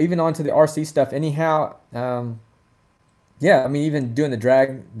yeah, even onto the RC stuff. Anyhow, yeah. I mean, even doing the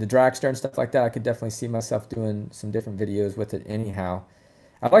dragster and stuff like that, I could definitely see myself doing some different videos with it. Anyhow,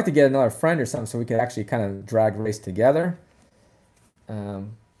 I'd like to get another friend or something so we could actually kind of drag race together.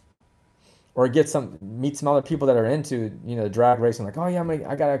 Or meet some other people that are into, you know, drag racing. Like, oh yeah,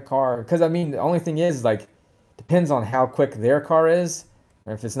 I got a car. Because I mean, the only thing is, like, depends on how quick their car is,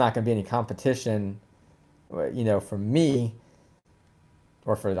 or if it's not going to be any competition, you know, for me,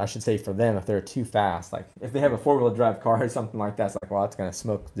 or I should say for them, if they're too fast. Like, if they have a 4-wheel drive car or something like that, it's like, well, it's going to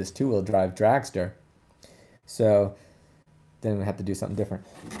smoke this 2-wheel drive dragster. So then we have to do something different.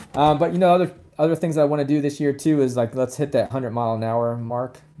 But you know, other things I want to do this year too is like, let's hit that 100-mile-an-hour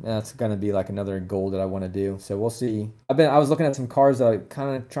mark. That's going to be like another goal that I want to do. So we'll see. I was looking at some cars that I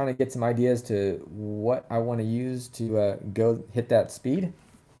kind of trying to get some ideas to what I want to use to go hit that speed.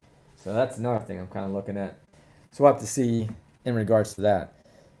 So that's another thing I'm kind of looking at. So we'll have to see in regards to that.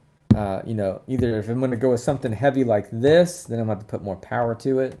 You know, either if I'm going to go with something heavy like this, then I'm going to have to put more power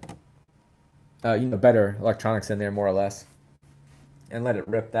to it. You know, better electronics in there more or less, and let it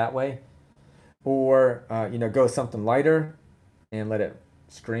rip that way. or you know, go something lighter and let it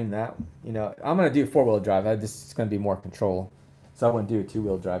scream that. You know, I'm gonna do 4-wheel drive. It's gonna be more control, so I wouldn't do a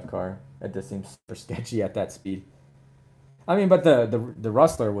 2-wheel drive car. That just seems super sketchy at that speed. I mean, but the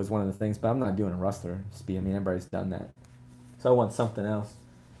Rustler was one of the things, but I'm not doing a Rustler speed. I mean, everybody's done that, so I want something else.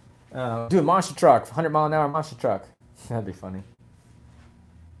 Do a monster truck, 100-mile-an-hour monster truck. That'd be funny.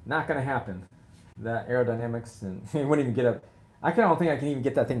 Not gonna happen. That aerodynamics and it wouldn't even get up. Don't think I can even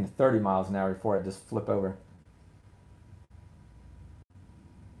get that thing to 30 miles an hour before it just flip over.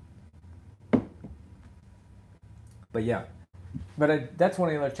 But yeah, that's one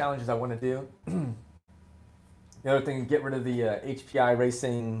of the other challenges I want to do. The other thing, get rid of the HPI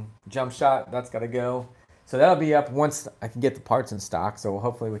Racing jump shot. That's got to go. So that'll be up once I can get the parts in stock. So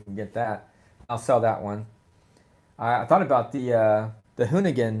hopefully we can get that. I'll sell that one. I thought about the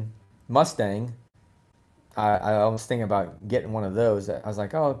Hoonigan Mustang. I was thinking about getting one of those. I was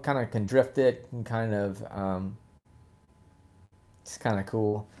like, oh, kind of can drift it and kind of, it's kind of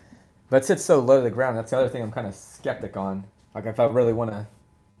cool. But it sits so low to the ground. That's the other thing I'm kind of skeptic on. Like if I really want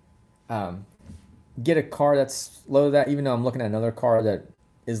to get a car that's low to that, even though I'm looking at another car that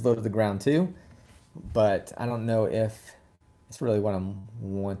is low to the ground too. But I don't know if it's really what I'm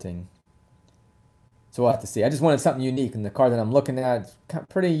wanting. So we'll have to see. I just wanted something unique, and the car that I'm looking at is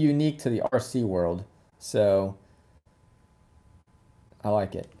pretty unique to the RC world. So I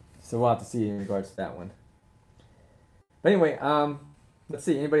like it. So we'll have to see in regards to that one. But anyway, let's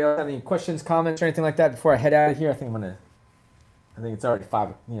see. Anybody else have any questions, comments, or anything like that before I head out of here? I think it's already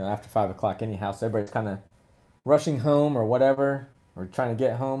after 5 o'clock anyhow. So everybody's kind of rushing home or whatever, or trying to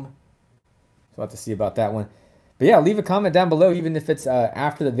get home. So we'll have to see about that one. But yeah, leave a comment down below, even if it's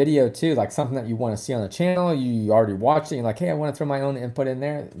after the video too, like something that you want to see on the channel, you already watched it, you're like, hey, I want to throw my own input in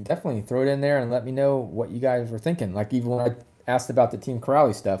there. Definitely throw it in there and let me know what you guys were thinking. Like even when I asked about the Team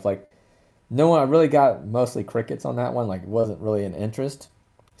Corrali stuff, like no one, I really got mostly crickets on that one. Like it wasn't really an interest.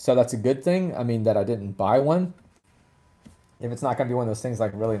 So that's a good thing. I mean, that I didn't buy one. If it's not going to be one of those things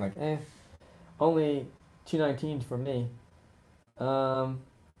like really like, only 219 for me. What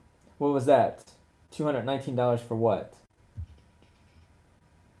was that? $219 for what?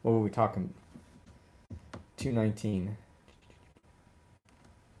 What were we talking? 219.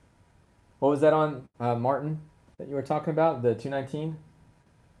 What was that on, Martin, that you were talking about? The 219?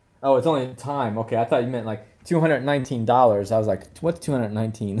 Oh, it's only time. Okay, I thought you meant like $219. I was like, what's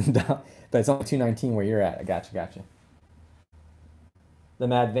 219? But it's only 219 where you're at. I gotcha. The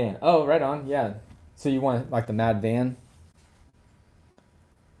Mad Van. Oh, right on. Yeah. So you want like the Mad Van?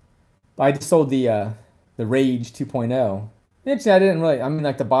 I just sold the Rage 2.0. Actually, I didn't really. I mean,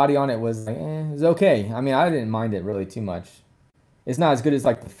 like the body on it was like, it was okay. I mean, I didn't mind it really too much. It's not as good as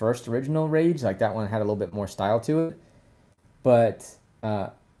like the first original Rage. Like that one had a little bit more style to it. But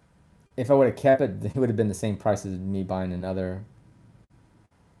if I would have kept it, it would have been the same price as me buying another.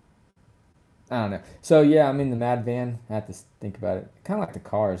 I don't know. So yeah, I mean the Mad Van. I have to think about it. Kind of like the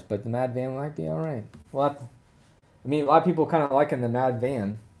cars, but the Mad Van might be all right. Well, I mean, a lot of people kind of liking the Mad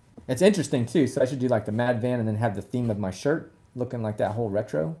Van. It's interesting too, so I should do like the Mad Van and then have the theme of my shirt looking like that whole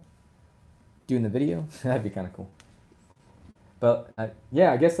retro. Doing the video, that'd be kind of cool. But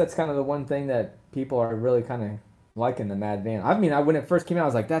yeah, I guess that's kind of the one thing that people are really kind of liking, the Mad Van. I mean, when it first came out, I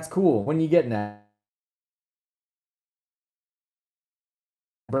was like, that's cool. When are you getting that?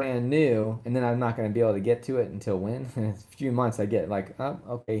 Brand new, and then I'm not going to be able to get to it until when? In a few months I get like, oh,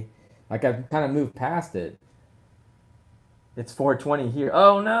 okay. Like I've kind of moved past it. It's 4:20 here.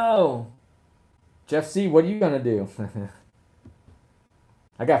 Oh no! Jeff C, what are you gonna do?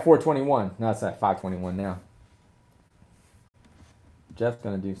 I got 4:21. No, it's at 5:21 now. Jeff's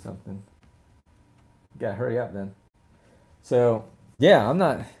gonna do something. You gotta hurry up then. So yeah, I'm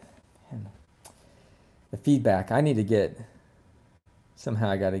not. Man, the feedback. I need to get. Somehow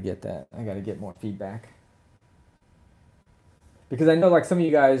I gotta get that. I gotta get more feedback. Because I know like some of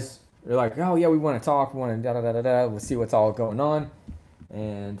you guys. You're like, oh yeah, we want to talk, we want to we'll see what's all going on,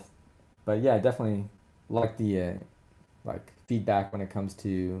 but yeah, definitely like the like feedback when it comes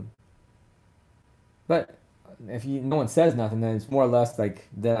to. But if no one says nothing, then it's more or less like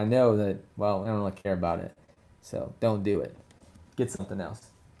then I know that I don't really care about it, so don't do it. Get something else.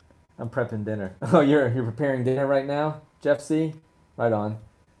 I'm prepping dinner. Oh, you're preparing dinner right now, Jeff C. Right on.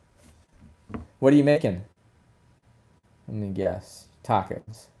 What are you making? Let me guess.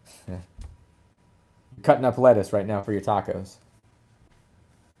 Tacos. Yeah. You're cutting up lettuce right now for your tacos.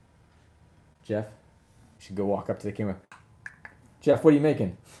 Jeff, you should go walk up to the camera. Jeff, what are you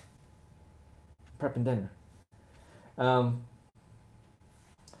making? Prepping dinner.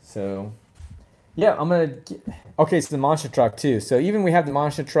 So, Yeah, I'm gonna. Okay, so the monster truck too. So even we have the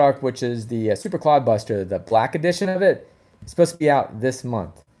monster truck, which is the Super Clodbuster, the black edition of it. It's supposed to be out this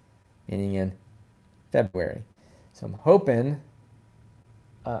month, meaning in February. So I'm hoping.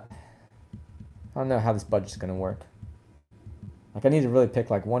 I don't know how this budget's gonna work. Like I need to really pick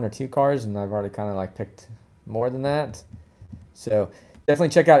like one or two cars, and I've already kind of like picked more than that. So definitely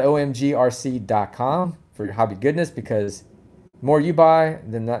check out omgrc.com for your hobby goodness, because the more you buy,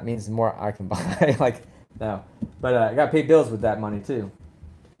 then that means the more I can buy. Like no, but I got to pay bills with that money too.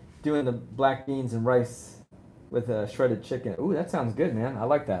 Doing the black beans and rice with shredded chicken. Ooh, that sounds good, man. I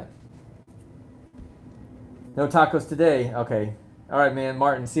like that. No tacos today. Okay. All right, man.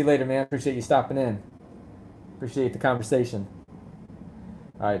 Martin, see you later, man. Appreciate you stopping in. Appreciate the conversation.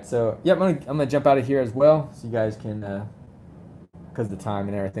 All right, so yep, I'm gonna jump out of here as well, so you guys can, because of the time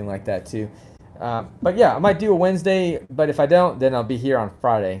and everything like that too. But yeah, I might do a Wednesday, but if I don't, then I'll be here on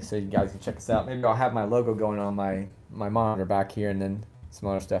Friday, so you guys can check us out. Maybe I'll have my logo going on my monitor back here, and then some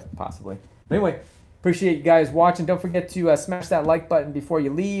other stuff possibly. But anyway, appreciate you guys watching. Don't forget to smash that like button before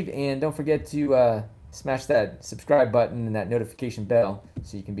you leave, and don't forget to smash that subscribe button and that notification bell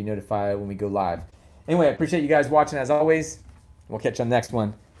so you can be notified when we go live. Anyway, I appreciate you guys watching as always. We'll catch you on the next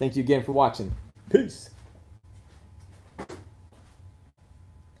one. Thank you again for watching. Peace.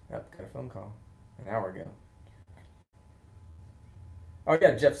 Yep, got a phone call an hour ago. Oh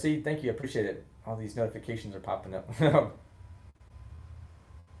yeah, Jeff C. Thank you. I appreciate it. All these notifications are popping up. Oh,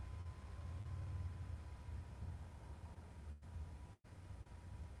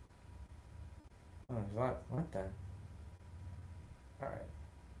 what then? All right.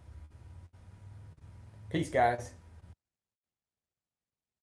 Peace, guys.